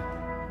solid.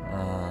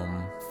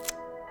 What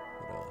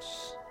else?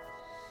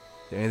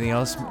 Is there anything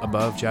else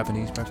above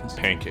Japanese breakfast?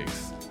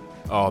 Pancakes.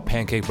 Oh,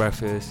 pancake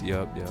breakfast.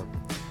 Yup.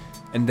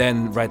 And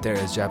then right there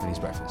is Japanese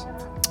breakfast.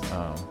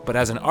 But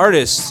as an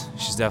artist,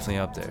 she's definitely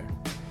up there.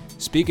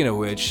 Speaking of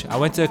which, I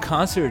went to a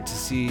concert to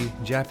see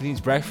Japanese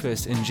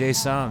breakfast in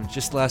Jae-sam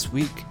just last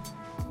week.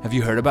 Have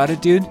you heard about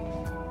it, dude?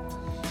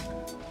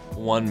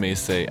 One may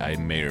say I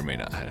may or may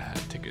not have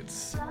had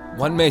tickets.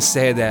 One may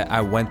say that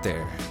I went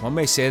there. One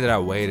may say that I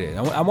waited.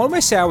 One may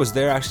say I was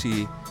there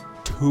actually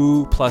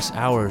 2+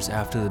 hours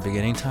after the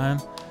beginning time,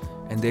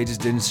 and they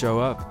just didn't show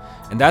up.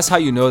 And that's how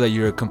you know that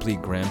you're a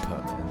complete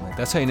grandpa, man. Like,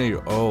 that's how you know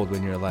you're old,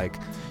 when you're like,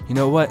 you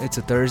know what? It's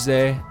a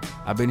Thursday.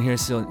 I've been here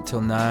till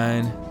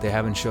 9. They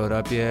haven't showed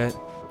up yet.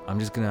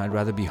 I'd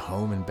rather be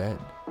home in bed.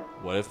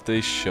 What if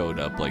they showed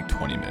up like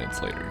 20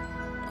 minutes later?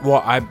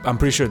 Well, I'm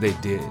pretty sure they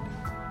did.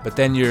 But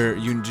then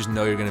you just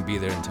know you're gonna be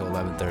there until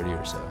 11:30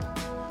 or so.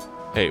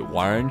 Hey,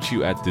 why aren't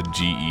you at the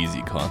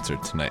G-Eazy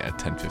concert tonight at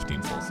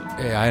 10:15 Folsom?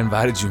 Hey, I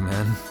invited you,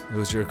 man. It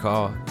was your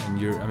call,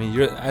 and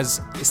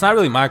it's not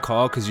really my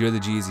call because you're the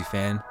G-Eazy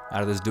fan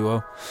out of this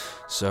duo.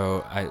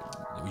 So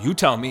you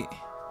tell me.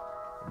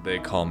 They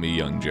call me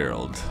Young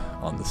Gerald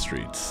on the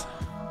streets.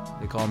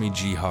 They call me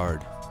G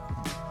Hard.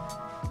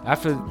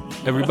 After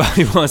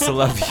Everybody Wants to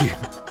Love You,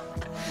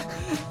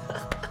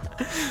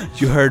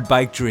 you heard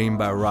Bike Dream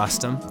by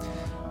Rostam.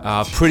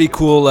 Pretty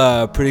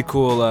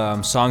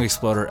cool Song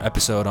Exploder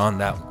episode on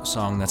that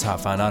song. That's how I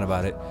found out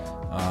about it.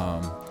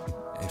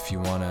 If you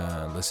want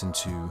to listen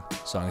to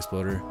Song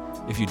Exploder.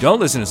 If you don't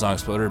listen to Song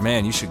Exploder,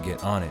 man, you should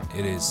get on it.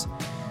 It is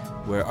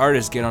where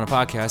artists get on a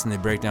podcast and they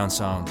break down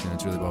songs, and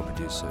it's really well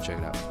produced, so check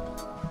it out.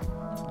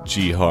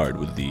 G Hard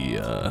with the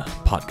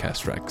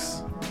podcast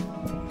Rex.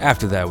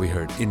 After that, we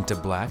heard Into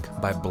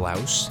Black by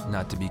Blouse,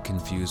 not to be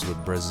confused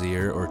with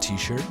brassiere or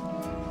t-shirt.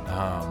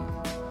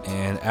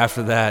 And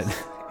after that,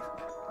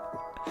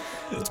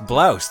 it's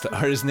Blouse. The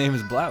artist's name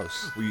is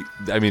Blouse.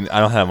 I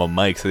don't have a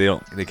mic, so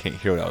they can't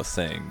hear what I was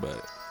saying,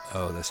 but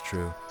Oh, that's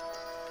true.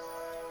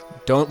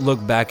 Don't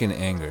Look Back in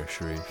Anger,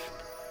 Sharif.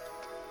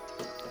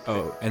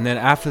 Oh, and then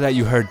after that,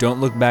 you heard Don't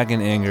Look Back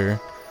in Anger,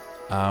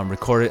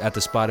 recorded at the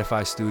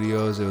Spotify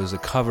studios. It was a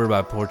cover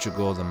by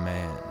Portugal the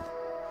Man.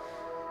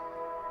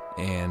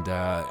 And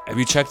have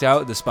you checked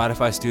out the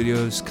Spotify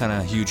studios kind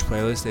of huge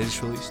playlist they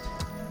just released?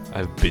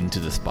 I've been to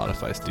the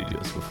Spotify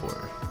studios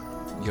before.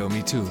 Yo,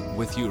 me too.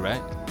 With you,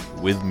 right?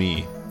 With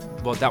me.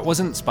 Well, that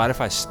wasn't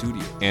Spotify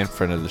studio. And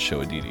friend of the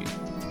show, Aditi.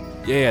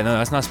 Yeah, no,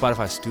 that's not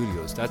Spotify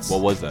studios.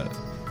 What was that?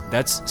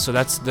 That's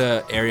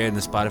the area in the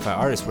Spotify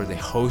artists where they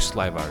host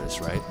live artists,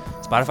 right?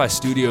 Spotify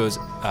studios,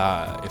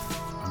 if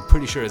I'm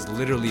pretty sure, is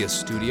literally a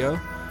studio,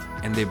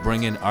 and they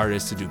bring in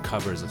artists to do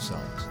covers of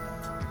songs.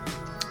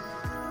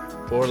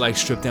 Or like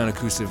stripped down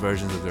acoustic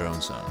versions of their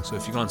own songs. So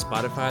if you go on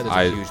Spotify,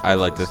 there's a huge I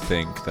like to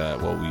think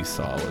that what we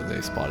saw was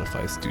a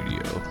Spotify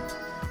studio.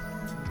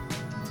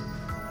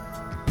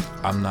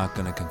 I'm not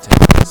gonna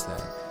contend against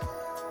that.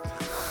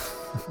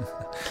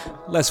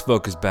 Let's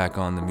focus back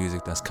on the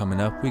music that's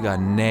coming up. We got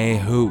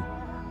Nehu,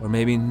 or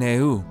maybe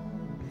Nehu,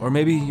 or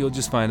maybe you'll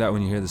just find out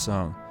when you hear the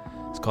song.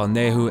 It's called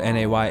Nehu,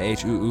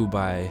 Nayhuu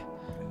by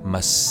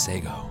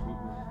Masego.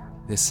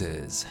 This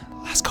is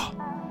Last Call.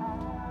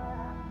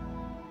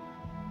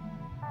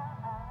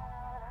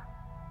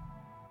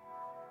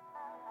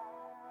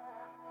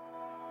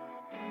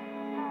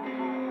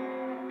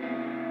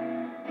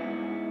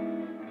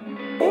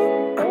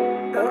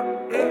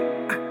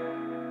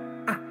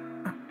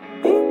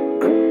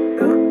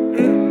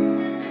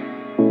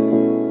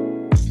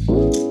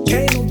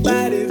 Can't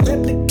nobody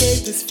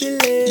replicate this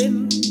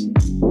feeling.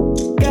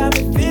 Got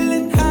me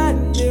feeling high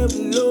and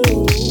never low.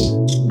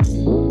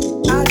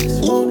 I just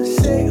wanna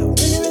say I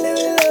really,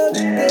 really,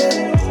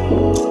 really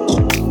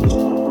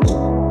love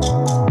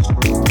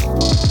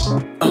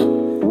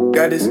you.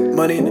 Got this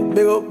money in the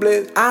big old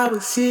blaze. I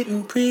was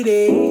sitting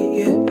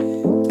pretty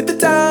at the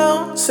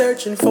town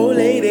searching for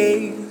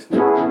ladies.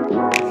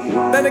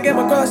 Then I came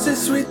across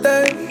this sweet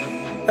thing.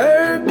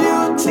 Her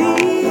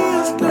beauty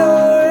is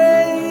glorious.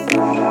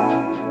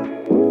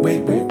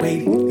 Wait,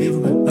 leave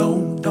him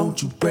alone,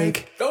 don't you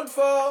break. Don't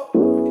fall,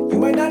 you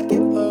might not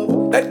get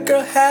up. That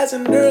girl has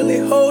an early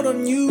hold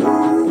on you.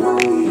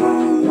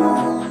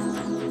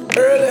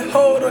 Early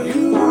hold on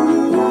you.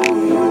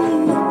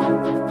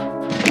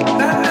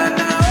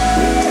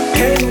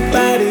 Can't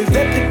nobody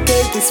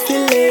replicate this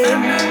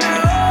feeling.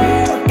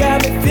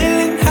 Got me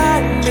feeling high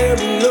and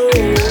never low.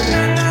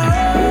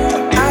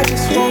 I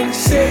just wanna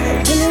say I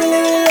really,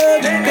 really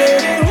love you,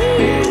 baby.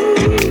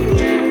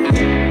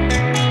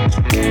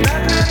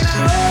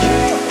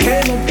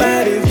 Can't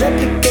nobody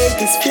replicate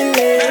this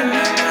feeling.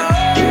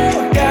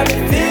 Got me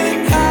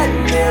feeling high and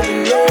never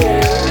low.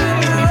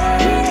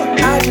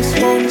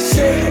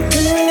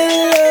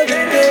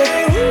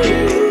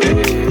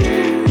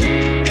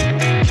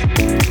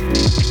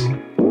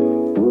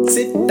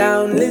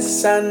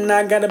 sign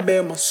I gotta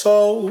bear my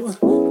soul.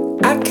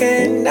 I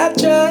cannot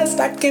trust,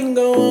 I can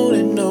go on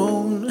and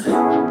on.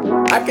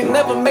 I can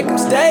never make him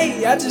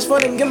stay, I just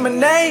wanna get my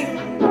name.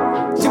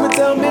 She would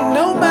tell me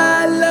no,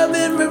 my love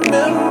and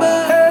remember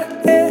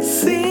her hair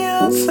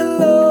seems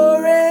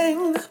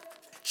alluring.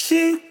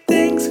 She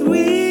thinks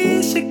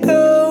we should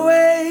go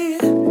away.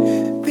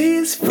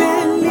 These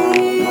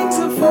feelings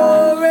are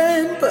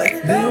foreign,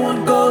 but they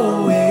won't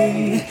go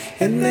away,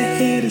 and they're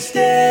here to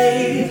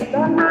stay.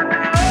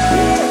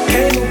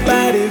 Can't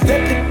nobody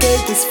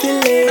replicate this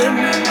feeling.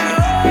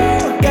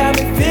 Got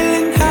me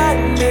feeling hot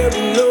and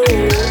never low.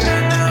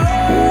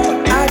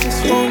 I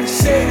just wanna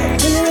say I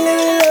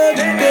really love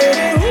you,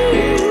 baby.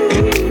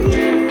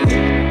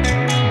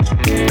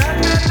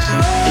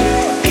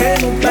 Can't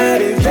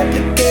nobody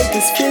replicate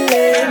this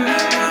feeling.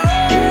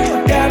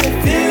 Got me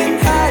feeling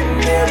hot and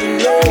never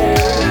low.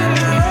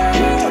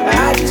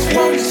 I just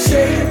wanna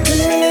say I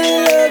really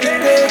love you,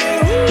 baby.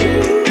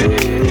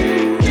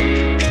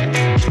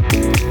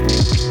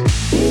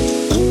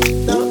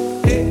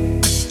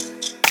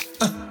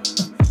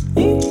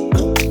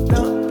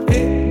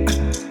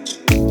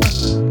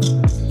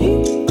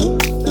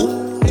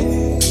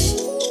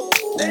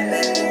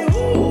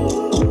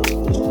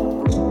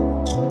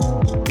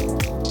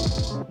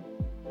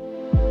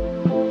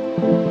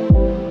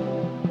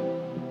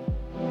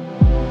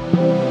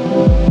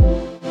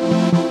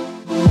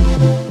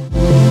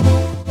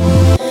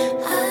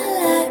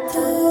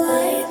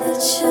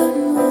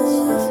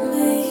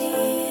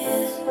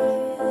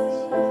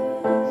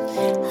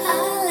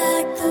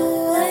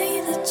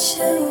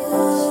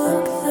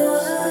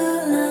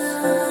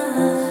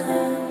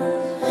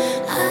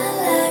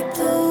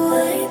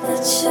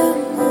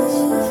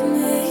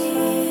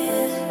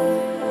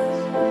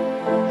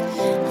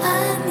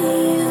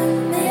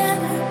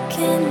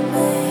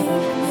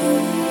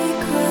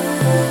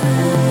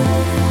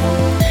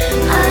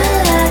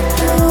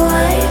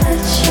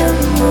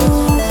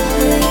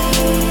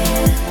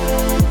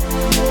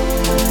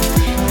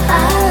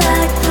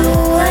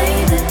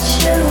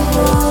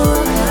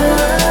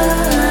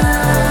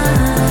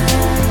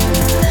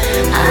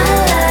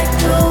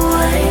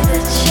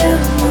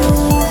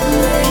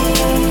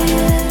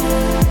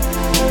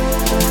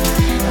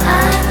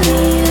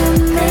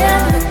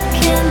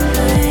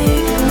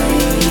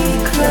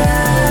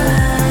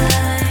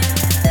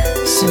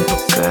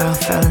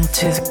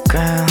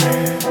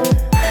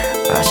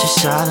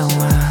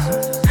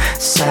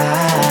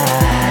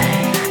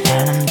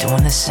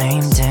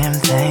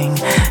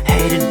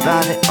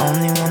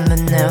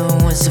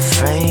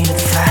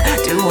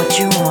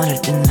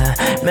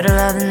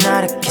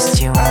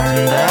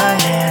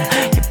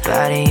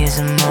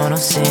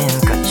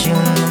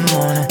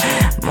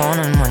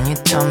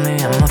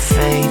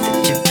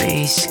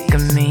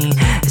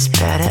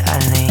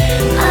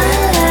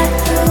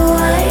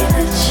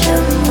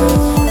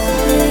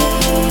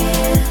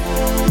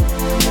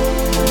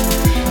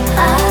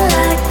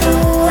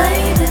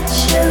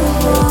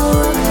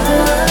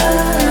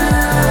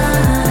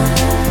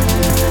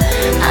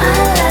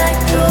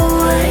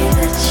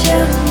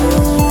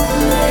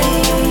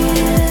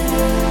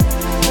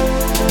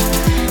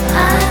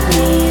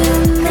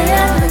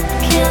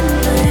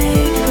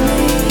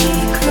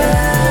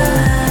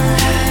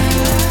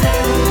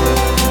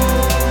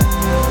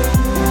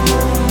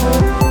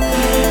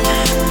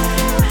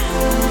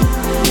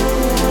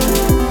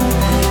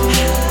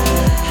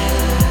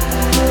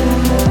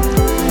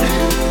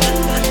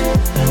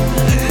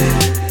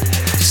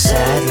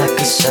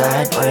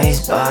 Sideways,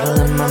 bottle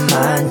in my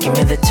mind. Give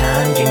me the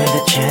time, give me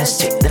the chance.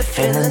 Take the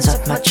feelings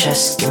off my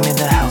chest. Give me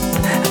the help,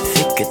 I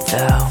figured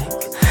though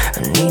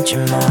I need you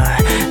more.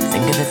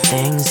 Think of the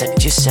things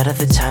that you said at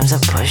the times I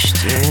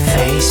pushed you.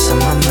 Face on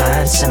my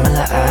mind,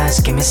 similar eyes.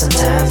 Give me some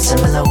time,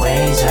 similar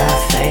ways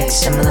I fake.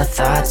 Similar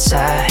thoughts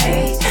I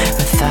hate.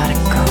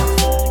 Methodical,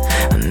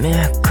 a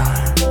miracle.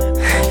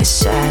 It's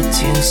sad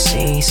to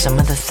see some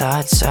of the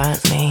thoughts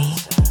aren't me.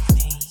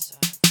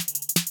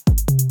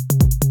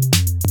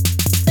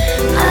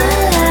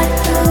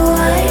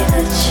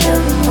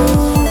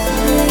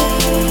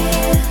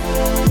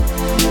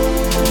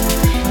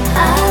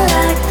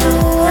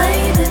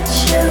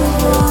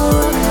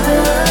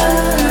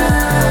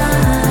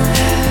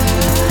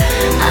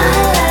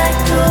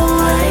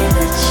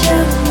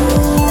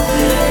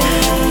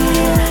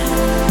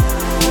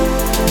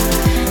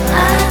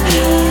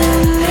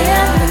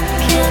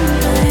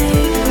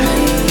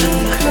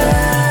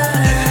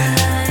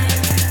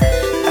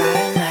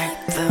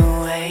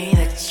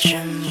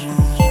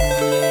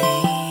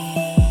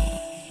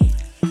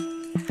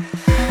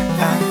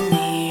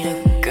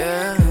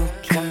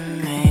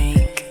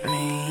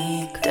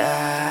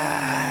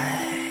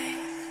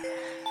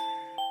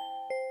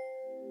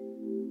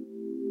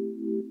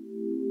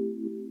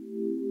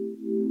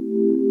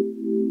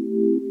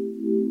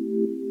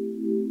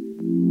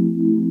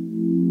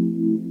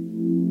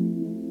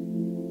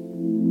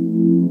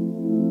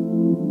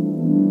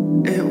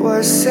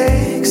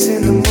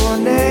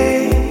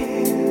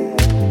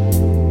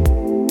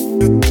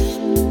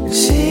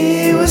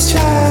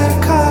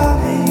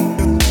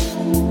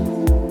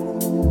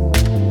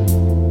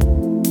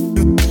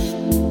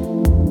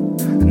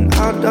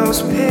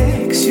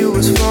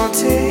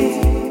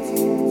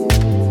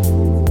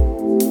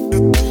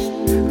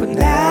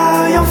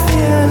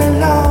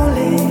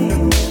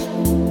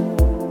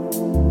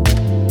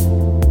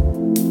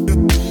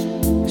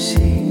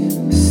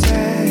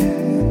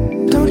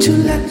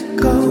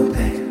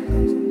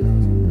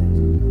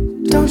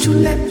 Don't you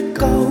let me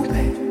go,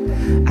 babe.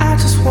 I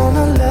just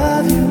wanna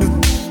love you.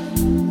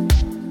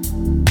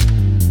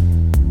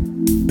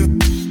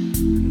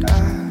 I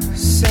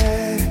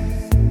said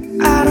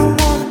I don't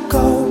wanna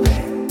go,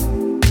 babe.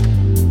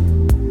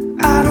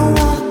 I don't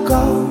wanna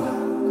go.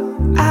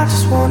 I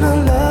just wanna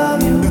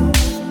love you.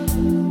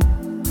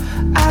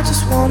 I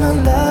just wanna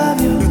love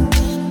you.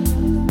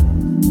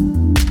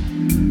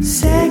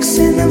 Sex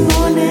in the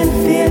morning,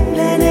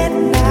 feeling it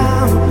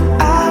now.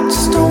 I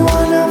just don't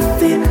wanna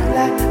feel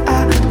like I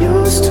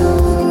used to,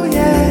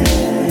 yeah.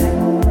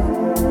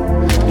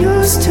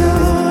 Used to,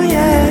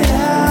 yeah.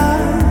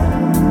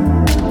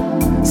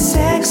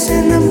 Sex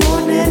in the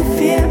morning,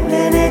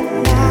 feeling it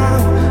now.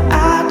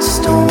 I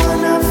just don't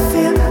wanna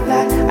feel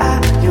like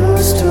I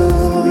used to,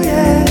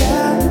 yeah.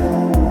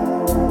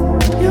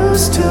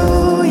 Used to,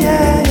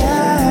 yeah.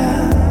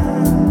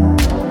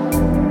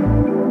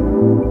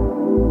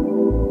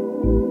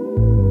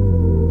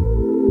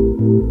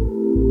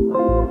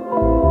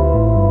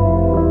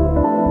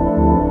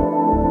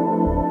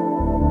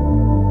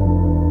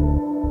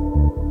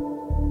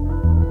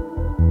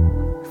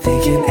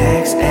 Thinking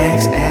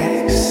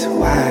XXX,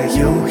 why are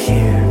you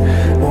here?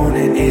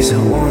 Warning is a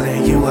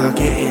warning, you are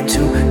getting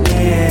too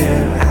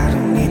near. I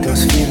don't need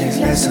those feelings,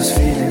 unless those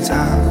feelings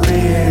are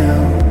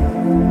real.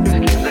 Let's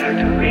get back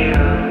to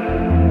real.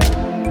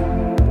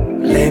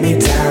 Lay me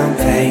down,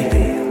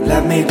 baby,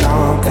 love me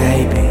long,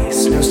 baby.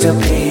 Snooze till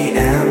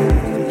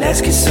PM,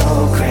 let's get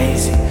so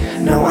crazy.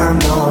 No, I'm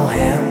no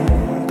him,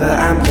 but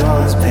I'm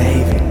yours,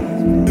 baby.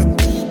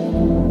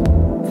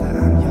 But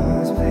I'm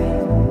yours,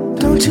 baby.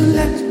 Don't you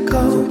let me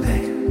go, babe.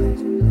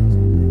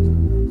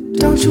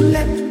 Don't you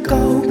let me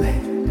go,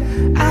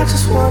 babe. I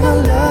just wanna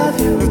love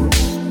you.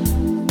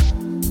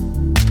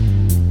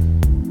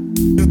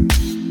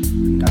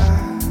 I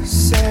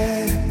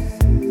said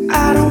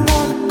I don't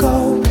wanna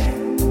go, babe.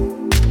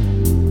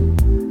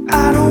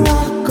 I don't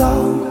wanna go.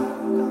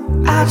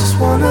 I just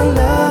wanna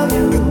love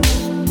you.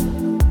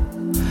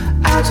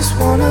 I just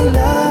wanna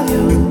love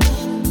you.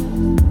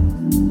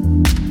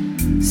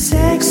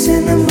 Sex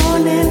in the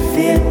morning,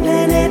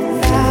 feeling it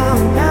now.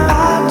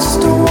 I just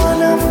don't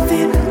wanna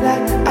feel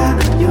like I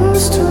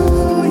used to,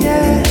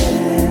 yeah.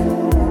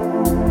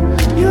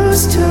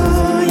 Used to,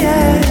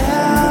 yeah.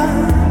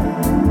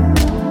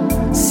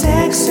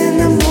 Sex in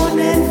the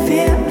morning,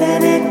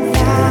 feeling it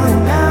now.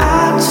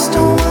 I just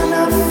don't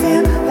wanna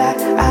feel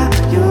like I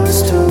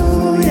used to,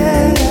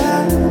 yeah.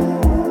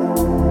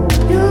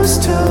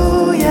 Used to,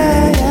 yeah.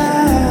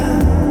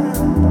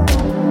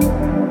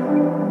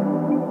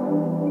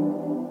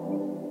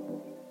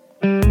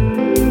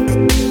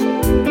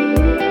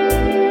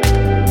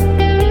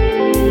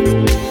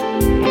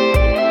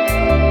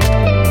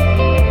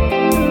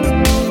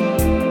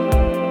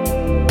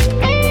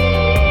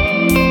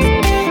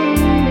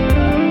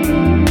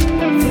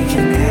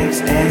 Thinking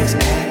XXX.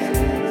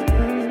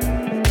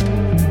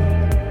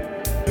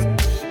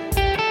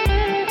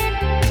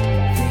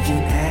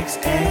 Thinking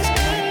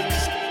XXX.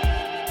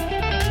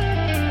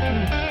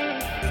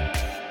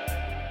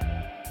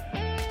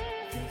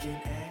 Thinking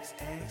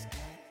XXX.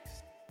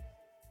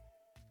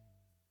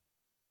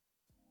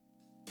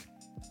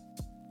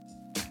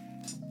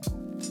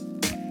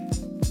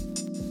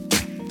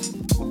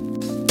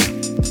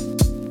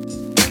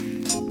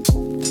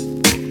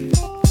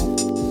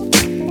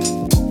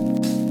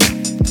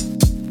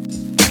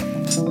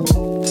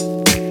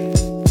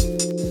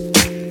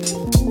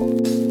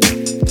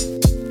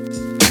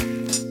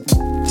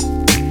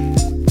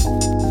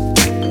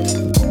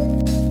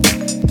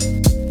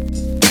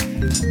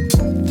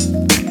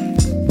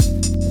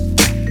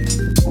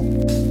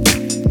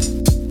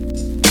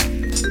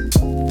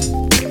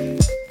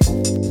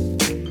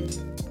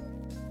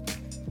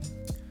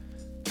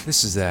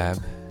 This is Ab,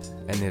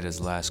 and it is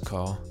Last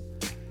Call.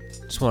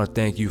 Just want to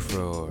thank you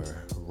for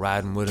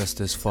riding with us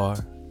this far.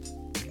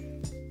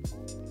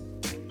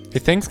 Hey,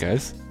 thanks,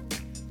 guys.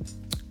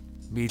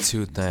 Me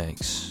too,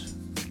 thanks.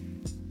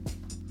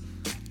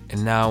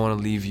 And now I want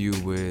to leave you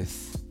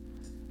with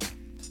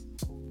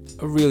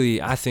a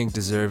really, I think,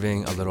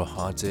 deserving, a little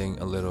haunting,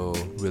 a little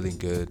really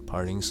good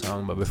partying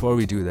song. But before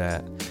we do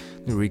that,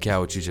 let me recap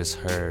what you just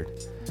heard.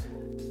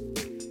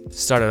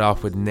 Started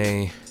off with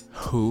Nay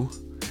Who,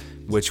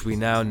 which we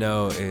now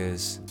know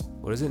is,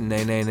 what is it?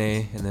 Nay Nay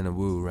Nay, and then a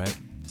Woo, right?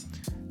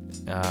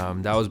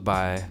 That was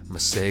by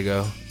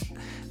Masego.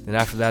 Then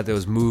after that, there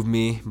was Move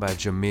Me by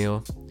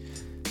Jamil.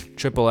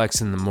 Triple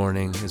X in the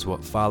Morning is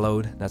what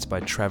followed. That's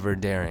by Trevor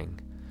Daring.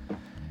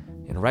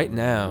 And right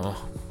now,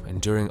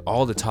 and during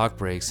all the talk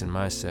breaks in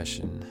my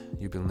session,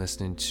 you've been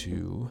listening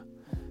to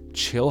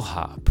Chill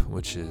Hop,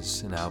 which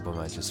is an album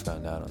I just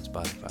found out on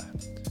Spotify.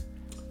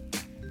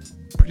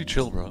 Pretty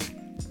chill, bro.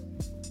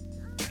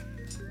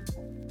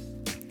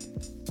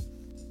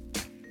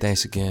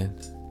 Thanks again.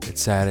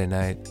 It's Saturday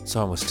night. It's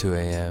almost 2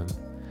 a.m.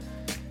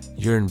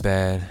 You're in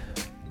bed.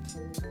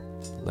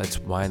 Let's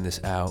wind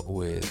this out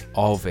with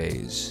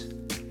Always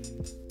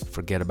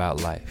Forget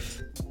About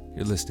Life.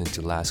 You're listening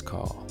to Last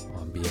Call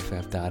on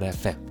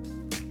BFF.FM.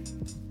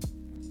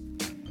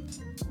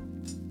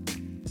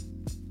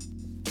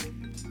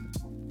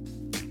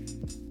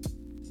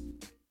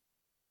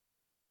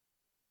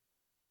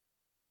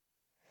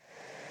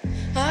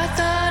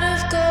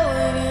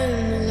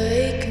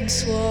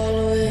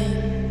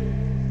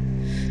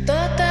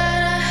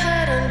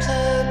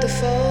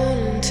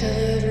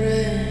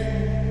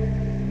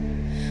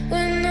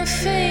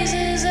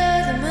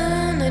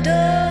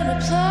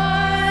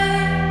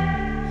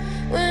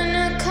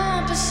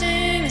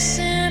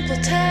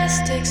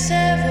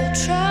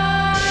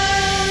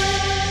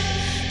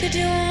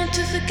 you want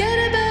to forget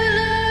about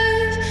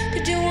life?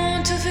 Did you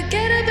want to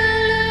forget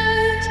about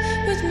life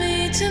with me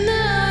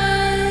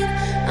tonight?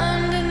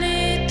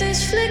 Underneath this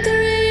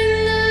flickering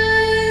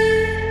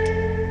light.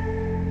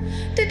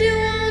 Did you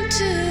want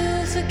to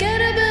forget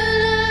about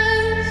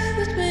life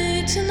with me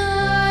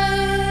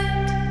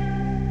tonight?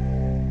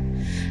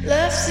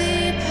 Left the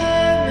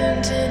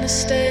apartment in a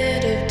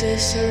state of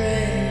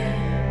disarray.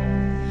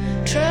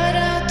 Tried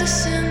out the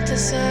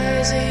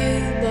synthesizer you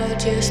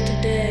bought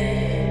yesterday.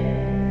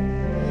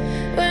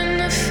 When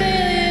the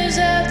failures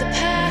of the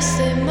past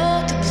they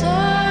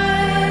multiply,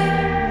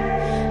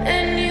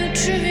 and you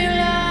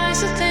trivialize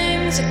the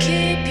things that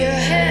keep your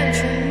hand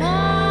from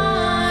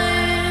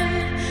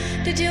mine.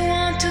 Did you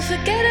want to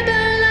forget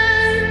about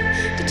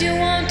life? Did you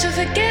want to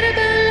forget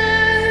about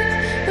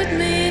life with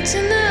me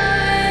tonight?